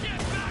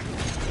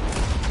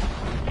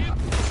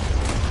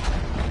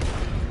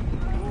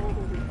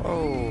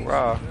 Oh,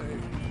 raw.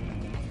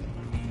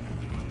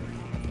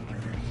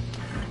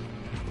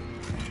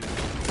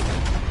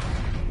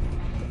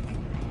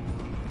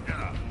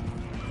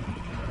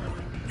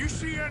 You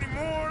see any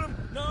more of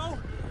them? No?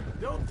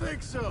 Don't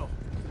think so.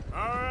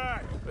 All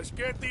right, let's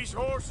get these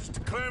horses to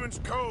Clemens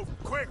Cove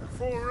quick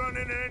before we run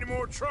into any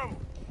more trouble.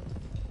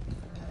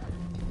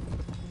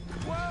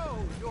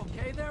 Whoa! You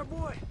okay there,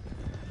 boy?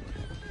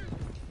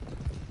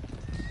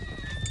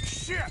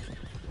 Shit!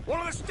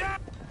 One of the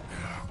step.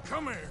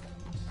 Come here.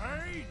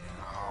 Hey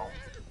now.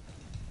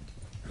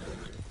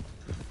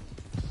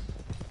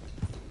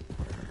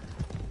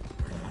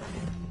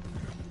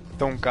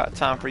 Don't got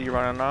time for you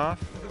running off.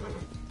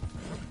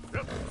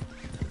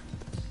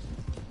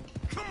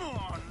 Come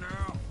on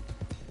now.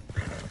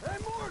 Hey,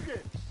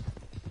 Morgan!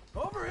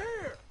 Over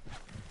here!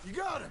 You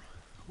got him.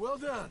 Well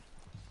done.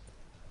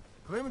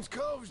 Clemens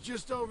Cove's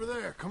just over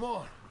there. Come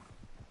on.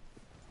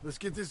 Let's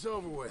get this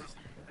over with.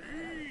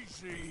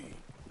 Easy.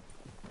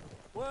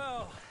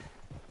 Well,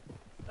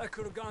 that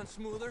could have gone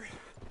smoother.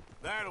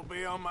 That'll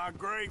be on my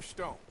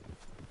gravestone.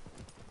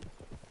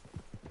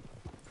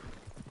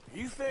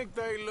 You think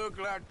they look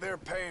like they're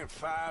paying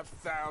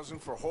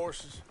 $5,000 for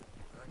horses?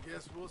 I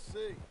guess we'll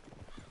see.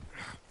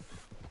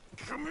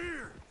 Come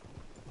here.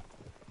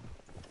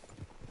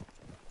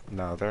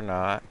 No, they're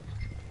not.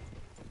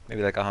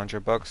 Maybe like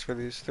 $100 for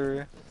these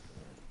three.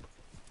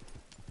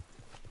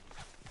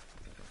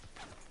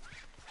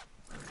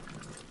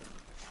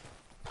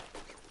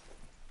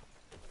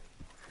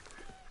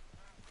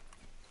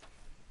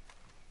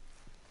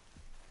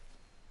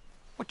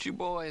 What you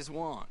boys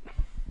want?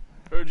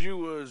 Heard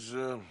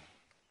you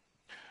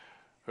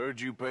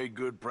pay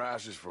good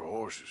prices for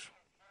horses.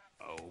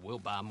 Oh, we'll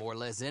buy more or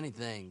less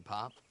anything,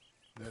 Pop.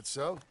 That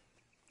so?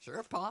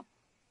 Sure, Pop.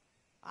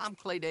 I'm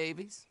Clay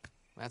Davies.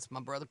 That's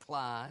my brother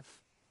Clive.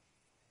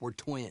 We're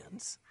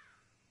twins.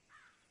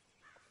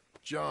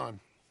 John,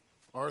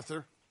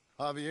 Arthur,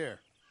 Javier.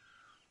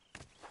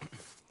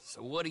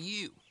 So what are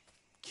you?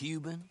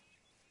 Cuban?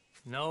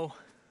 No.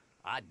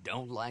 I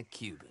don't like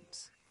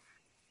Cubans.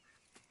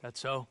 That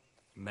so?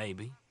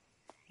 Maybe.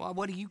 Why,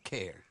 what do you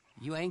care?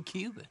 You ain't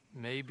Cuban.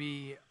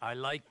 Maybe I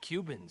like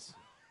Cubans.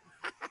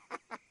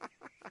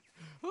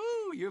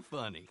 Ooh, you're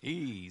funny.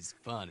 He's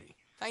funny.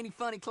 Ain't he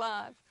funny,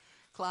 Clive?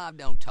 Clive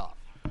don't talk.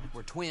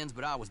 We're twins,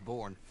 but I was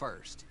born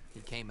first. He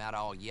came out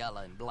all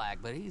yellow and black,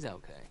 but he's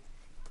okay.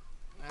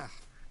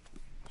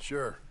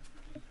 Sure.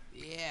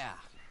 Yeah,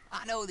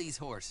 I know these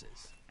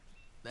horses.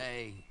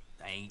 They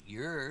ain't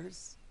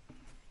yours,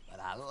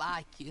 but I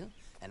like you,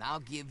 and I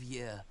can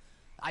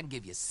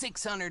give you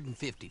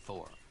 650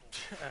 for them.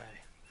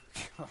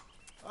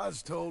 I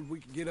was told we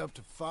could get up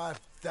to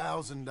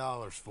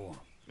 $5,000 for them.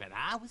 And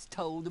I was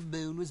told the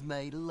moon was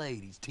made of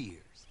ladies'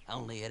 tears.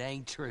 Only it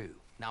ain't true.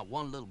 Not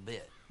one little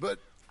bit. But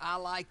I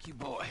like you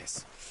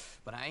boys,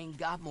 but I ain't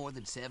got more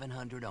than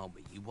 700 on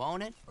me. You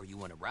want it, or you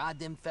want to ride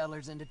them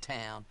fellers into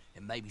town,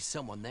 and maybe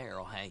someone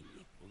there'll hang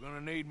you? We're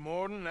gonna need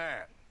more than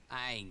that.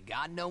 I ain't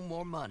got no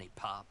more money,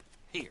 Pop.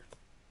 Here,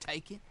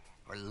 take it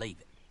or leave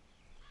it.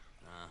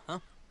 Uh-huh.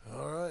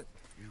 All right.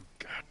 You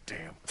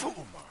goddamn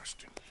fool,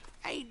 Marston.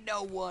 Ain't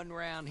no one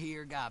round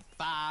here got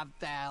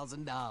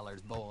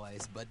 $5,000,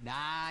 boys, but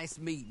nice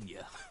meeting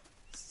you.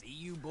 See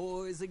you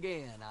boys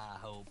again, I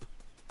hope.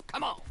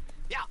 Come on,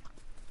 yeah.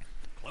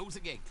 Close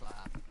the gate,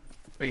 Clive.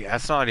 But yeah,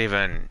 that's not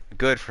even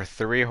good for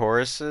 3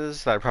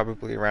 horses. That'd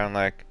probably around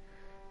like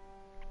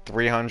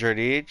 300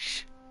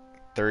 each,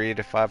 300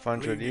 to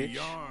 500 Believe each.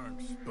 the yarn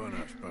spun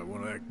us by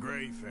one of that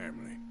Gray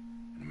family.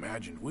 And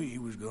imagined we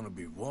was gonna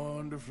be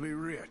wonderfully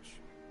rich.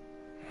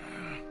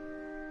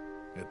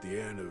 At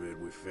the end of it,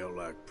 we felt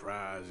like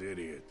prize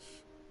idiots.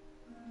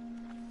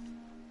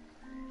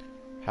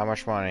 How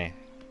much money?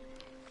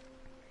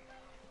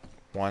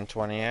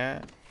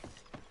 128.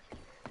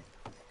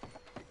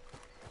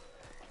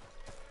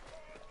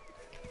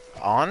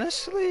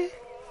 Honestly,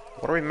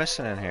 what are we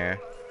missing in here?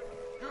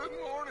 Good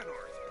morning,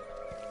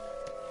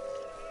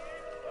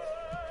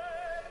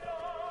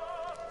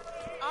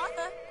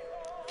 Arthur.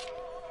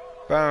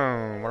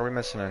 Boom. What are we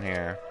missing in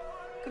here?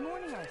 Good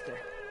morning, Arthur.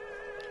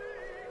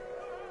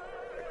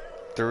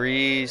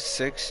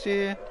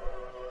 360.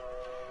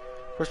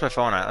 Where's my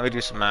phone at? Let me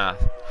do some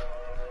math.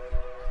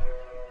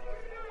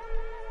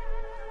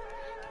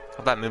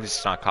 Hope that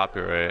movie's not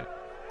copyright.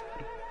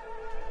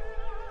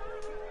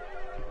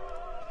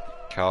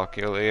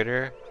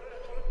 Calculator.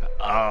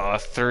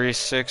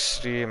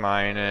 360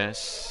 minus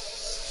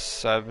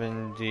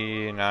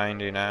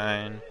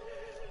 70.99.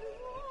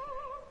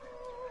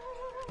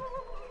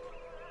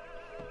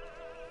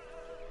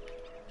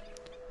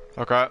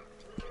 Okay.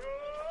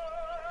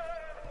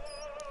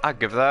 I'll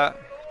give that.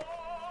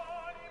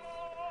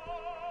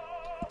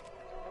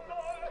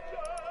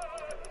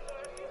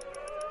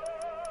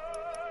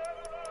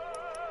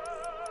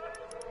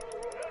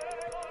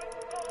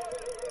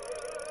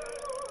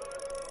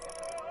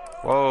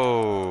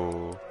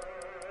 Whoa.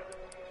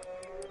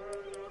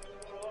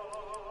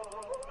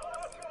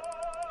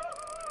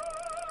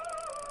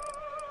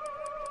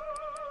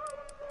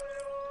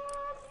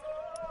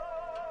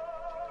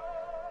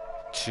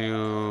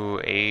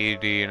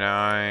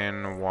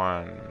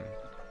 $289.1.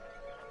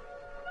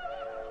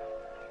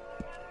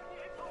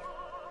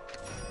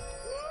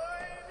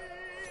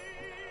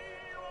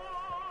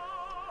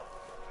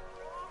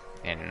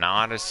 And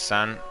not a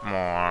cent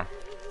more.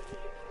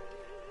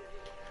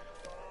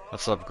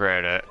 Let's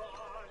upgrade it.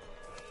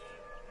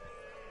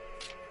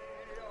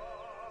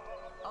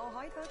 Oh,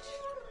 hi, Butch.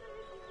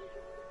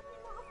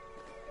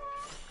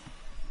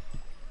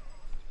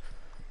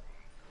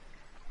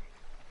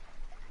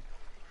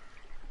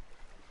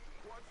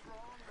 What's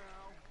wrong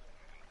now?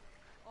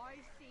 I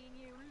seen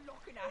you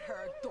looking at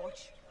her,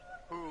 Dutch.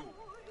 Who?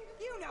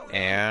 You know.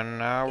 And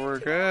now we're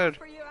good.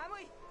 For you, am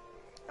I?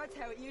 That's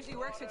how it usually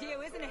works with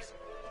you, isn't it?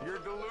 You're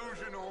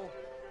delusional.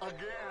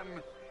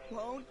 Again.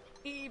 Won't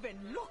even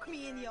look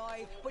me in the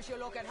eye, but you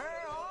look at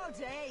her all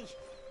day.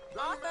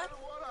 Doesn't matter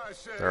what I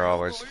say. They're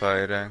always Believe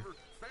fighting. whatever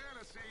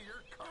fantasy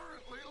you're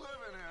currently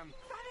living in.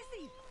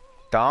 Fantasy.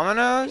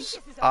 Dominoes?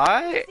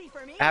 I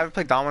haven't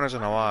played dominoes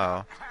in a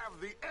while.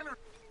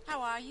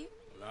 How are you?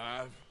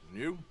 Alive?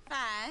 You?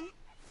 Fine.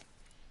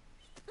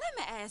 Let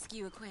me ask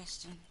you a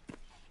question.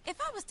 If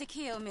I was to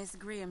kill Miss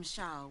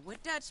Grimshaw,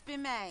 would Dutch be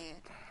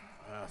mad?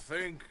 I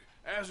think,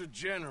 as a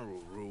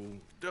general rule,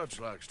 Dutch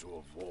likes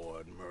to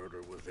avoid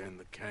murder within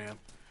the camp.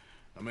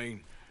 I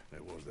mean,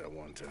 there was that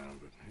one time,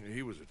 but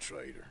he was a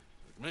traitor.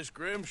 But Miss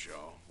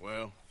Grimshaw,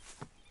 well,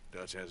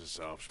 Dutch has a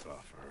soft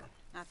spot for her.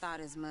 I thought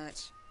as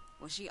much.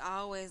 Was she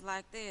always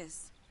like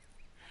this?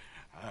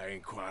 I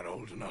ain't quite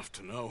old enough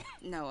to know.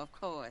 No, of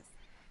course.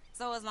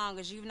 So as long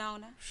as you've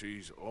known her?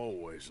 She's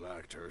always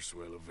liked her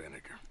swill of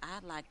vinegar.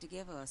 I'd like to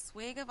give her a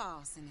swig of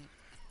arsenic.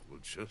 We'll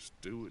just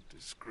do it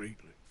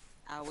discreetly.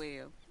 I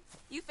will.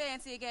 You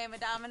fancy a game of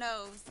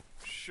dominoes?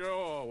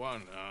 Sure, why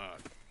not?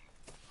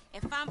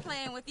 If I'm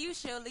playing with you,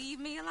 she'll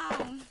leave me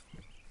alone.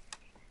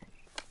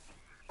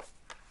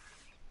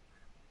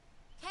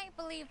 Can't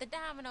believe the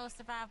dominoes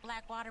survived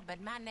Blackwater, but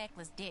my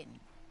necklace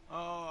didn't.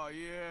 Oh,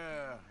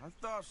 yeah. I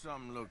thought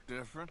something looked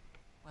different.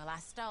 Well, I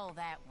stole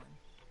that one.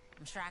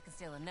 I'm sure I can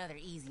steal another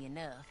easy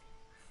enough.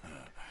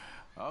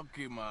 I'll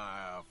keep my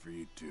eye out for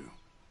you, too.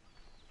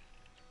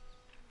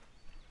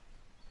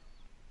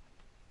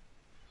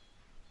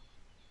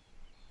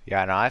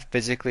 Yeah, no, I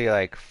physically,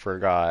 like,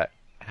 forgot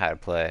how to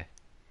play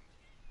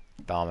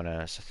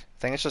dominoes. I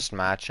think it's just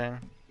matching.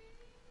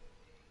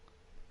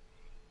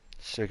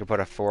 So you could put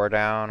a 4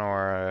 down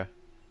or a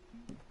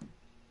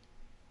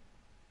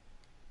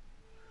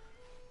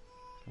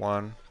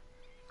 1.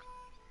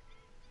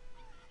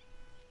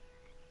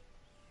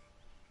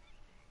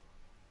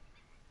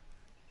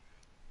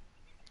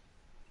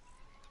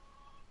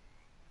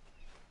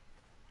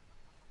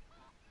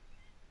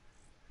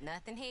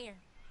 Nothing here.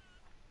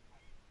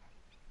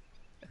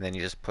 And then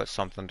you just put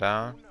something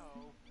down.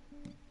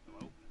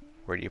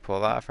 Where do you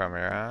pull that from,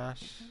 your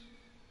ass?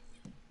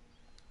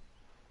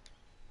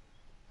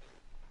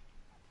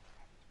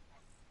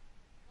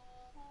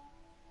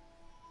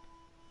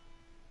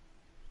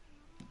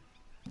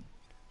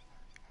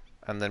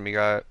 And then we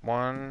got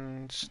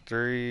 1s,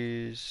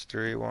 3s,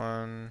 3,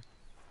 1.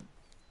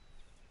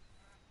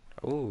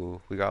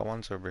 Ooh, we got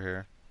 1s over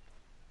here.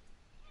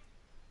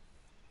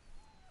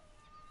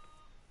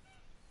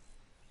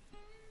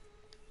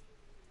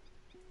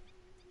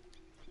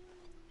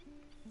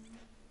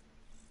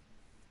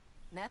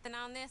 Nothing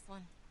on this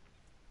one.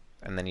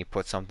 And then you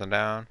put something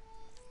down.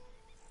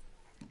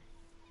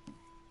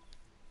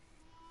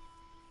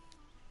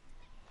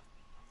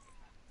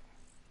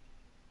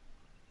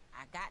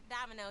 I got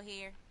domino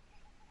here.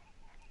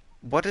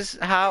 What is,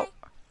 how?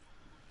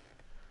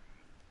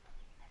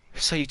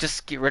 So you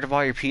just get rid of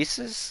all your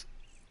pieces?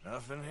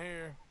 Nothing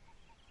here.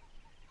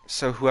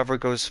 So whoever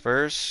goes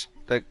first,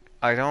 like,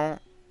 I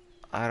don't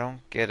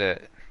get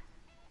it.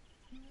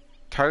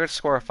 Target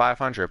score of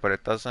 500, but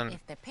it doesn't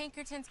If the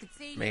Pinkertons could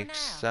see you make now.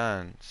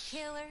 sense.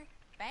 Killer,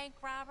 bank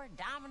robber,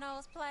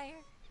 dominoes player.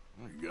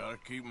 You gotta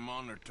keep them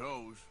on their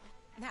toes.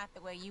 Not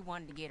the way you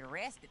wanted to get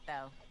arrested,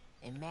 though.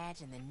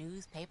 Imagine the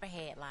newspaper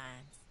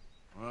headlines.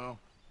 Well,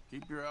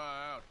 keep your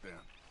eye out then.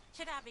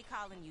 Should I be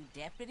calling you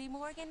Deputy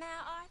Morgan now,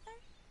 Arthur?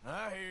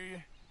 I hear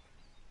you.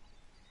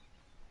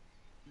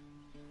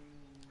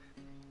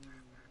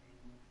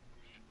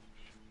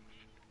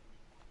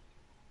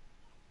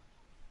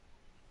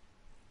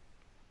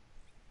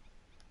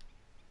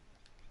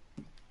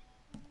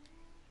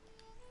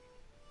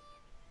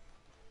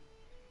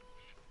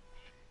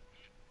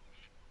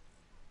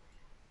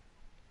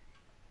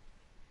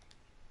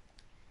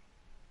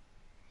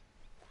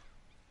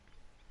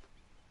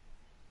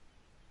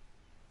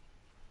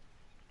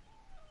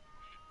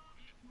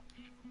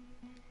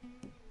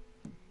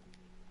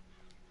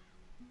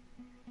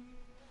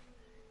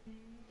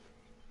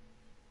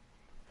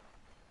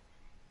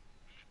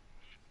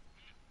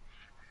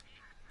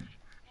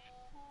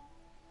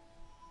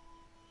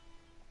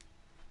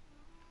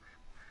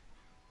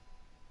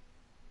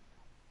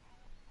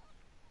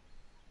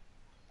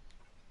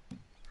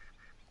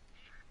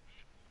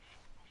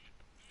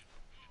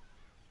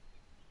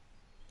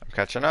 I'm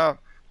catching up.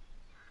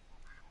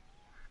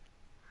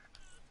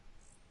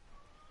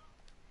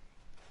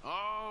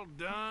 All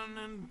done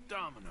and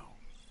domino.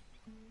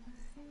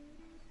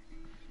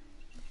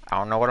 I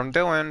don't know what I'm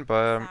doing,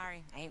 but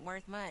Sorry, ain't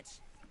worth much.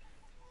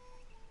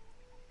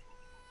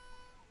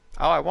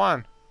 oh, I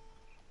won.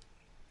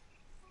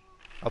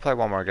 I'll play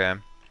one more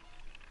game.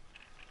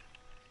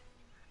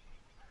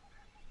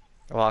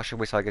 Well, I should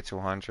wait till I get to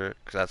 100,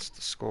 because that's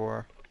the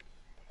score.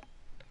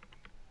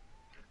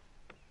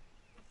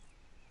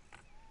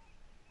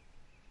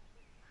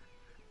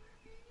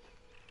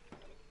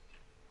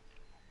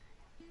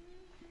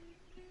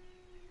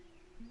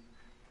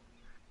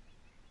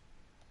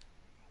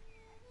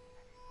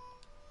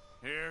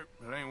 Here,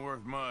 it ain't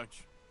worth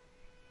much.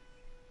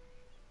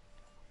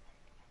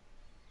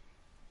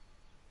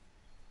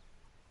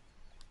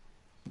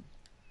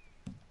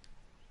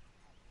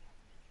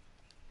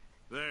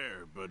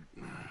 There, but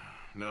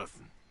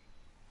nothing.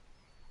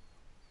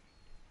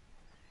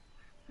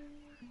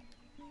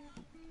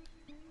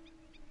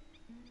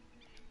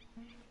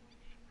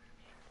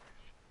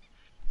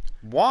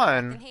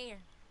 One? Nothing here.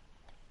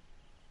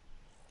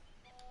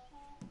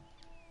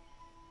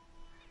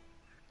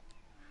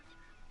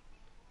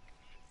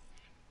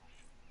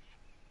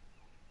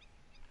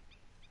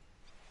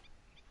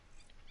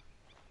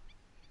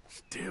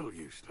 Still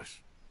useless.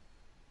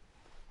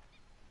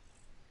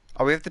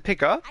 Oh, we have to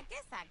pick up? I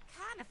guess I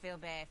kind of feel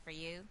bad for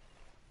you.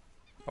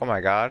 Oh my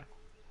god.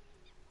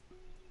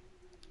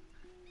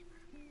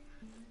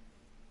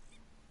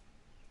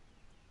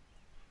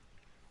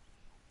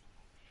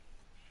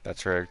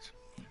 That's rigged.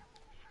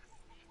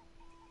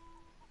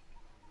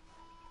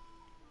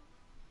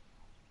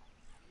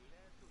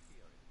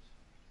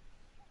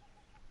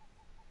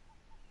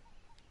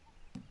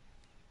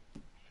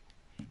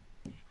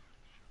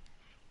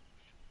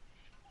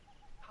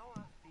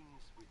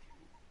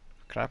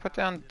 Can I put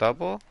down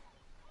double?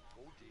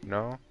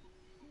 No.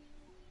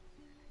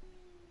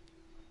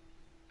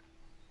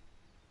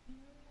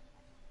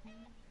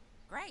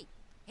 Great.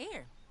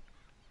 Here.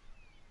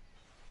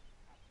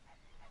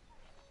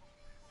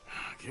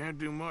 Can't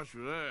do much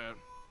with that.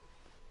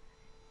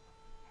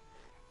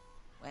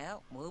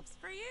 Well, whoops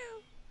for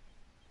you.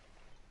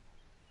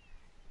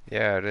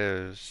 Yeah, it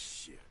is.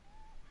 Shit.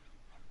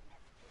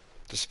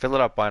 Just fill it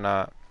up, why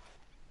not?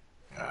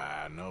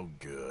 Ah, no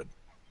good.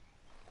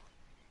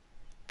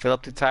 Fill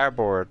up the tire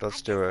board,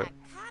 let's do it.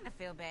 I kind of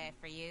feel bad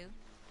for you.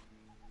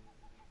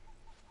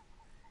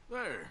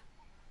 There.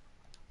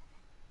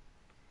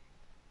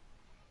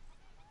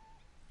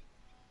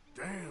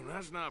 Damn,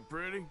 that's not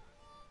pretty.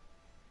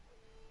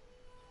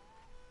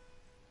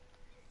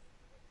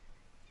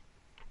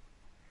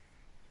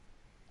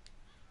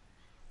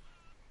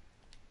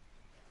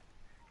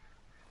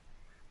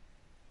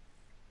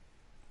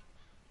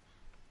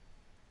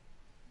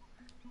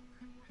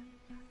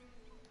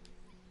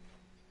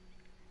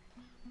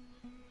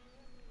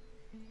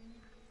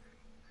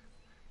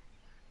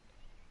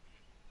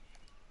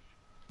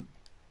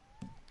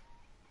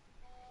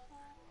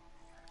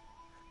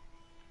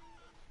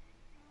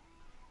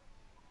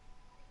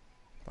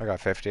 I got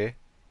 50.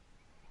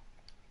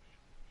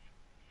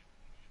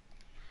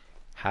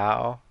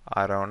 How?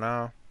 I don't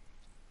know.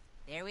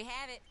 There we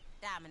have it.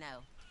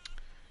 Domino.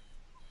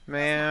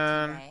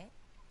 Man,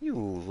 you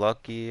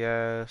lucky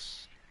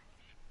ass.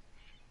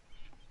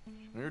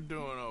 You're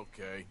doing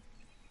okay.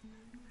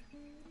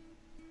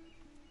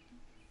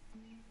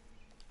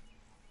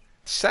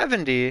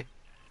 70?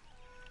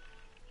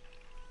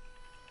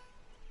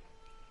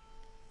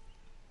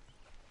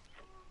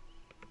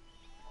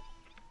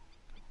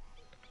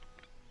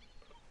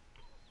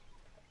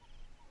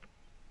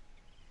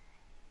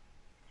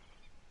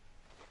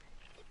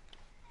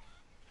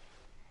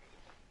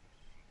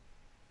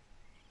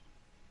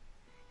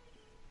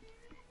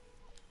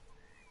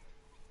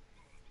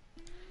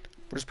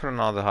 We're just putting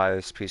all the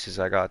highest pieces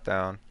I got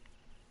down.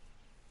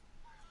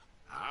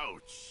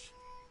 Ouch.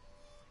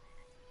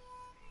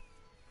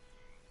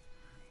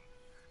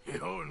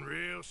 You're in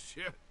real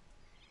shit.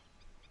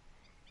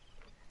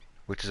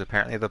 Which is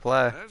apparently the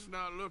play. That's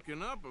not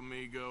looking up,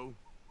 amigo.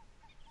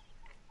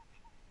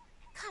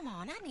 Come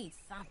on, I need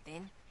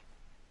something.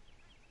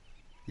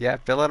 Yeah,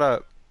 fill it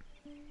up.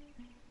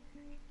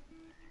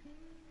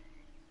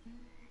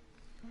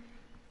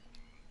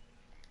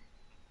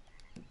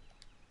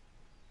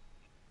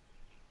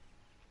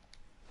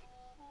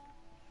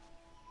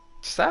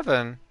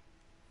 Seven.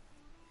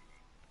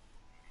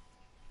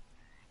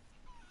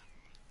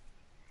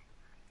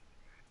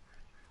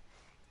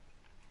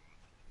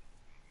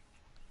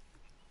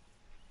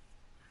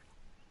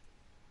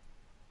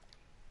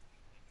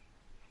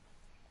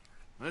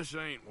 This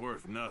ain't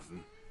worth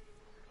nothing.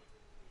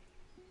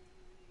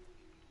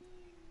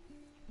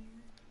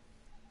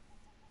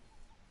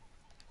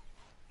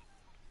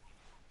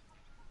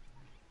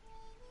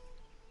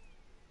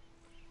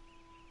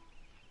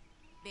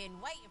 Been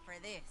waiting for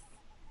this.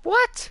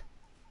 What?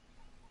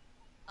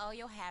 Oh,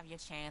 you'll have your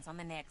chance on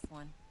the next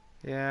one.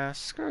 Yeah,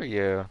 screw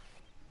you.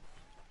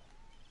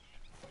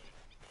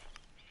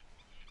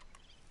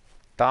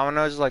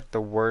 Domino's is like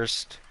the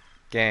worst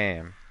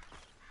game.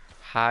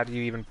 How do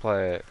you even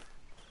play it?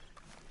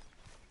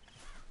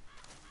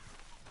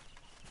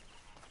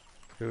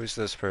 Who's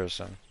this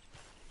person?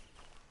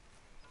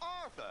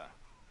 Arthur!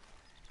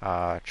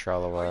 Ah,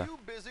 Trellaway. Are you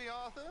busy,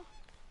 Arthur?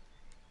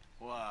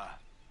 Why?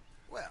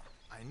 Well,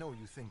 I know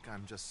you think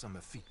I'm just some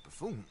effete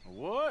buffoon.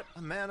 What?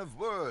 A man of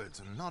words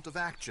and not of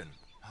action.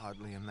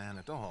 Hardly a man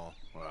at all.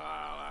 Well,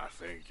 I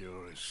think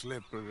you're as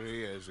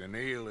slippery as an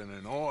eel in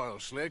an oil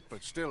slick,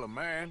 but still a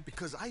man.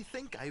 Because I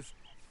think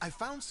I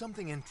found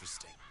something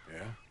interesting.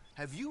 Yeah?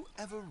 Have you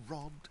ever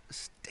robbed a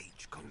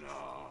stagecoach?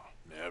 No,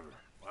 never.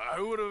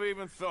 Who would have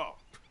even thought?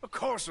 Of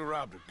course I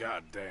robbed a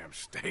goddamn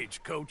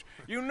stagecoach.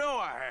 You know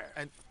I have.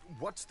 And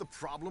what's the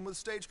problem with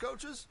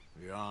stagecoaches?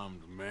 The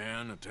armed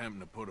man attempting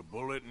to put a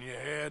bullet in your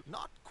head?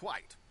 Not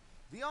quite.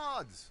 The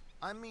odds.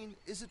 I mean,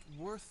 is it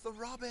worth the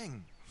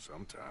robbing?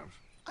 Sometimes.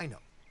 I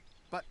know.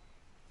 But,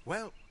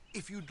 well,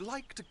 if you'd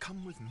like to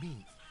come with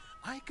me,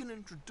 I can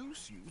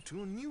introduce you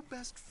to a new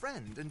best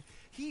friend, and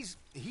he's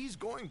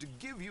going to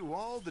give you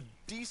all the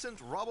decent,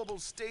 robbable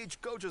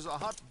stagecoaches a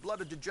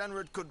hot-blooded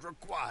degenerate could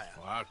require.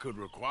 Well, I could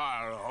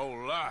require a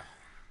whole lot.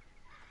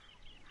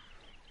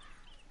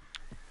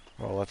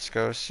 Well, let's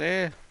go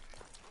see.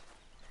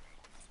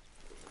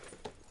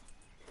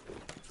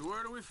 So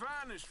where do we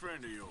find this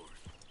friend of yours?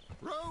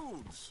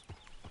 Roads.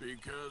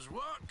 Because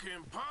what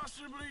can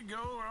possibly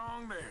go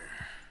wrong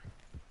there?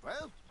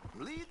 Well,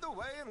 lead the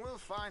way and we'll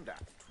find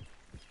out.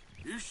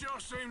 You sure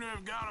seem to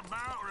have got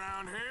about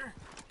around here.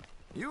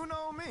 You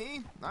know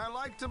me. I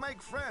like to make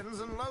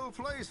friends in low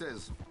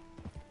places.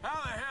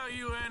 How the hell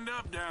you end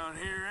up down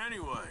here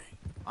anyway?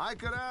 I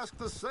could ask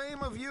the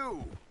same of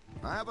you.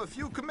 I have a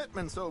few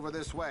commitments over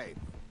this way.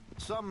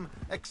 Some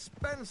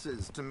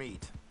expenses to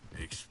meet.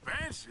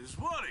 Expenses?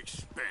 What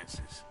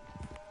expenses?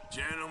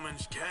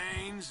 Gentlemen's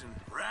canes and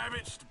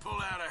rabbits to pull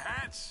out of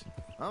hats?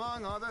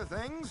 Among other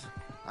things,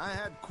 I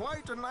had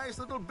quite a nice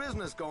little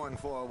business going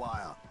for a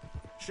while.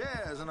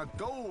 Shares in a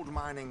gold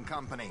mining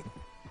company.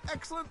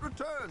 Excellent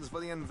returns for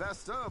the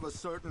investor of a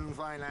certain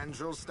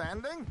financial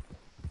standing.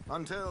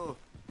 Until,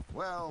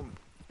 well,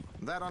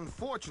 that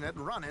unfortunate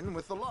run-in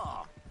with the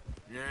law.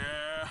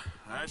 Yeah,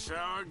 that's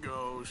how it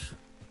goes.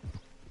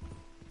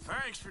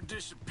 Thanks for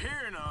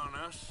disappearing on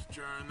us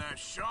during that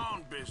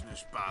Sean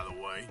business, by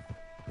the way.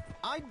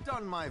 I'd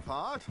done my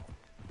part.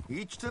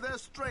 Each to their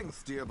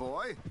strengths, dear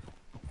boy.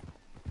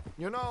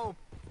 You know,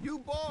 you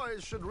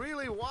boys should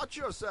really watch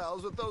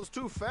yourselves with those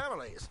two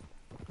families.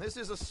 This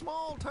is a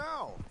small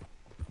town.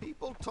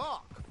 People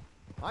talk.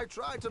 I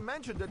tried to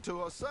mention it to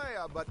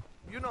Hosea, but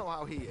you know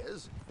how he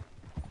is.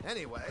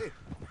 Anyway,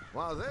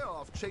 while they're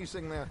off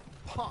chasing their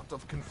pot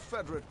of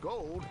Confederate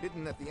gold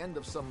hidden at the end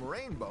of some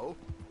rainbow,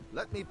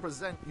 let me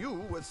present you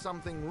with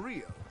something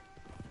real.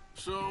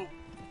 So,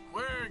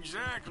 where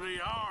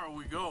exactly are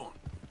we going?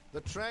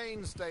 The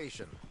train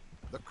station.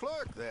 The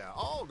clerk there,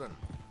 Alden,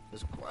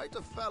 is quite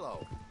a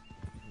fellow.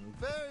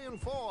 Very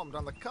informed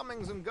on the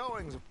comings and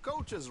goings of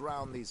coaches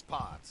round these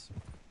parts.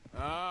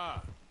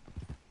 Ah,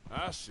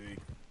 I see.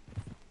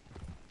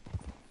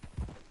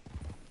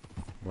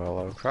 Well,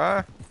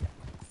 okay.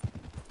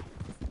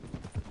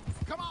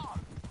 Come on!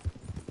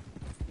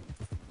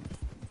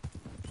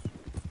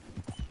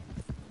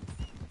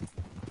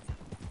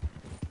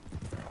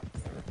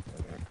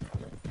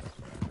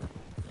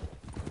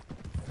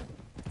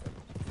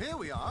 Here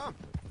we are.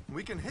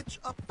 We can hitch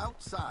up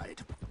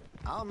outside.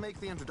 I'll make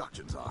the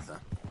introductions, Arthur.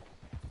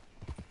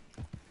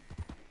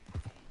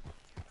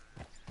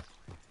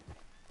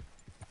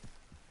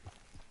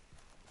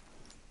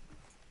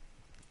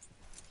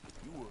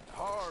 You worked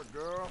hard,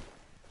 girl.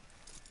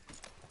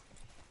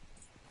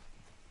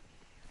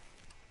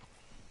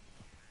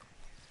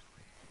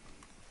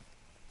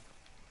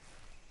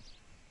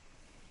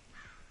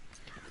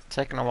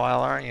 Taking a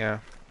while, aren't you?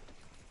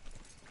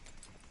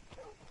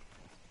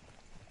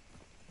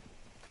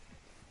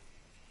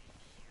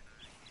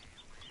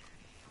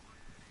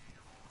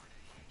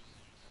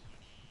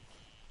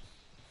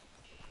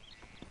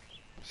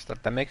 Is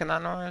that them making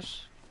that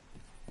noise?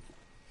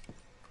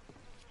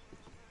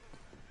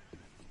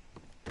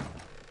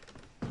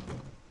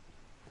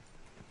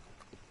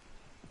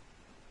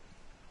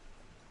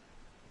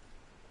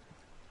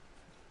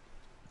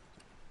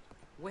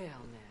 Well,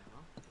 now.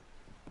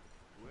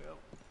 Well,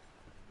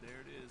 there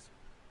it is.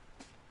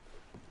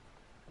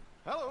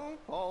 Hello,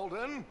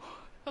 Alden.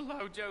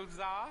 Hello,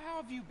 Josiah.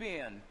 How have you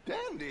been?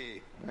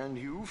 Dandy. And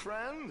you,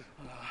 friend?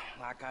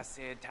 Like I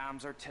said,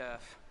 times are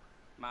tough.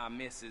 My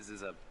missus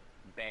is a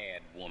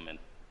bad woman.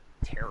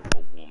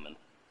 Terrible woman.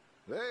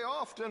 They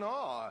often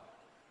are.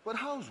 But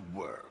how's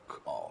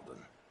work, Alden?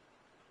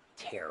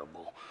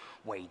 Terrible.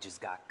 Wages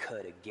got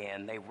cut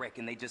again. They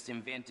reckon they just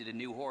invented a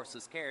new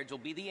horseless carriage will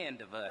be the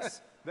end of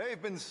us.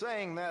 They've been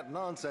saying that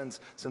nonsense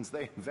since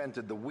they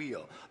invented the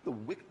wheel. The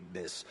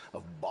wickedness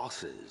of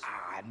bosses.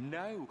 I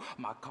know.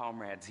 My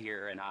comrades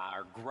here and I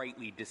are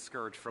greatly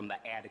discouraged from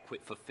the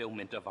adequate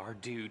fulfillment of our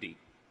duty.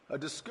 A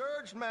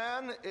discouraged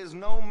man is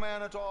no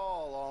man at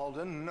all,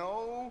 Alden.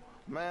 No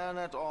man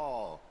at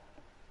all.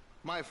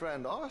 My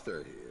friend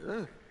Arthur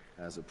here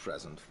has a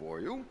present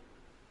for you.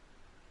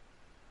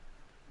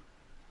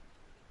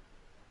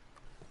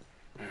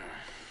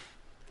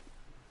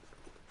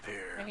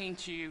 Here.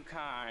 Ain't you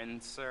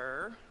kind,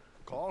 sir?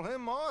 Call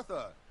him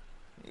Arthur.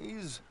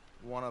 He's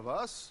one of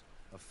us,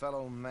 a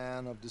fellow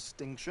man of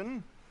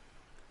distinction.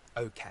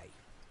 Okay.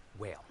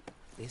 Well,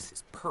 this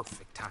is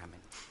perfect timing.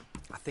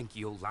 I think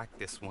you'll like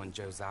this one,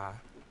 Josiah.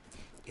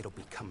 It'll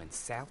be coming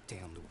south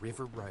down the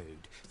river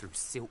road through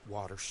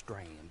Siltwater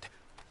Strand.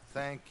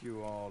 Thank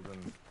you,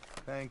 Alden.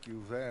 Thank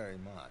you very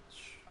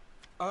much.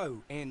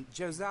 Oh, and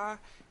Josiah,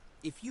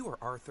 if you or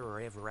Arthur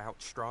are ever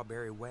out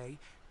Strawberry Way,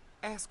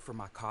 ask for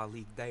my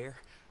colleague there.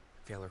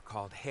 Feller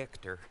called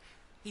Hector.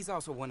 He's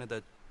also one of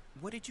the...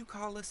 What did you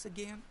call us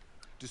again?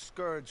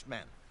 Discouraged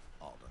men,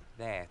 Alden.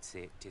 That's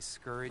it.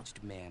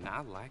 Discouraged men.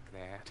 I like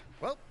that.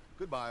 Well,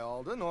 goodbye,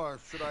 Alden, or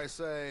should I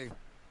say,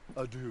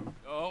 adieu?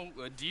 Oh,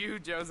 adieu,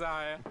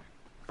 Josiah.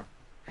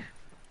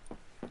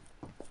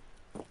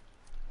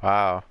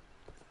 Wow.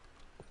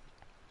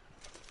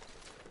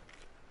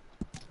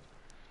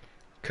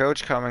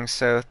 Coach coming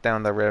south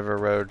down the river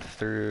road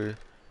through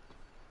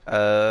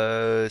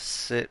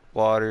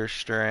Sitwater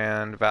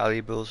Strand,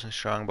 valuables and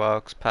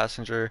strongbox.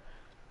 Passenger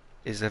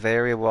is a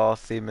very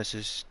wealthy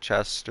Mrs.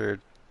 Chester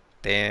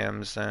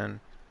Damson,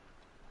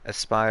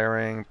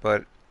 aspiring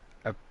but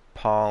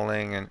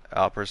appalling and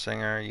opera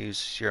singer.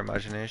 Use your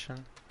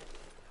imagination.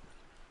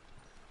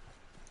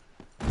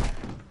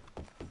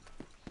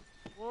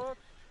 What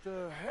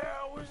the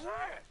hell was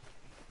that?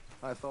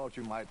 I thought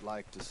you might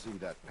like to see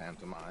that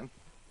pantomime.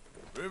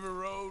 River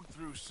Road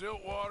through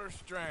Siltwater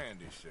Strand,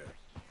 he said.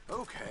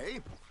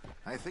 Okay.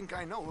 I think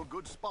I know a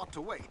good spot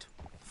to wait.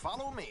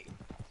 Follow me.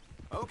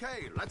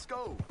 Okay, let's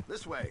go.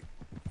 This way.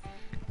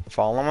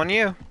 Following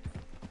you.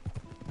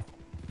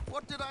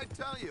 What did I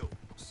tell you?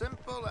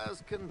 simple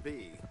as can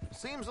be.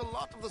 Seems a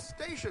lot of the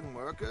station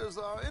workers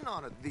are in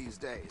on it these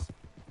days.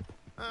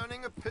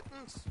 Earning a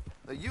pittance,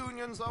 the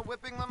unions are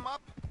whipping them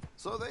up,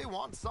 so they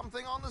want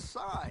something on the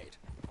side.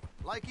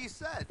 Like he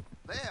said,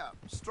 there,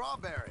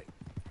 Strawberry.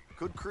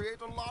 Could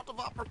create a lot of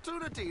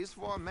opportunities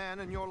for a man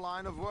in your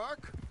line of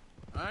work.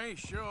 I ain't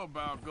sure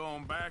about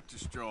going back to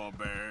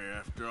Strawberry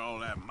after all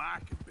that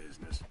Micah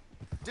business.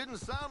 Didn't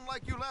sound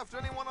like you left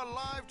anyone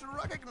alive to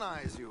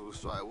recognize you,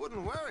 so I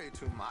wouldn't worry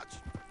too much,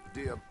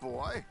 dear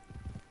boy.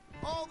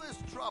 All this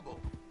trouble,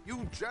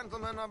 you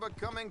gentlemen are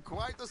becoming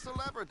quite the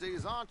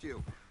celebrities, aren't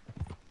you?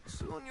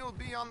 Soon you'll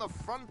be on the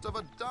front of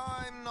a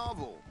dime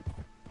novel.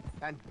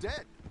 And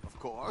dead, of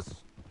course.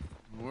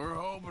 We're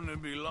hoping to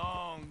be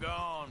long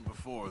gone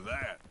before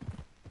that.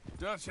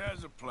 Dutch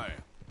has a plan.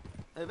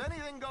 If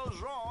anything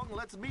goes wrong,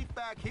 let's meet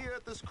back here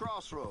at this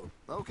crossroad,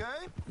 okay?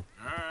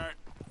 All right.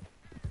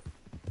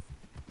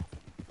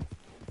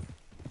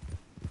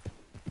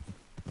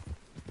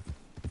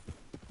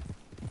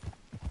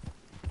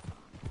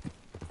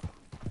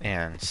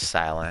 And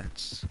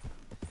silence.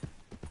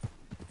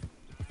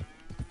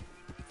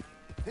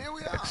 Here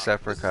we are.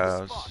 Except for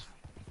cows.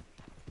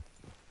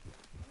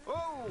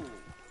 Oh!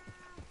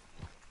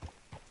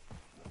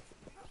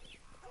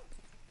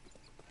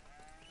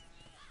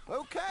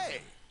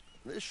 Okay.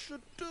 This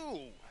should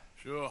do.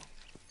 Sure.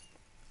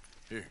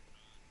 Here.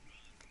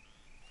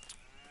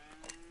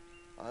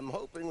 I'm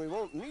hoping we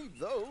won't need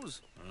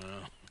those.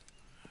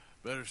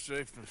 Better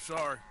safe than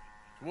sorry.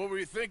 What were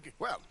you thinking?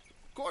 Well,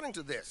 according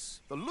to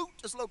this, the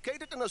loot is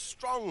located in a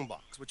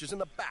strongbox, which is in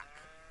the back.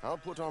 I'll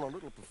put on a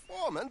little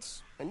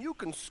performance, and you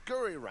can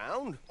scurry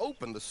around,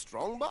 open the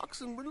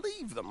strongbox, and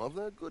relieve them of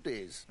their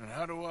goodies. And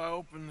how do I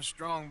open the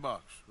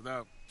strongbox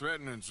without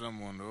threatening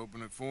someone to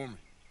open it for me?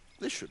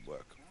 This should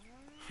work.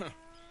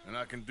 And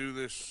I can do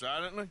this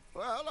silently?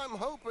 Well, I'm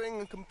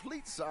hoping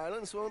complete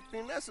silence won't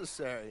be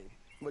necessary.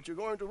 But you're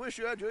going to wish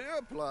you had your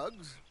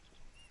earplugs.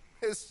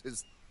 This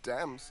is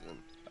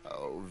Damson.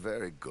 Oh,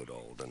 very good,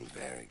 Alden,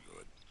 very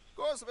good. Of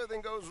course, if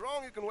anything goes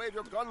wrong, you can wave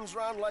your guns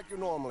around like you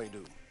normally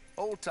do.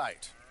 Hold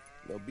tight.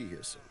 They'll be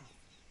here soon.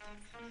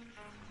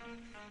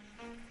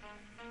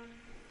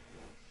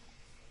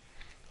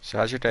 So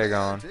how's your day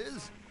going? It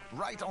is.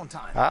 Right on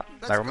time. Ah,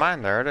 Let's never go.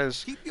 mind. There it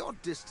is. Keep your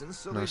distance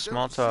so No they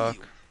small don't talk.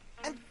 see you.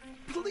 And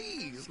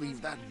please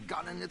leave that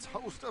gun in its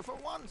holster for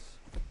once.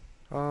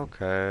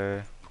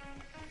 Okay.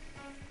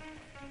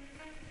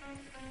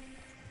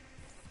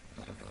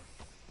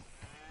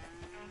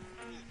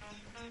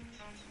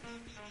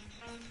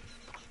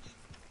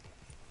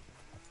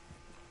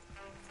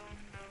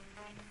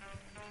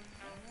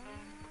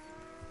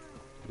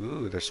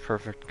 Ooh, there's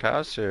perfect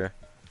cows here.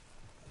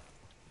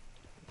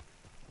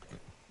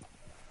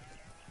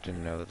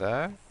 Didn't know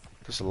that.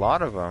 There's a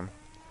lot of them.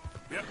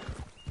 Yep.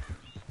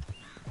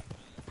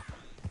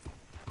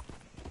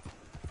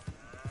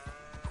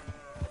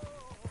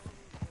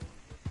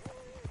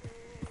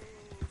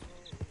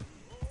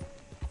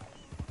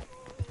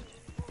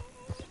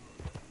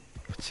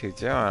 What's he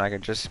doing? I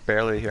can just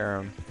barely hear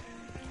him.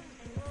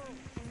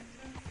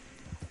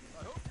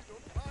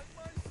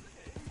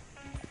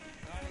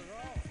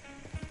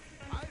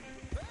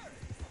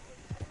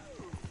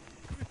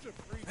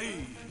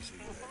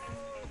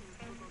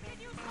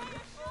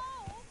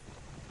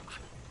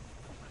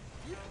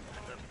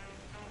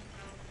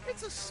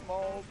 It's a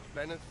small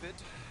benefit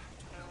to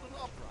build an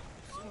opera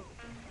house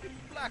in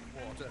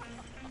Blackwater.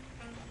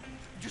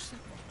 Just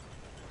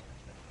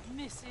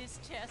Mrs.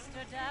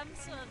 Chester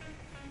Damson.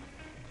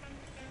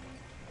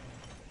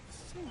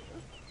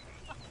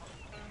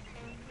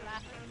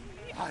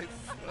 I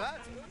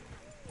flatter,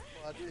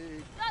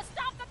 buddy.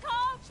 Stop the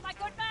coach, my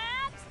good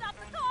man! Stop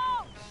the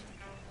coach!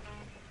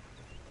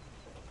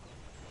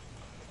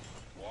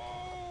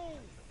 Whoa!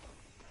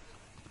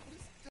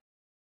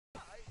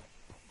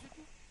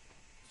 Didn't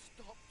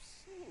stop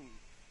singing.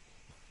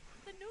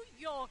 The New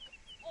York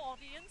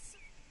audience,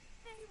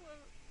 they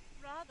were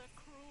rather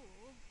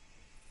cruel.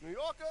 New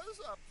Yorkers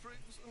are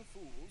prigs and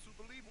fools who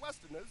believe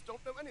Westerners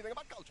don't know anything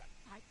about culture.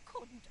 I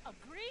couldn't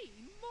agree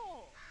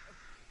more.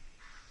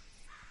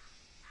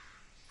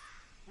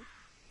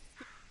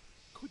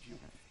 Could you?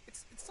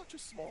 It's such a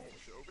small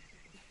show, but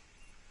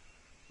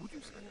would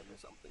you sing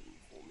something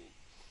for me?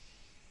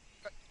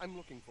 I'm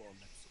looking for a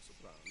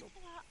mezzo-soprano.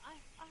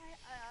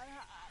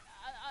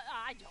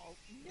 I don't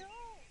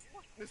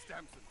know. Miss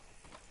Damson,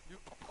 you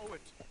owe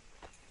it to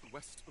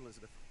West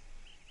Elizabeth.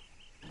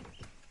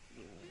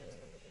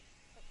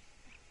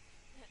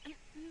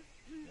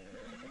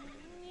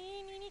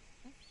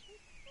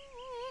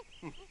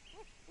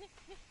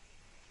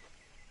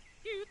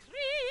 You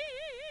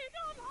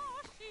trido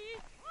lasciare,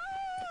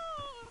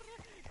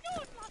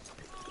 non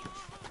lasciarti.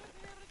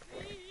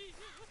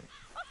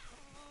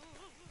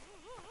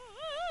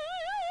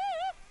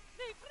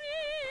 Di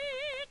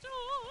frito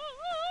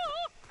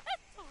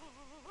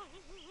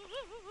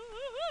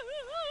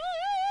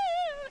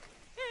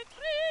e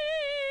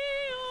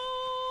trio.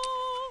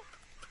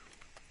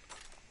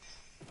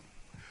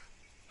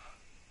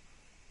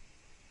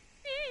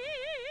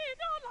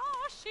 Trido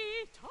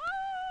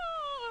lasciare.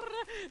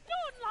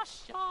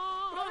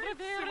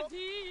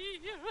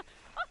 reverdir.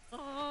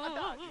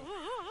 Adagio,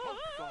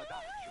 molto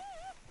adagio.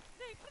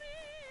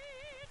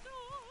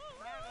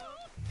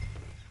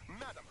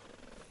 Madam,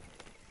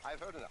 I've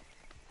heard enough.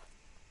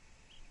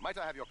 Might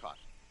I have your card?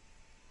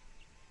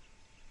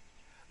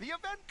 The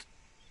event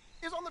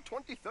is on the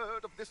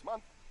 23rd of this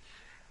month.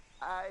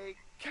 I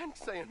can't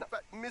say enough.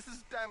 But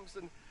Mrs.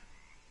 Damson,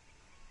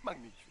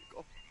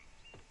 magnifico.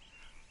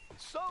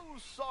 So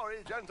sorry,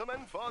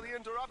 gentlemen, for the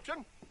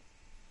interruption.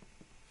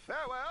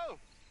 Farewell.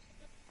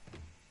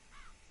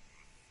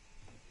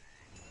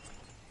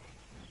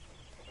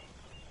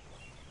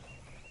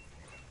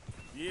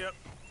 Yep.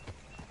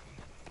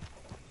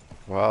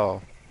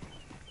 Wow.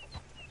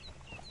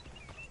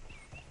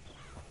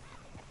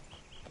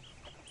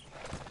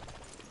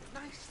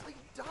 Nicely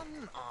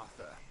done,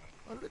 Arthur.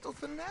 A little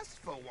finesse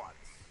for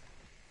once.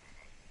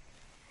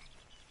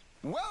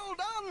 Well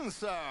done,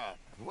 sir.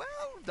 Well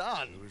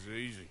done. It was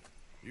easy.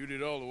 You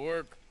did all the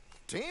work.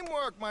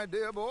 Teamwork, my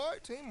dear boy.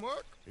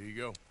 Teamwork. Here you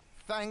go.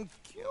 Thank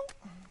you.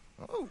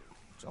 Oh,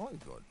 jolly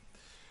good.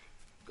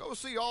 Go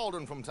see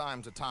Alden from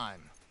time to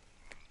time.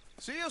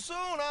 See you soon,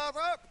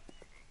 Arthur.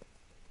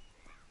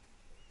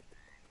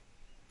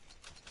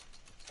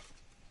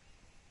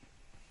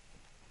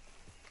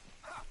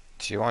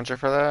 Do you want you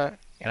for that?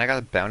 And I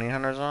got bounty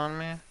hunters on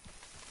me?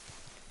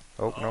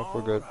 Oh, nope,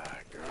 we're good.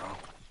 Alright, girl.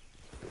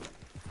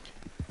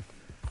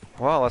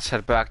 Well, let's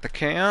head back to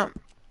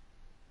camp.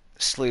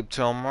 Sleep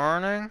till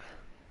morning.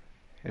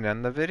 And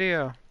end the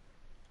video.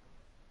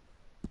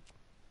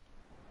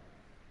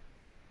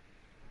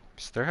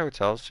 Is there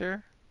hotels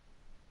here?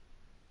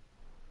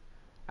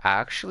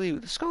 Actually,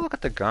 let's go look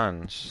at the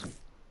guns.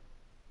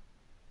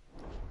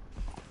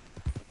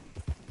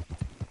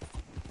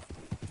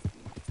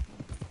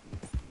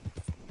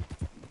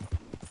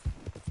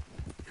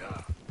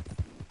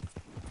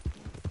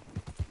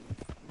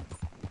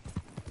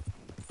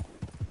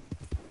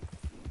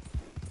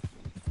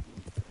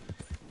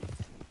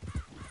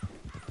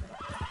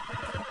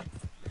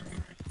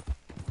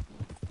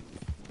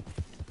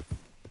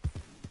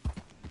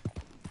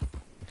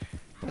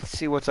 Let's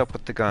see what's up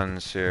with the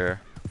guns here.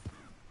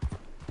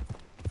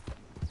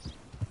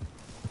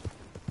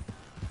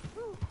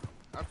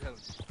 I'm telling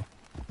you,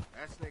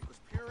 that snake was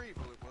pure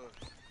evil, it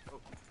was.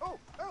 Oh,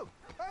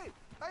 hey,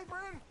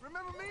 Bren,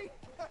 remember me?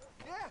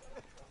 Yeah.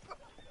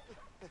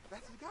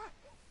 That's the guy.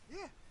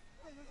 Yeah,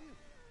 hey, that's you.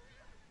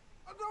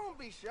 Oh, don't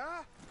be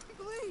shy,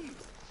 please.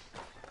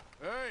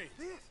 Hey.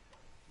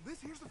 This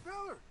here's the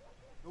feller,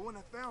 the one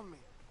that found me.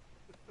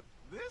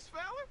 This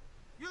fella?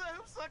 You let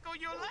him suck on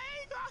your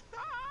leg?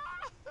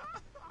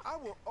 I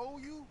will owe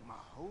you my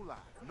whole life,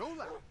 no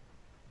lie.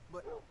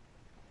 But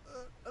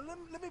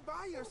let me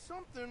buy you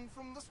something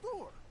from the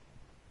store.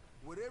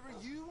 Whatever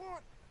you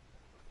want,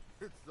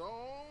 it's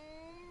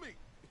on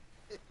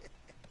me.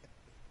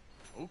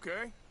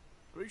 Okay.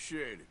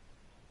 Appreciate it.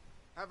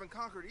 Having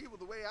conquered evil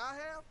the way I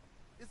have,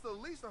 it's the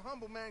least a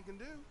humble man can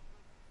do.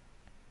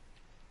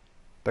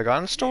 The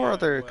gun store or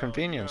the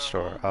convenience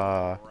store?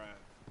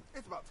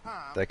 It's about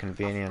time. The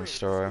convenience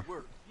store.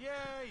 Yeah.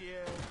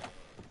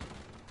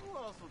 Who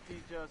else will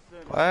teach us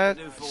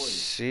Let's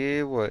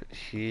see what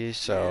he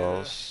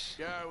sells.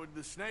 Guy with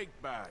the snake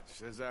bites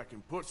says I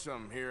can put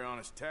something here on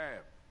his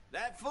tab.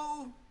 That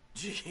fool?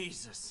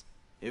 Jesus.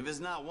 If it's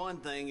not one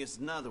thing, it's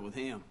another with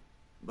him.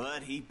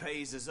 But he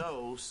pays his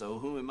owe, so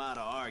who am I to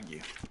argue?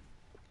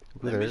 Ooh,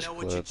 Let there me is know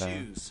what you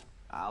clothing. choose.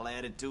 I'll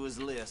add it to his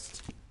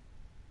list.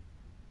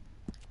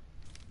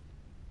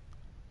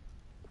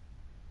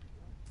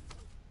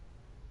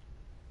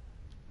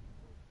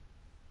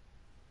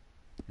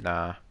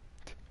 Nah.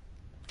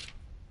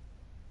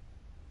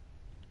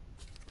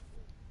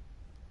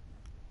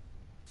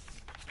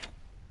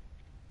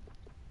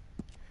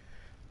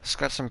 Let's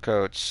got some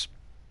coats.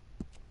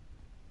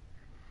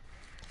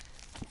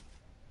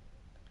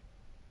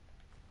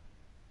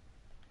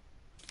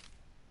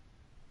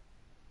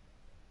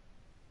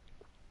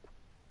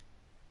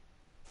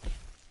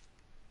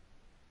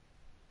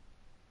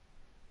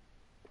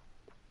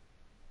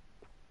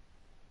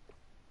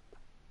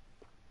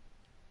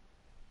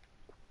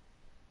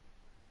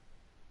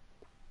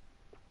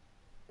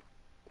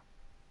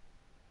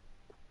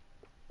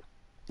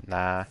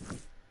 Nah.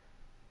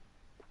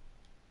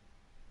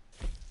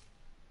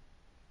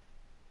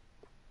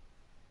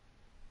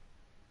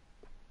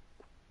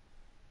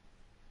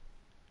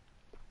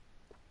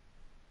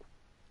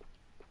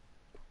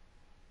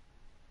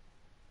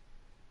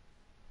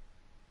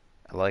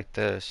 I like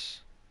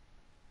this.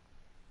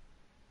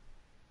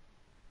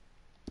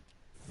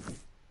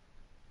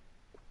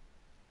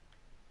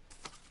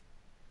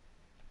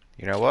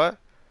 You know what?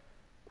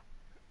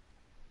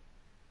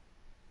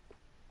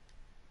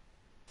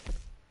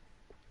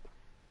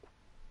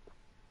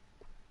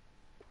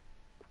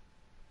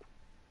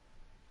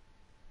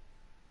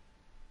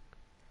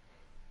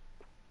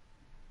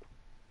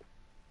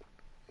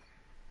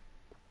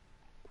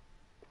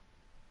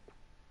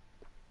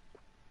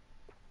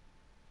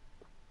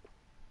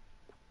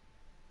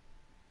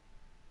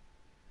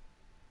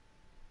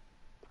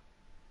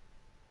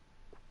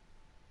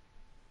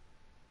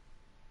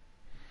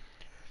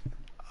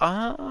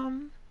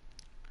 Um.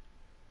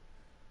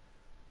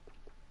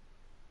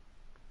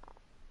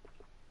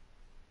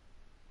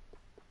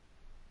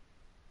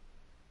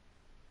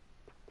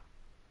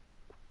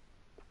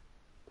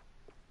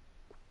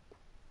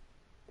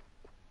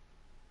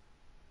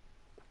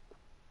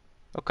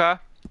 Okay.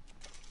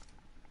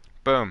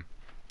 Boom.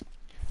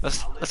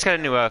 Let's get a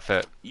new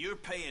outfit. You're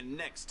paying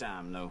next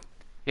time, though.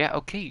 Yeah.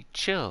 Okay.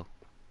 Chill.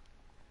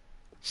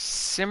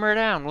 Simmer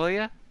down, will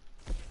ya?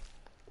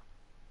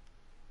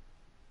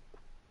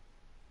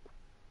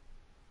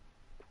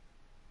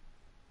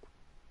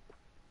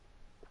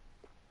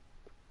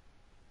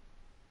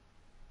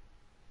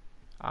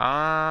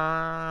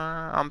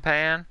 I'm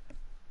paying.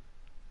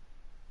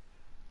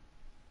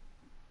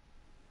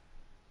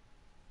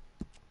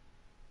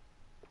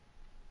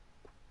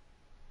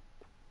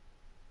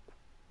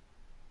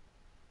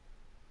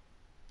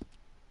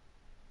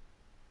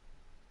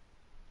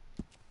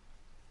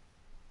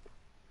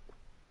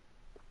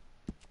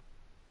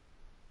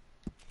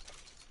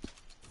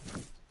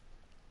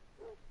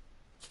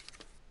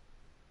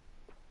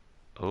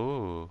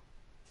 Ooh.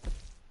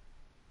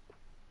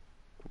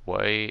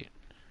 Wait.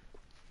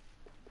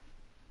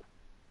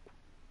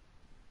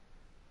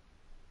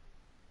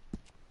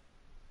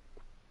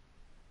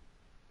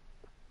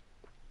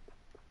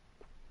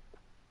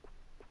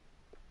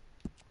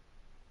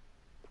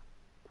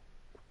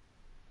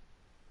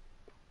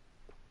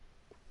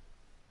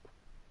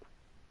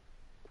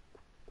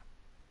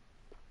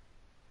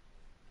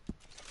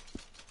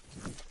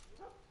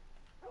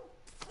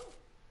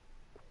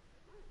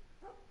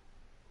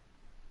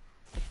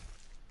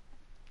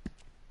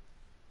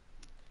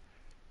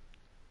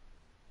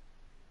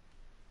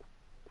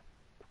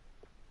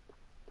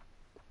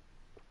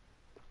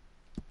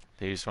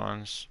 These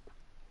ones.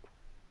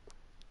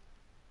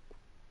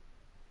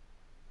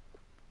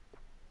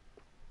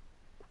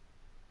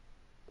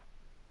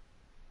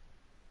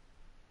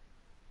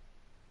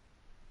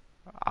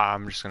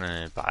 I'm just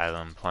gonna buy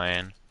them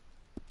plain.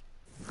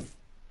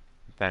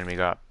 Then we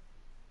got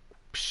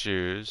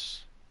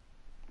shoes.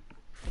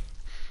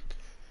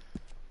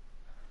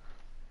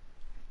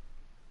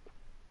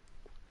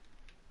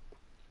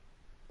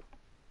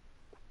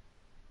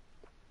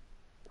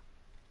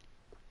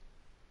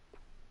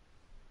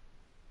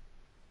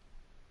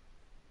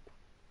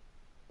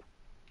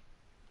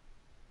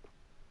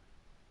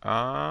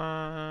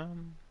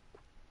 Um.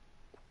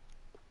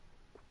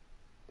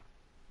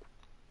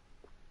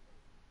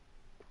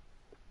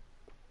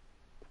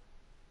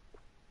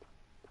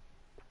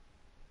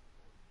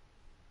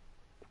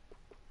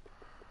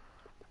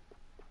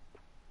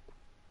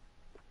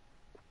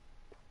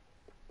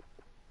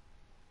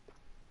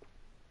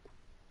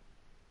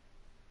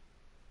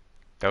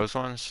 Those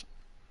ones.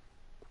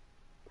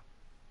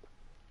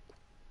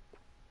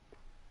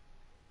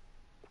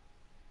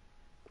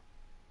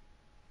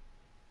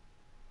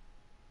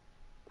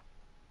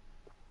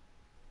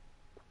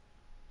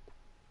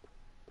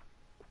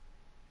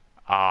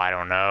 Oh, I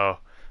don't know.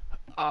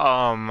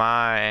 Oh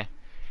my.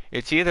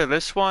 It's either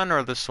this one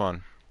or this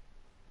one.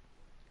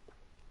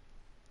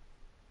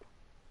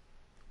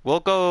 We'll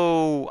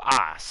go.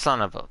 Ah,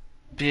 son of a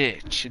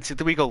bitch. It's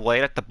either we go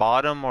light at the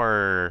bottom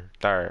or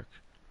dark.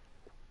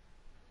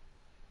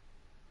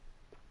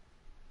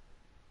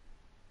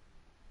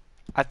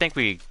 I think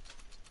we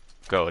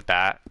go with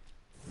that.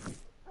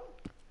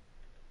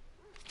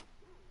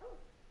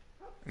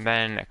 And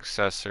then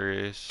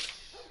accessories.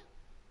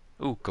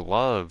 Ooh,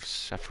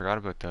 gloves. I forgot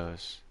about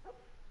those.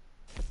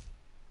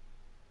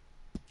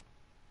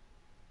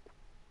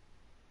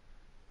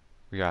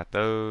 We got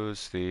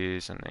those,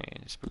 these, and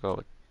these. We go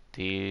with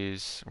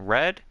these.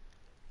 Red?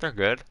 They're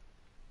good.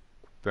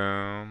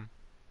 Boom.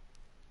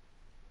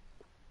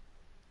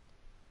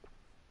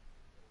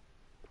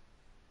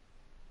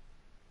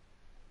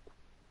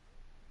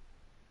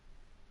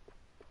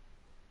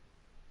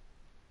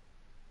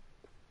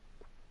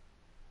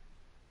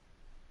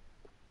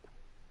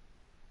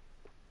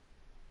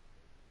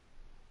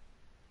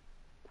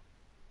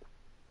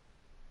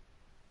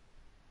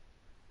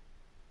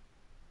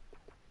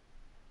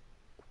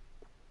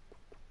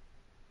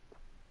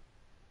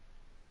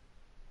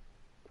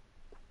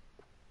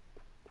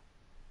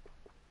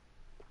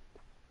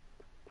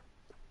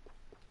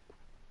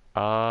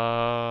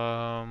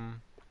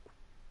 Um,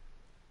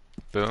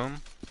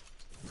 boom.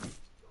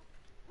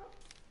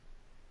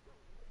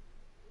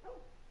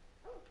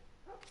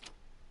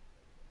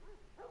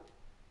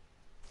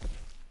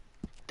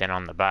 Then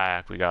on the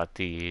back, we got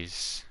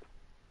these.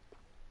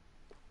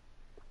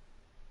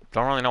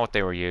 Don't really know what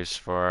they were used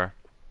for.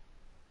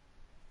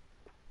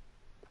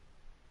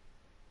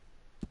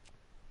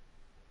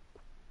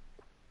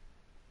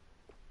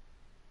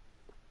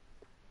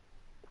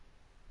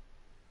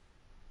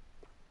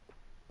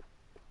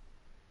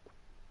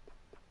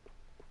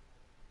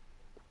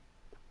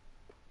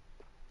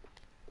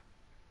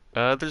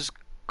 There's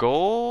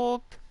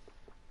gold,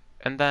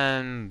 and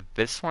then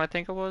this one I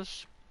think it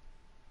was.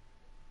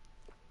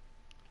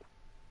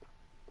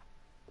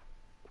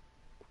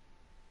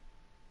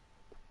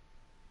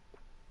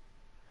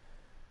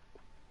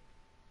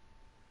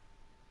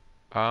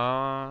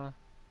 Uh,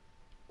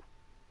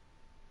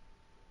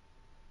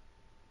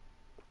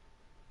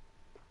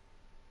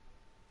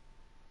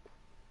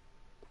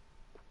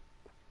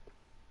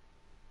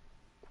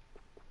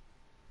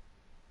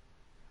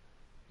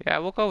 yeah,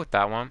 we'll go with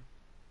that one.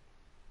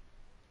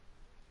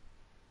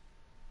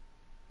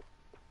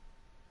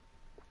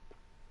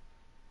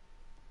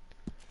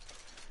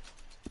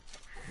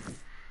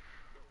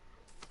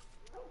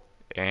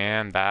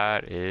 And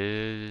that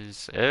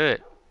is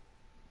it.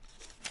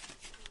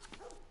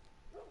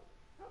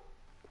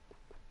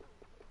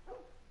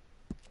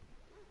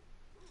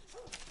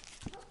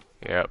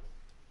 Yep.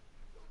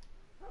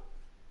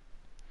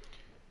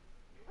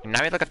 And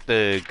now we look at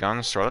the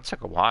gun store. That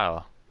took a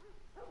while.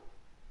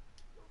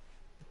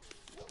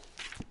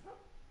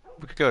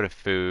 We could go to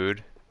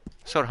food.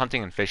 Let's go to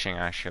hunting and fishing,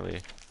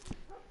 actually.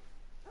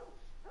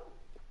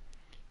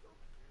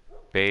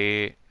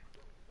 Bait.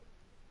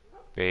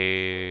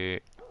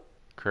 Bait.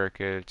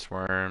 Crickets,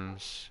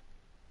 worms.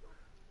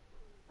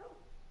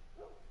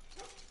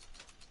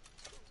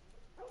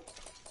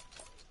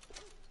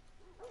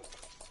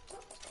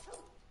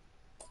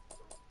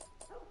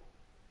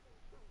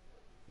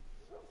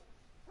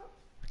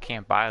 I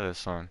can't buy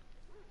this one.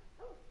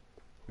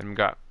 Then we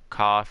got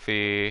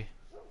coffee.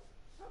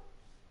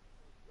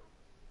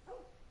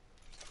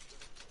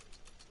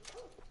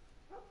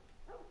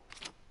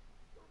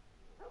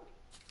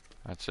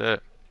 That's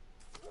it.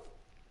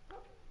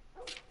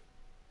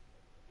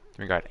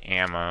 Then we got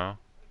ammo.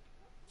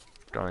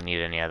 Don't need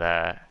any of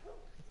that.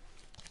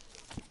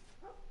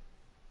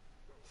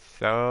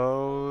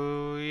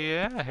 So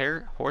yeah,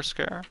 here, horse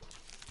care.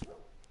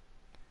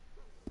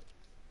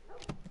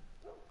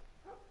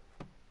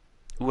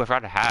 Ooh, I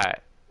forgot a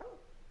hat.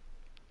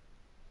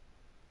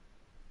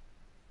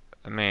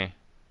 Let me.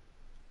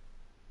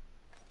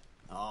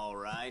 All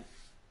right,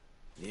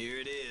 here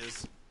it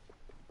is.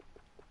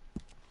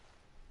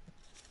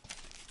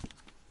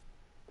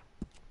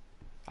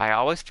 I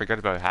always forget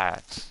about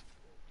hats.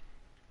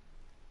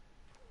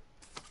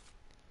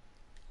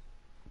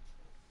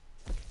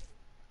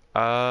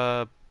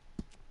 All.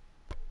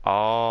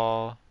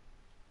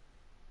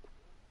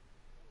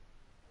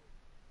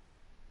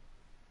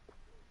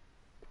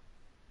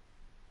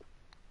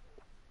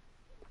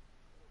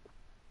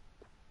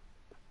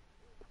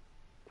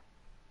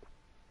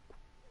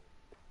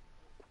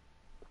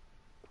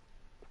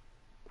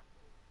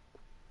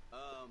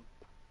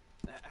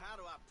 How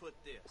do I put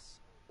this?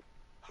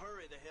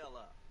 Hurry the hell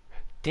up.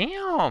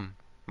 Damn!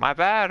 My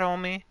bad,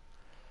 homie.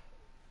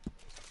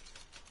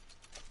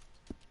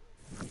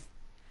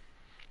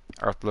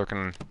 Earth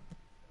looking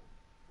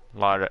a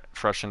lot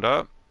freshened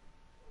up.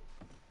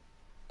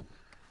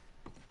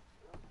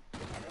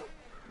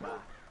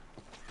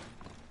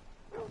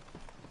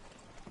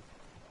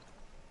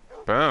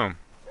 Boom.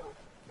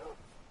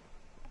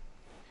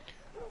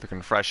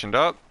 Looking freshened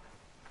up.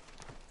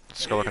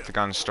 Let's go look at the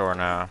gun store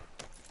now.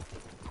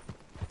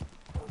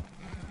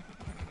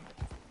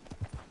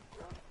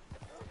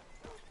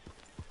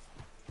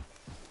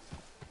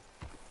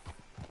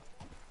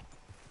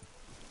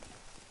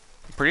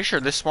 Pretty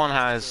sure this one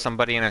has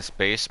somebody in its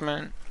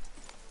basement.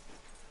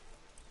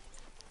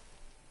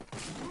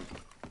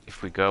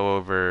 If we go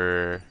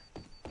over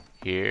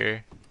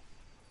here,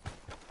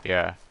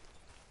 yeah.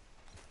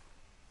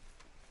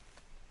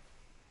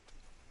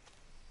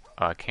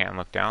 Oh, I can't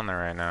look down there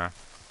right now.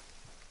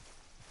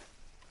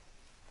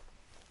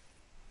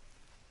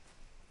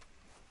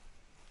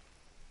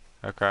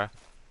 Okay.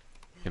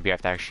 Maybe I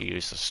have to actually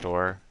use the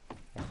store.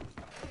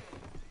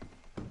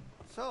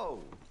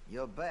 So,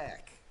 you're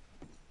back.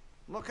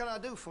 What can I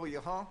do for you,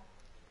 huh?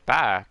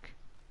 Back?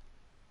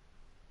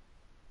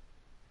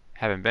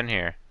 Haven't been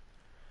here.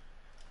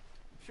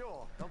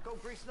 Sure, don't go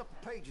greasing up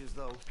the pages,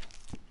 though.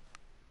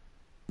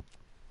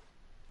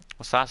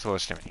 What's that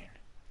supposed to mean?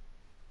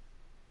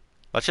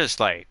 Let's just,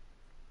 like,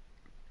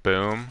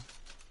 boom.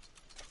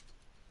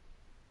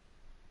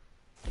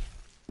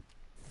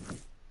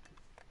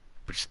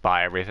 We just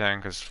buy everything,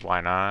 because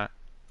why not?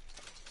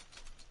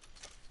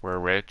 We're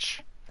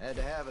rich. Had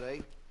to have it,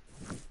 eh?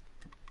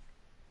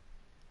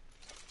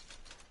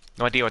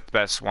 No idea what the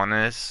best one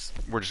is.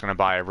 We're just gonna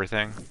buy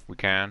everything we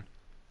can.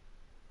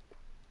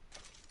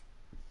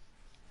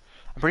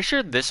 I'm pretty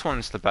sure this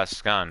one's the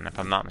best gun, if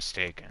I'm not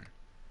mistaken.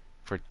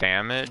 For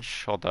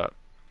damage, hold up.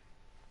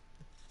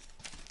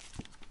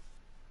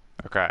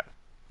 Okay.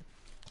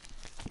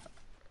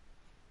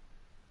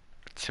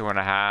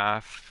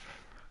 2.5.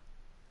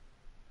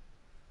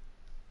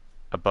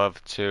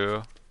 Above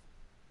 2.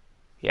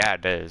 Yeah,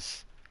 it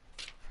is.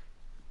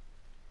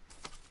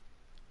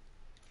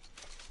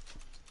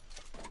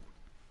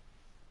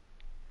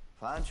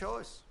 Fine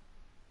choice.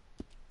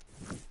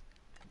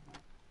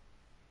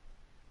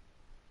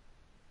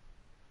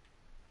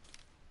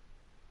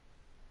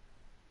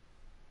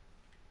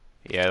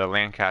 Yeah, the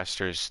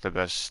Lancaster's the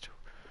best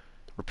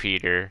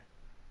repeater.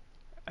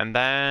 And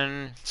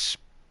then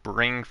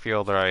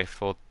Springfield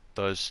rifle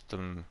does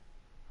them.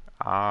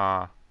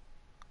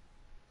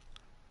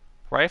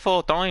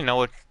 Rifle, don't really know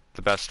what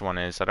the best one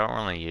is. I don't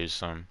really use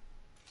them.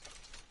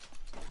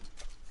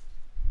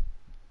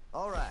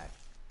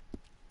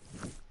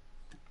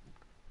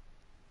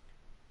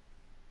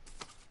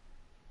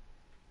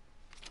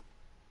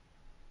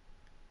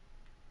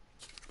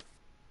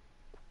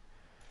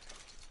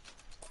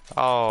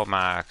 All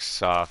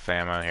max off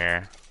ammo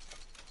here.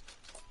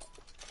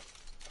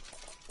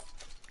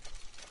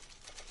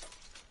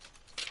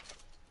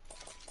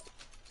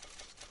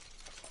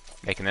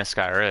 Making this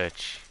guy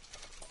rich.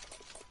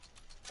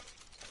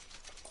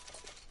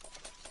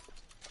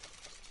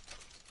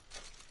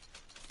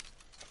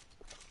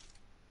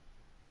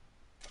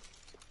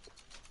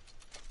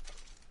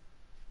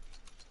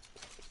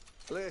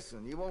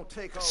 Listen, you won't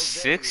take all day,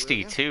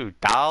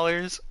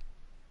 $62?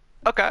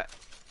 Okay.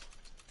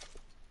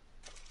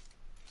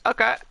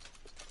 Okay.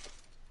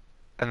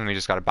 And then we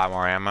just gotta buy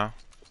more ammo.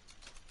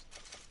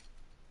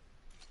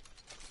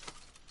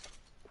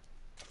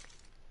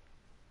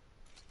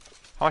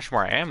 How much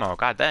more ammo?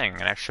 God dang,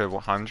 an extra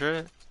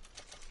 100?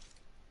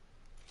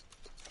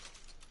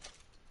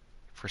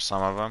 For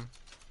some of them.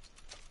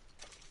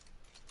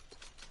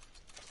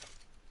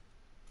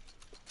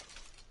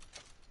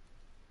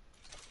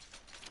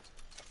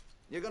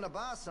 You're gonna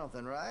buy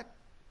something, right?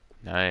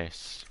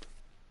 Nice.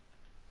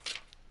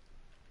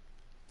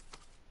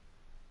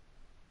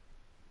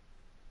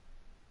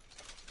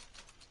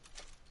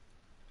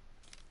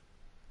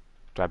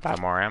 Do I buy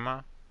more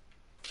ammo?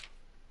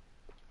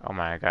 Oh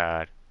my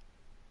god.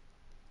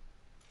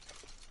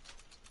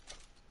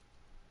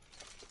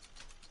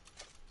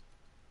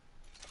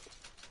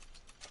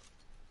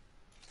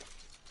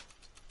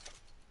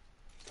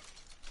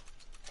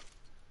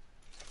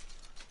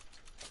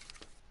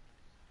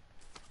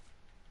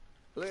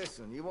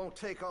 Listen, you won't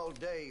take all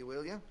day,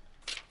 will you?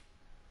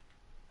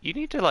 You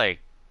need to, like,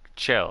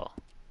 chill.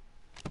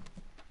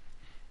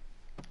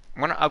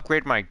 I'm gonna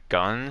upgrade my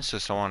guns,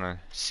 so I wanna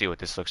see what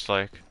this looks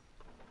like.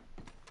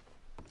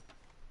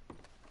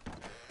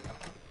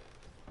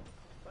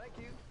 Thank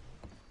you.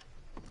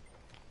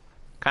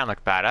 Kinda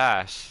look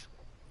badass.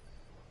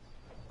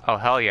 Oh,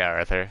 hell yeah,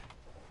 Arthur.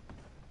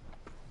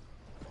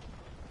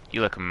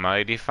 You look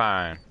mighty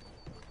fine.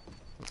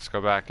 Let's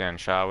go back in,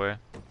 shall we?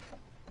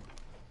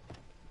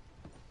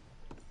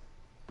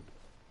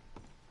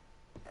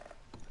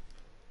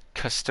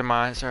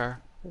 Customize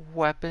our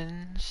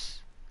weapons.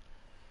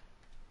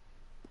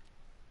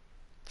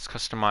 Let's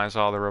customize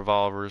all the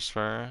revolvers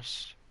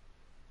first.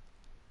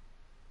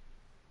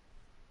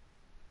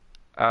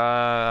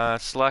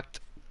 Select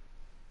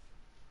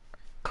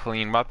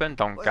clean weapon.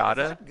 Don't Well, got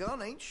it. that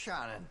gun ain't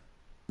shining.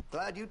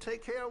 Glad you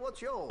take care of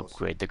what's yours.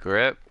 Upgrade the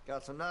grip.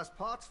 Got some nice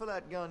parts for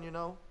that gun, you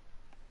know.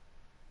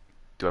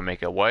 Do I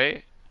make it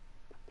white?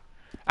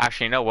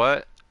 Actually, you know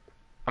what?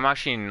 I'm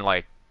actually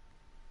like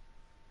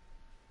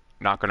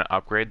not gonna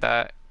upgrade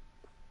that.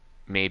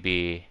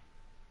 Maybe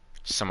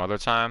some other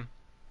time.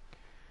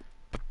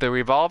 But the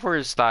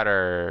revolvers that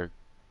are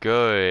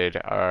good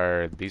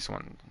are these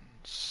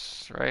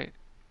ones, right?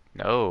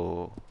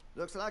 No.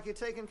 Looks like you're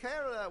taking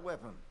care of that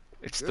weapon.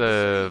 It's Good to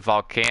the see.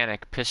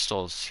 volcanic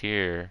pistols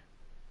here.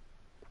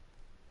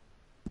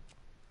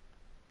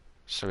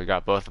 So we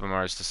got both of them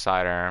as the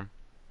sidearm.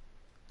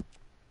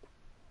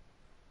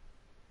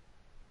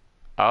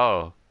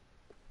 Oh.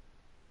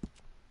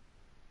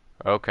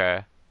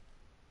 Okay.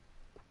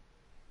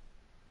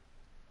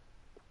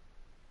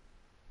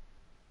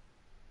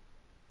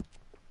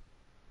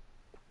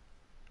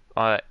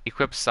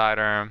 Equip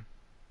sidearm.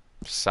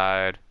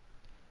 Side.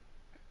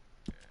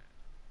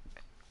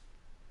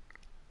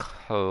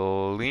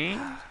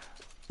 Clean?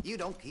 You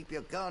don't keep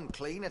your gun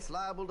clean, it's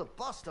liable to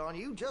bust on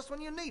you just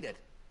when you need it.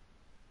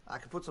 I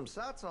could put some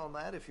sights on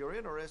that if you're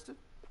interested.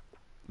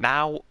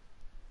 Now.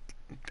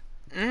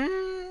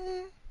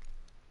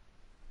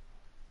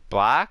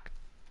 Black?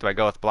 Do I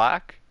go with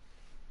black?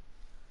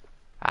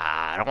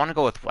 I don't want to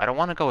go with. I don't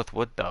want to go with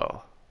wood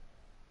though.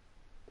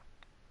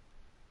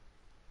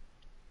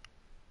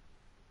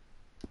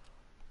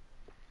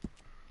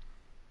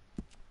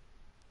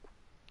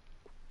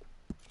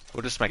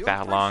 We'll just make You'll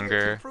that appreciate the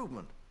longer.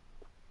 improvement.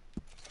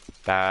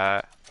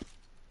 That.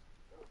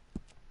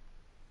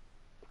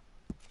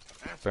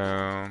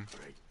 Boom.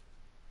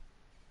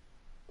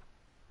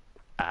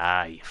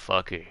 Ah, you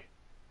fucker.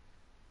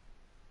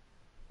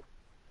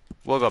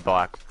 We'll go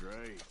black.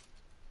 Great.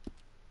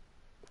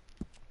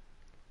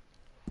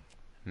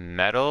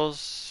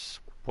 Metals?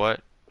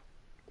 What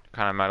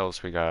kind of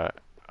metals we got?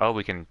 Oh,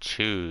 we can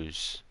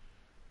choose.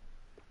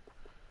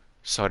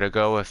 So to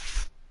go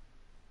with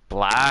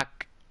black.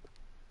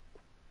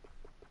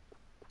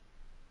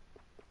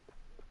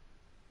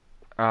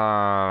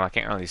 I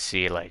can't really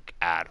see like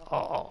at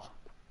all.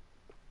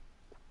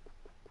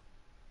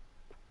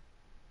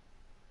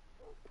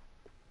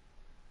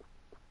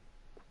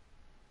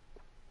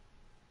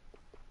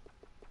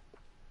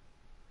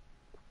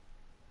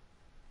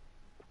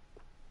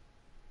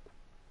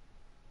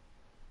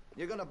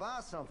 You're gonna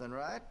buy something,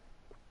 right?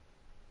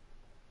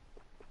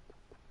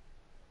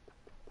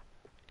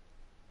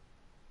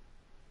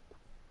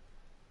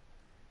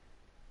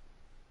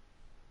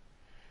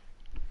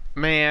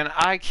 Man,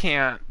 I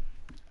can't.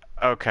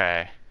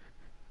 Okay.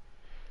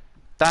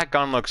 That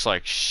gun looks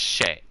like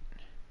shit.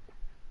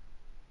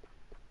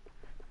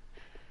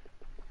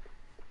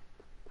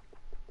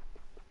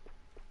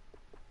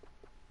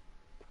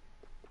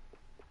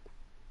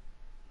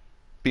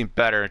 be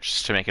better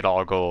just to make it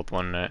all gold,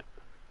 wouldn't it?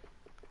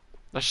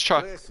 Let's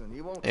chuck Listen,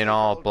 you won't an take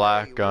all all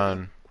black day, will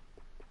gun.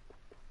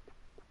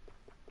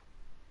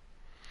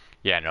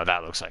 Yeah, no,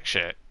 that looks like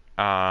shit.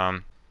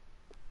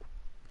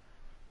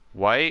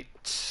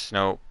 White?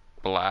 No,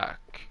 black.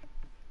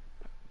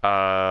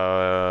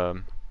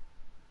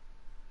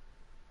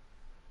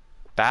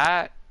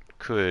 That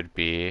could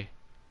be.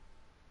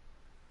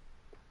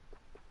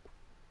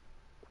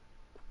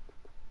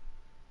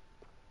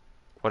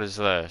 What is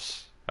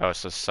this? Oh,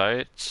 it's the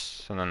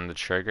sights and then the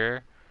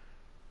trigger.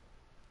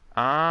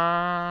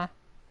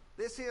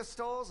 This here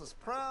store's as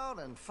proud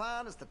and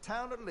fine as the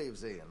town it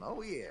lives in.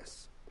 Oh,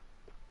 yes.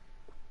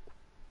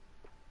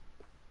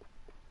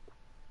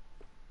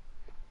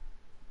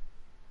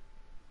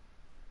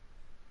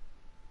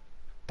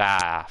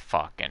 Ah,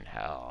 fucking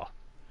hell.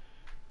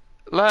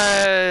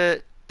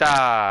 Bye.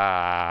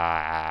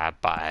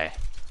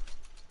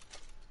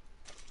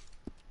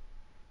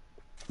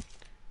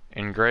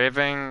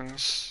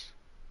 Engravings.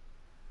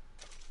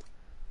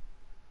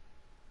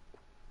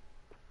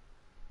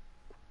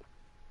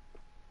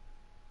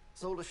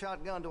 Sold a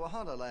shotgun to a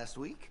hunter last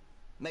week.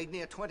 Made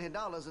near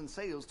 $20 in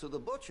sales to the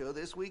butcher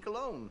this week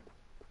alone.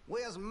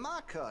 Where's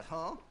my cut,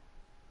 huh?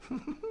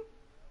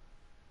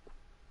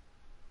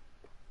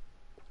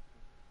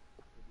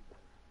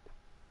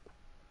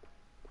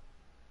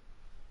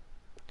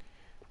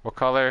 What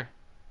color?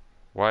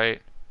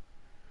 White.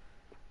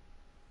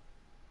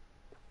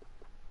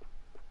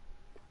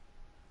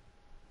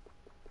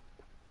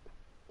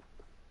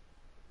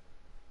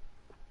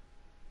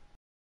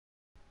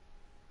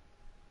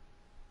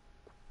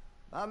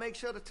 I make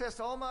sure to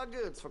test all my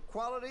goods for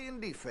quality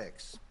and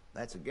defects.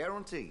 That's a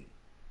guarantee.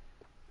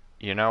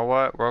 You know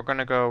what? We're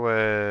gonna go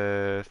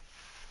with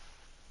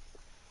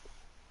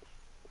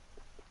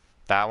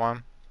that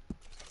one.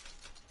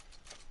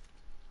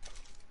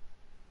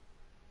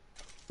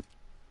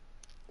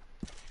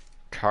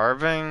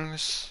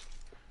 Carvings.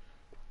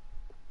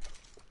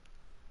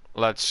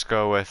 Let's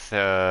go with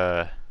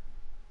a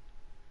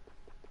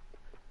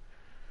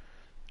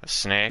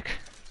snake.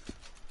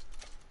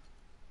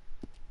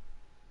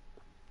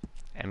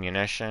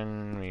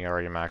 Ammunition, we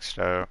already maxed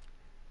out.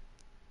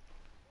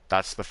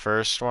 That's the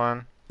first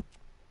one.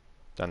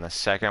 Then the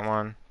second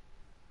one.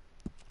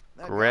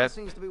 That gun Grip.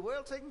 seems to be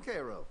well taken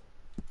care of.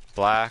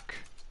 Black.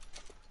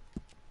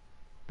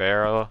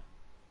 Barrel.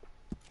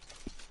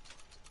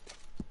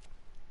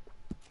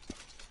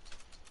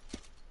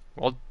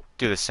 We'll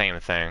do the same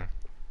thing.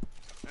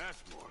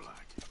 That's more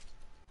like it.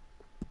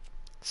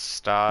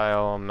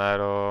 Style,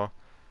 metal.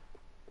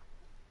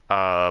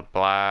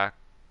 Black.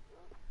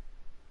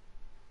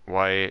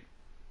 White.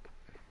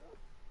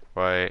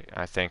 White.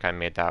 I think I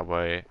made that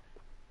white.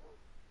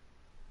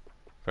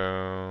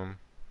 Boom.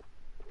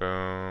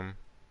 Boom.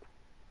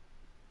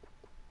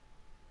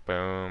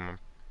 Boom. I'm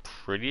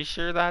pretty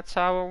sure that's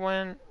how it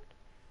went.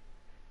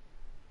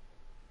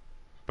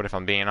 But if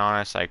I'm being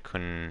honest, I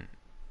couldn't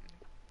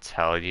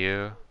tell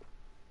you.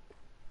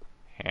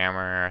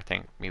 Hammer, I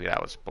think maybe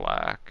that was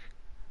black.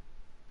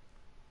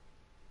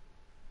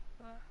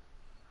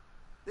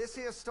 This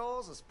here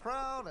store's as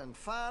proud and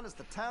fine as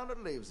the town it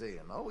lives in.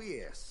 Oh,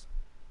 yes.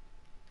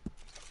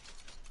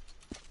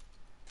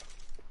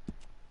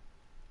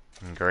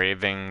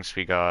 Engravings,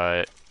 we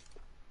got...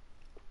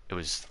 It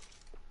was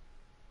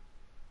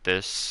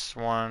this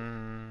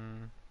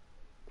one.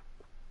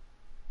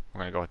 We're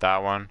gonna go with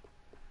that one.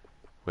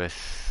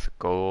 With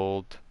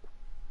gold.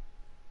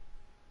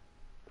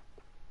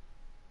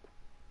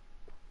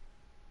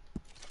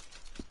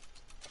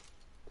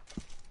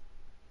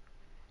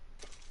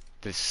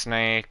 The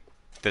snake,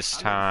 this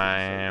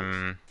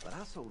time, But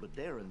I sold a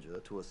derringer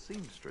to a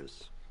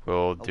seamstress.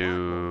 we'll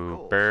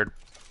do bird.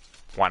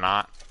 Why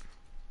not?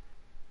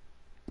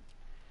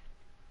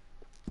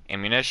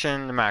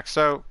 Ammunition, max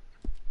out.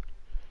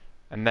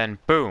 And then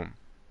boom.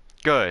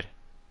 Good.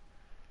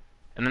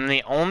 And then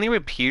the only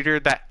repeater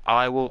that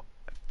I will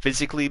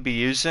physically be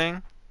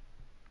using,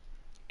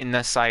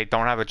 unless I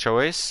don't have a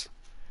choice,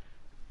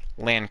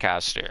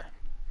 Lancaster.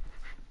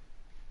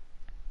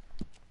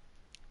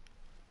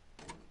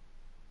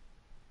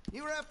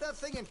 You wrap that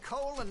thing in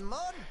coal and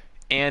mud?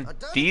 And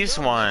these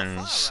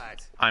ones,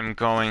 I'm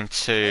going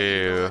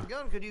to That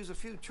gun could use a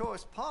few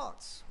choice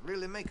parts.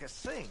 Really make us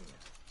sing.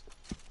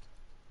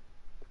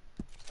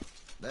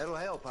 That'll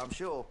help, I'm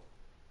sure.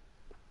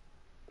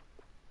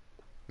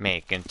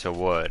 make into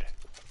wood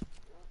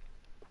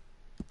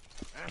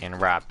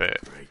and wrap it.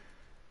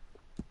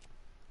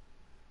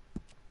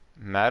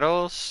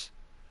 Metals?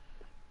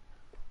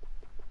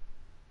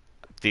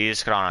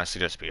 These could honestly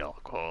just be all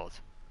gold.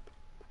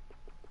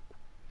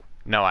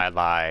 No, I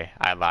lie.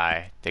 I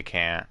lie. They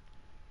can't.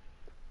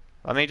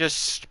 Let me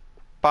just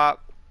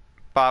bop,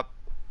 bop,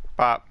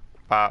 bop,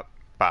 bop,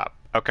 bop.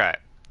 Okay.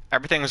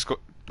 Everything's go-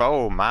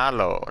 Oh, my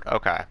lord.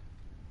 Okay.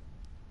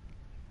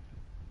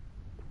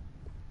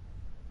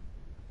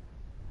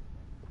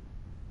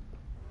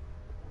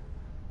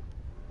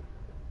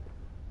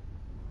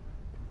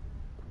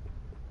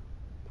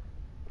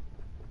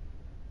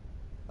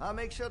 I I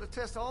make sure to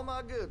test all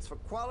my goods for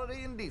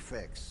quality and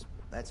defects.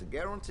 That's a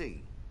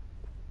guarantee.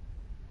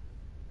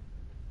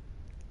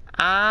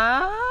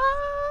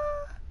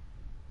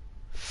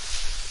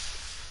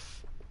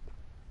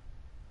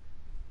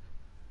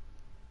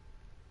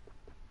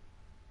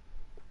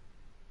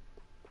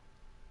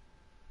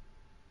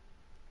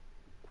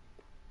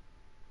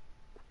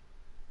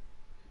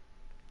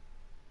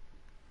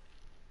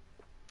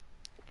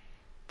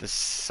 The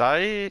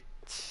site.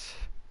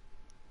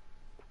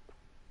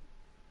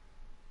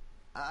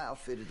 I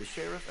outfitted the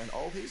sheriff and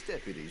all his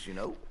deputies, you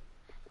know.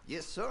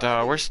 Yes,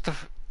 sir. Where's the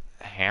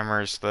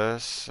hammers?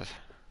 This.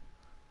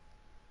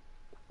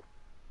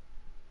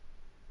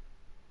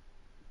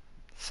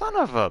 Son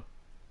of a.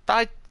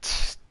 I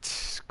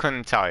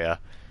couldn't tell ya.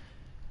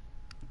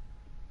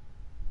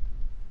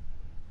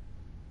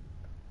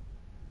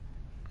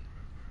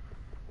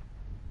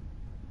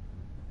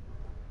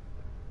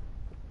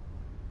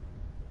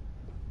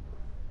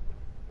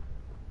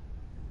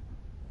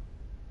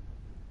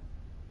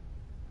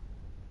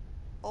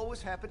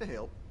 Always happy to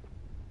help.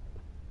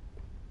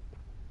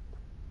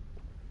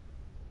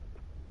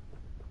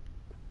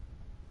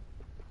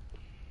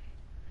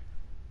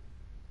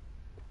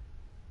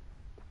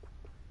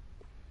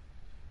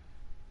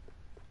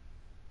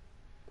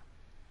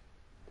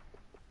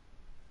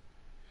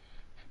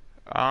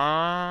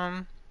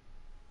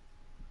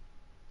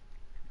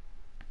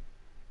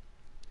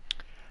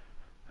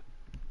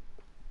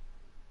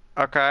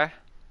 Okay.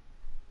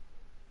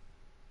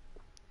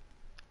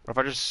 What if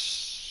I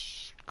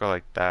just go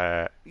like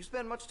that? You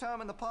spend much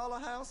time in the parlor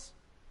house?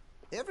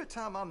 Every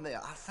time I'm there,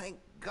 I thank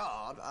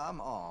God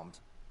I'm armed.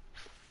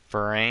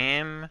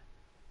 Frame.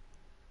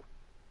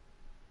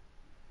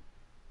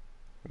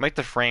 Make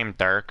the frame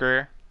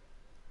darker.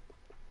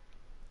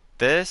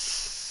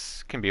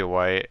 This can be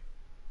white.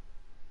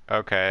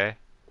 Okay.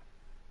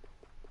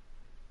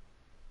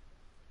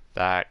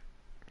 That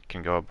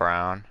can go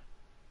brown.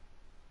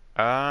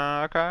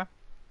 Okay.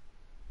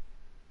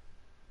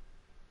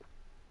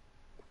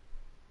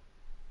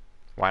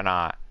 Why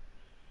not?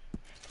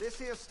 This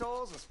here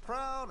store's as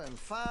proud and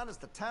fine as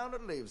the town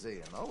it lives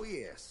in. Oh,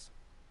 yes.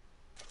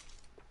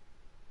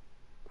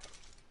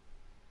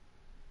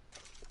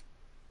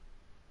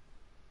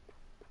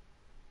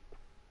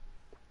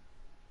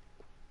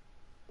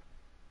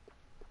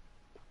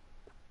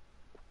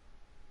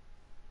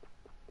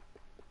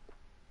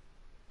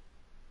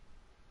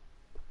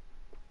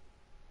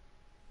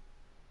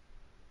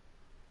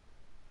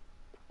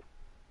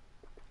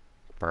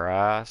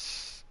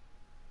 Brass.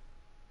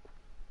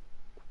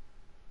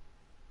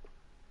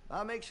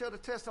 I make sure to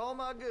test all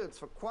my goods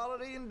for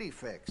quality and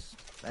defects.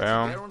 That's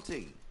Boom. a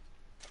guarantee.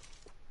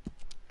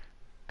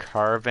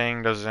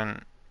 Carving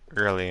doesn't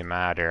really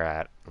matter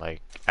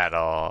at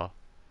all.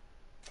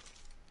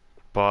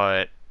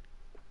 But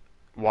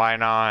why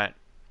not?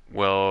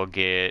 We'll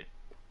get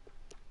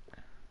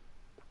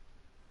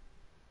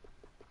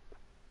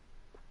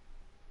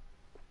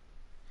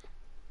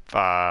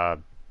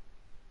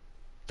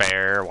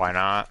bear, why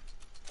not?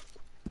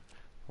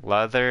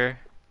 Leather.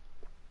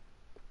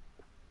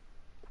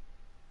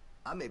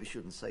 I maybe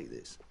shouldn't say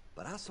this,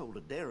 but I sold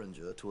a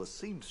derringer to a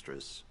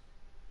seamstress.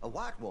 A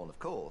white one, of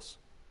course.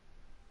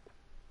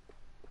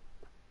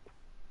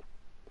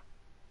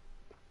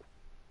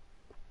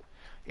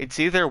 It's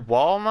either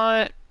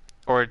walnut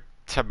or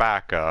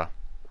tobacco.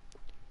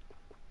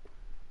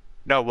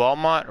 No,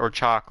 walnut or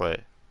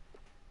chocolate.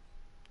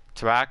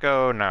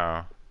 Tobacco,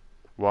 no.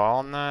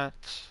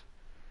 Walnut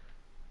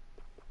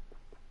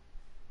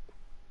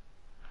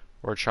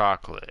or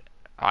chocolate.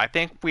 I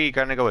think we're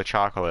gonna go with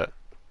chocolate.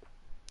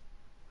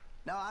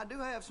 Now, I do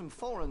have some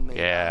foreign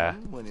made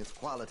iron when it's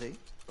quality,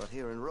 but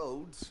here in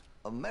Rhodes,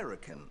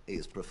 American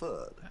is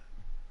preferred.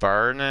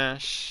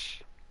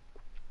 Varnish.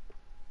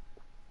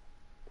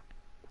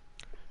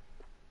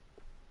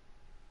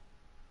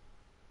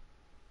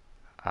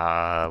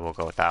 We'll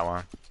go with that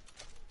one.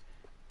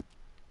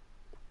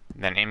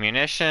 Then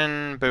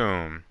ammunition,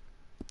 boom.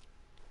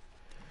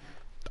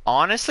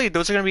 Honestly,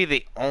 those are gonna be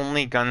the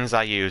only guns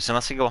I use,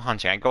 unless I go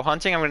hunting. I go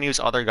hunting, I'm gonna use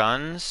other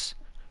guns.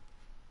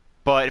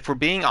 But if we're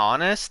being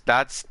honest,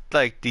 that's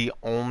like the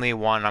only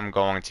one I'm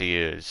going to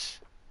use.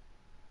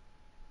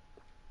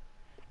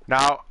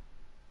 Now,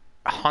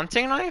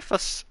 hunting knife,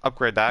 let's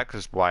upgrade that,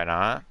 because why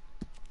not?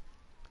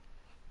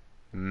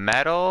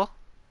 Metal.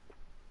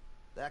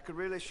 That could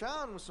really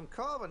shine with some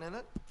carbon in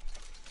it.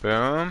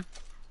 Boom.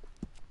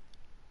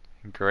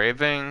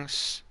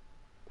 Engravings.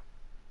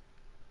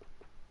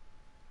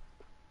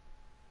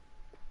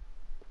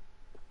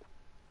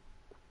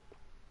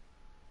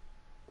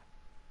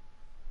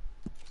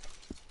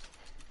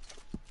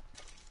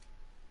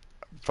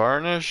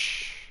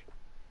 Varnish.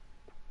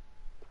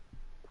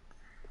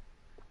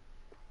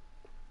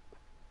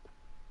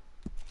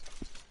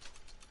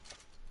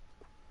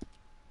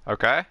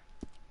 Okay.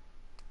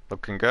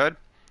 Looking good.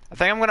 I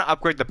think I'm gonna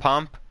upgrade the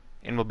pump,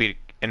 and we'll be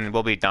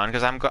done.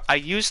 Because I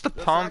use the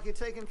pump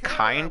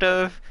kind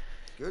of.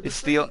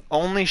 It's the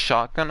only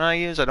shotgun I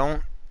use. I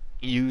don't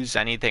use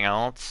anything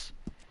else.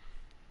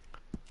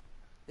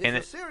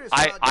 And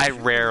I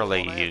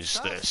rarely use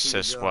this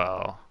as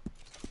well.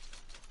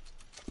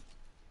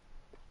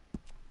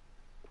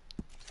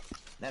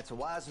 That's a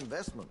wise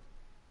investment.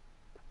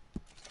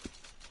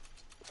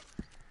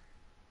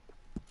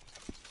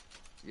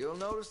 You'll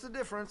notice the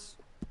difference.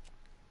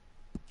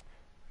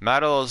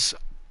 Metals.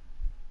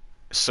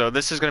 So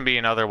this is going to be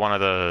another one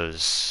of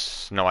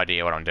those, no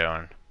idea what I'm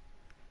doing.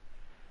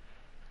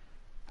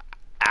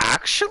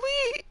 Actually,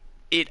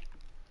 it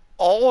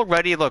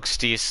already looks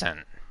decent.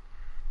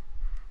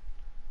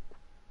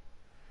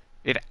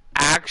 It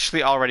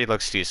actually already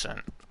looks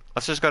decent.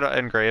 Let's just go to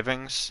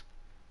engravings.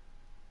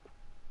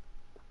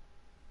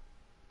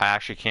 I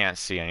actually can't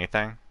see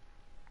anything.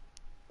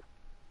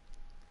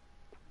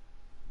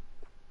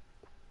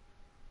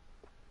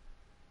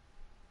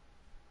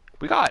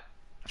 We got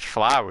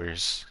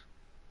flowers.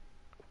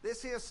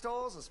 This here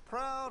store's as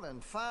proud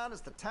and fine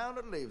as the town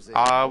it lives in.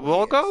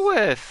 We'll go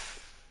with...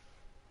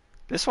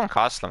 This one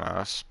costs the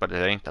most, but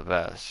it ain't the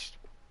best.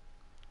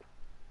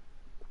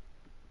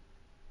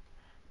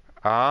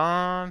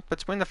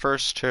 Between the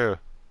first two.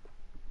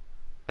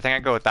 I think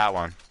I'd go with that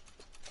one.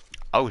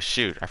 Oh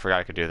shoot, I forgot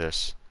I could do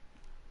this.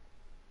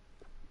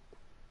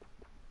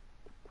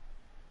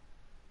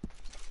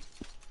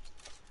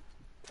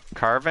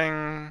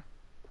 Carving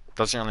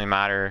doesn't really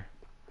matter,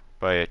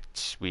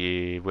 but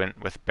we went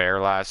with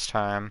bear last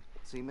time.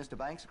 See Mr.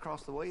 Banks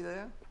across the way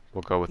there?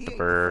 We'll go with He the ain't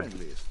bird. the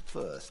friendliest at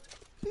first.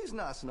 He's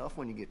nice enough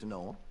when you get to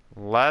know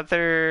him.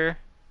 Leather.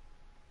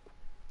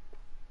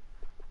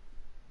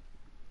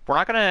 We're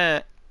not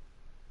gonna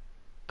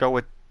go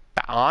with,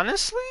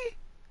 honestly,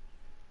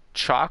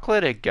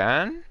 chocolate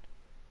again.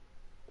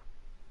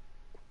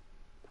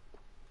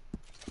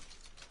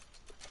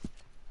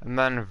 And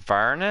then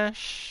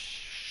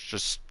varnish.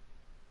 Just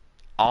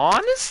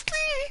honestly,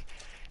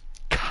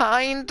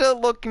 kinda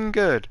looking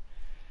good.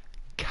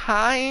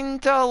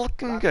 Kinda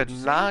looking good,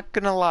 not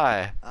gonna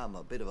lie. I'm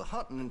a bit of a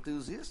hunting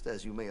enthusiast,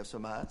 as you may have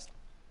surmised.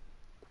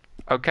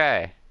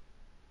 Okay.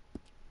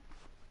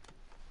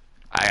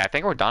 I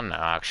think we're done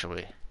now,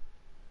 actually.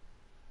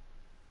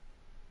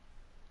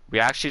 We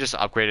actually just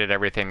upgraded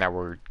everything that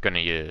we're gonna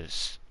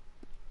use.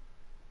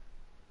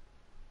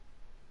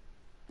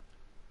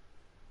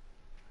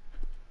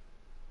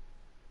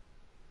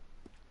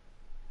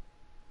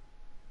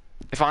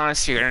 If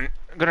honestly, you're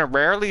gonna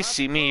rarely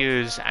see me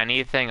use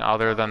anything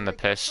other than the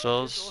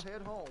pistols.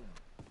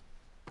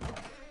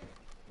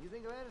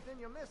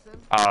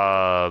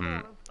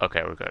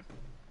 Okay, we're good.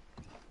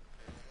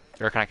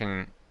 You reckon I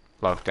can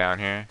look down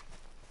here?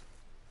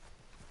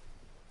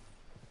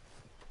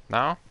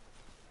 No?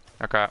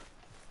 Okay.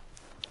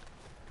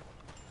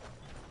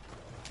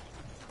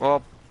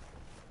 Well,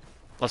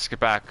 let's get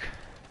back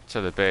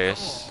to the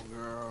base. Come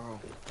on,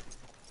 girl.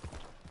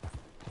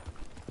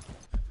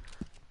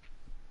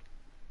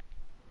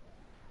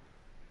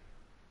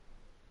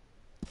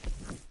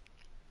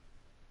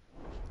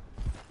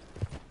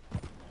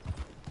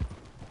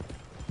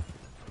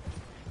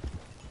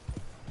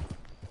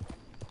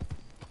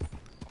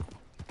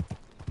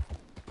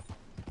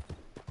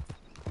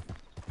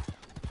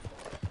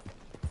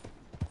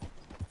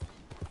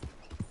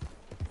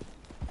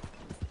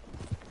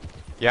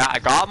 Yeah, I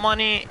got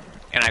money,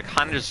 and I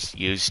kind of just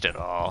used it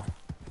all.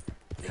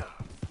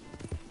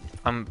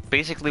 I'm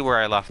basically where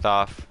I left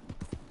off.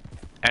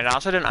 And I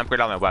also didn't upgrade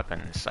all my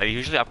weapons. I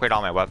usually upgrade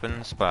all my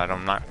weapons, but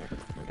I'm not...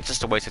 It's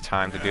just a waste of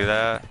time to do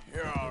that.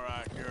 You're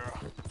alright, girl.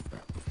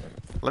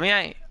 Let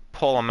me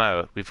pull them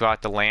out. We've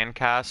got the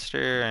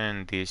Lancaster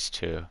and these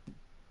two.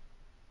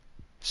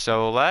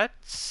 So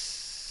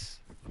let's...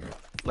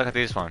 look at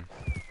these one.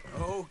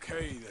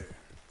 Okay there.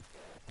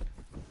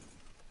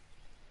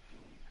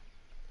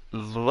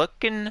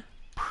 Looking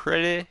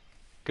pretty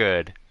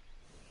good.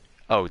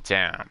 Oh,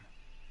 damn.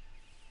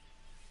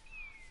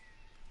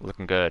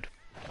 Looking good.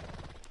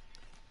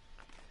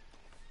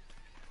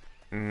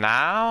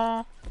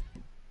 Now...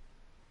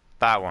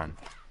 that one.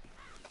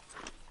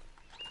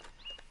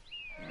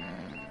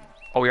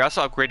 Oh, we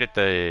also upgraded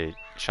the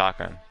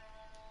shotgun.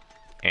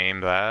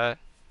 Aim that.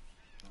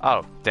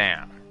 Oh,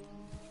 damn.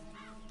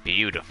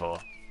 Beautiful.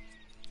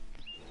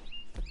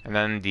 And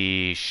then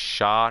the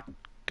shotgun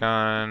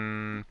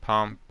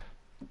pump.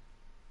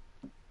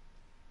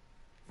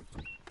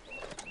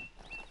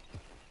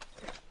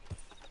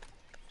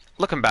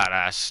 Looking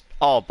badass.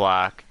 All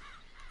black.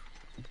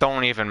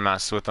 Don't even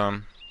mess with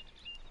them.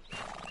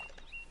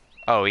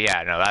 Oh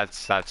yeah, no,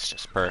 that's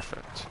just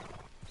perfect.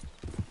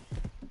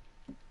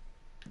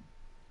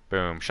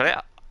 Boom. Should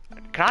I...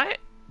 can I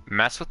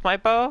mess with my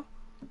bow?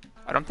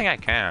 I don't think I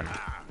can.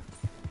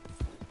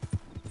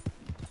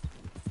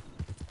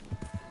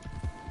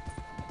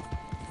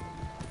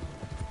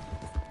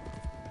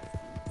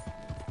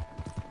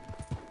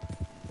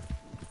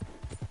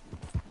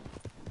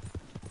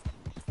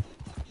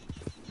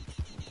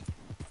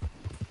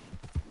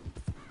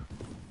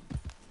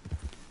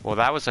 Well,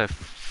 that was a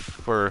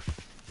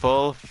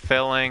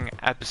fulfilling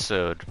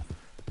episode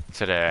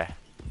today.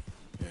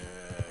 Yeah,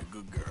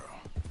 good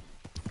girl.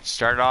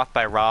 Started off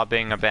by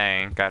robbing a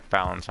bank at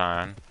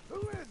Valentine.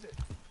 Who is it?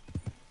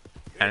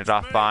 ended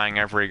off buying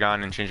every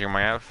gun and changing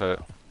my outfit.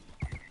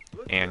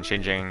 And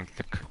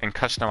and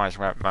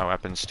customizing my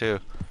weapons too.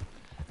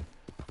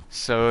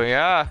 So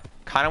yeah,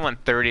 kind of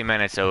went 30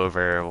 minutes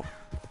over.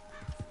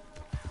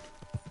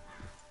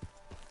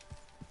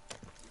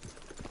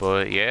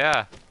 But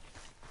yeah,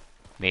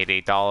 made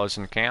 $8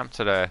 in camp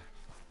today.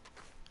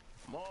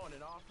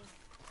 Morning, Arthur.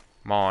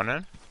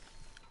 Morning.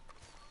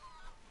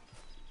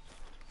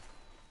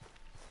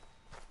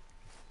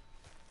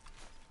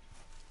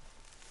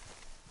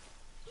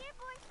 Here,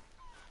 boy.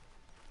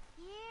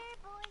 Here,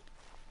 boy.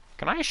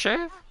 Can I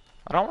shave?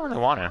 I don't really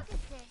want to.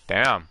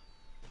 Damn.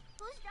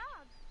 Whose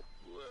dog?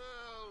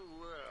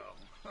 Well,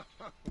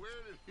 where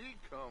did he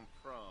come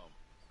from?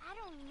 I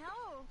don't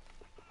know.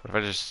 What if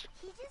I just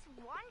He just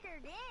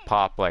wandered in.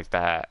 pop like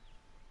that?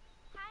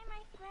 Hi,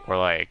 my friend. Or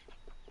like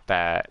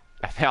that?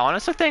 I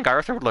honestly think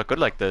Arthur would look good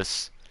like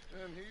this.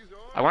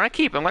 I'm gonna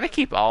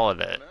keep all of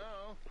it.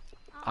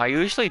 I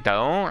usually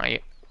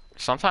don't.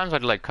 Sometimes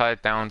I'd like cut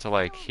it down to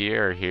like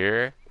here or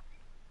here.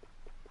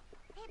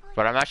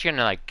 But I'm actually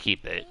gonna like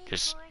keep it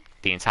just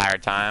the entire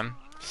time.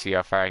 See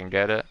how far I can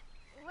get it.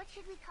 What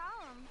should we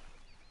call him?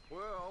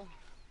 Well,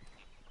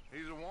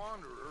 he's a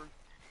wanderer.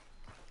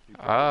 He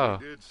Oh.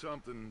 probably did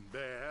something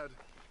bad.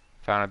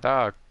 Found a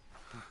dog.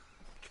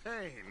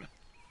 Kane.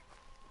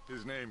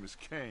 His name is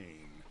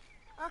Kane.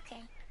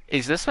 Okay.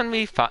 Is this when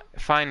we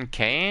find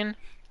Kane?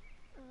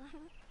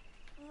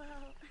 Well,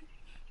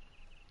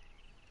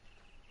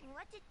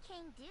 what did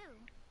Kane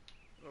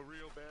do? A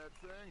real bad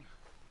thing.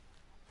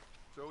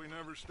 So he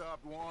never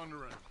stopped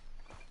wandering.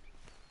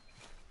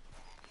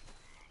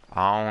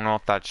 I don't know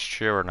if that's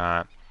true or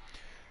not.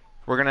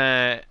 We're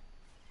gonna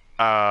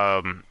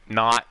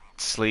not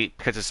sleep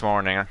because it's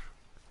morning.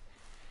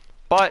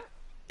 But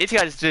if you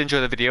guys did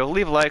enjoy the video,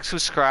 leave a like,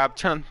 subscribe,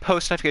 turn on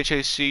post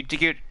notifications so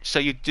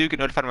you do get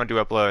notified when I do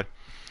upload.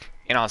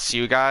 And I'll see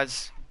you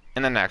guys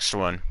in the next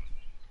one.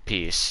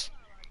 Peace.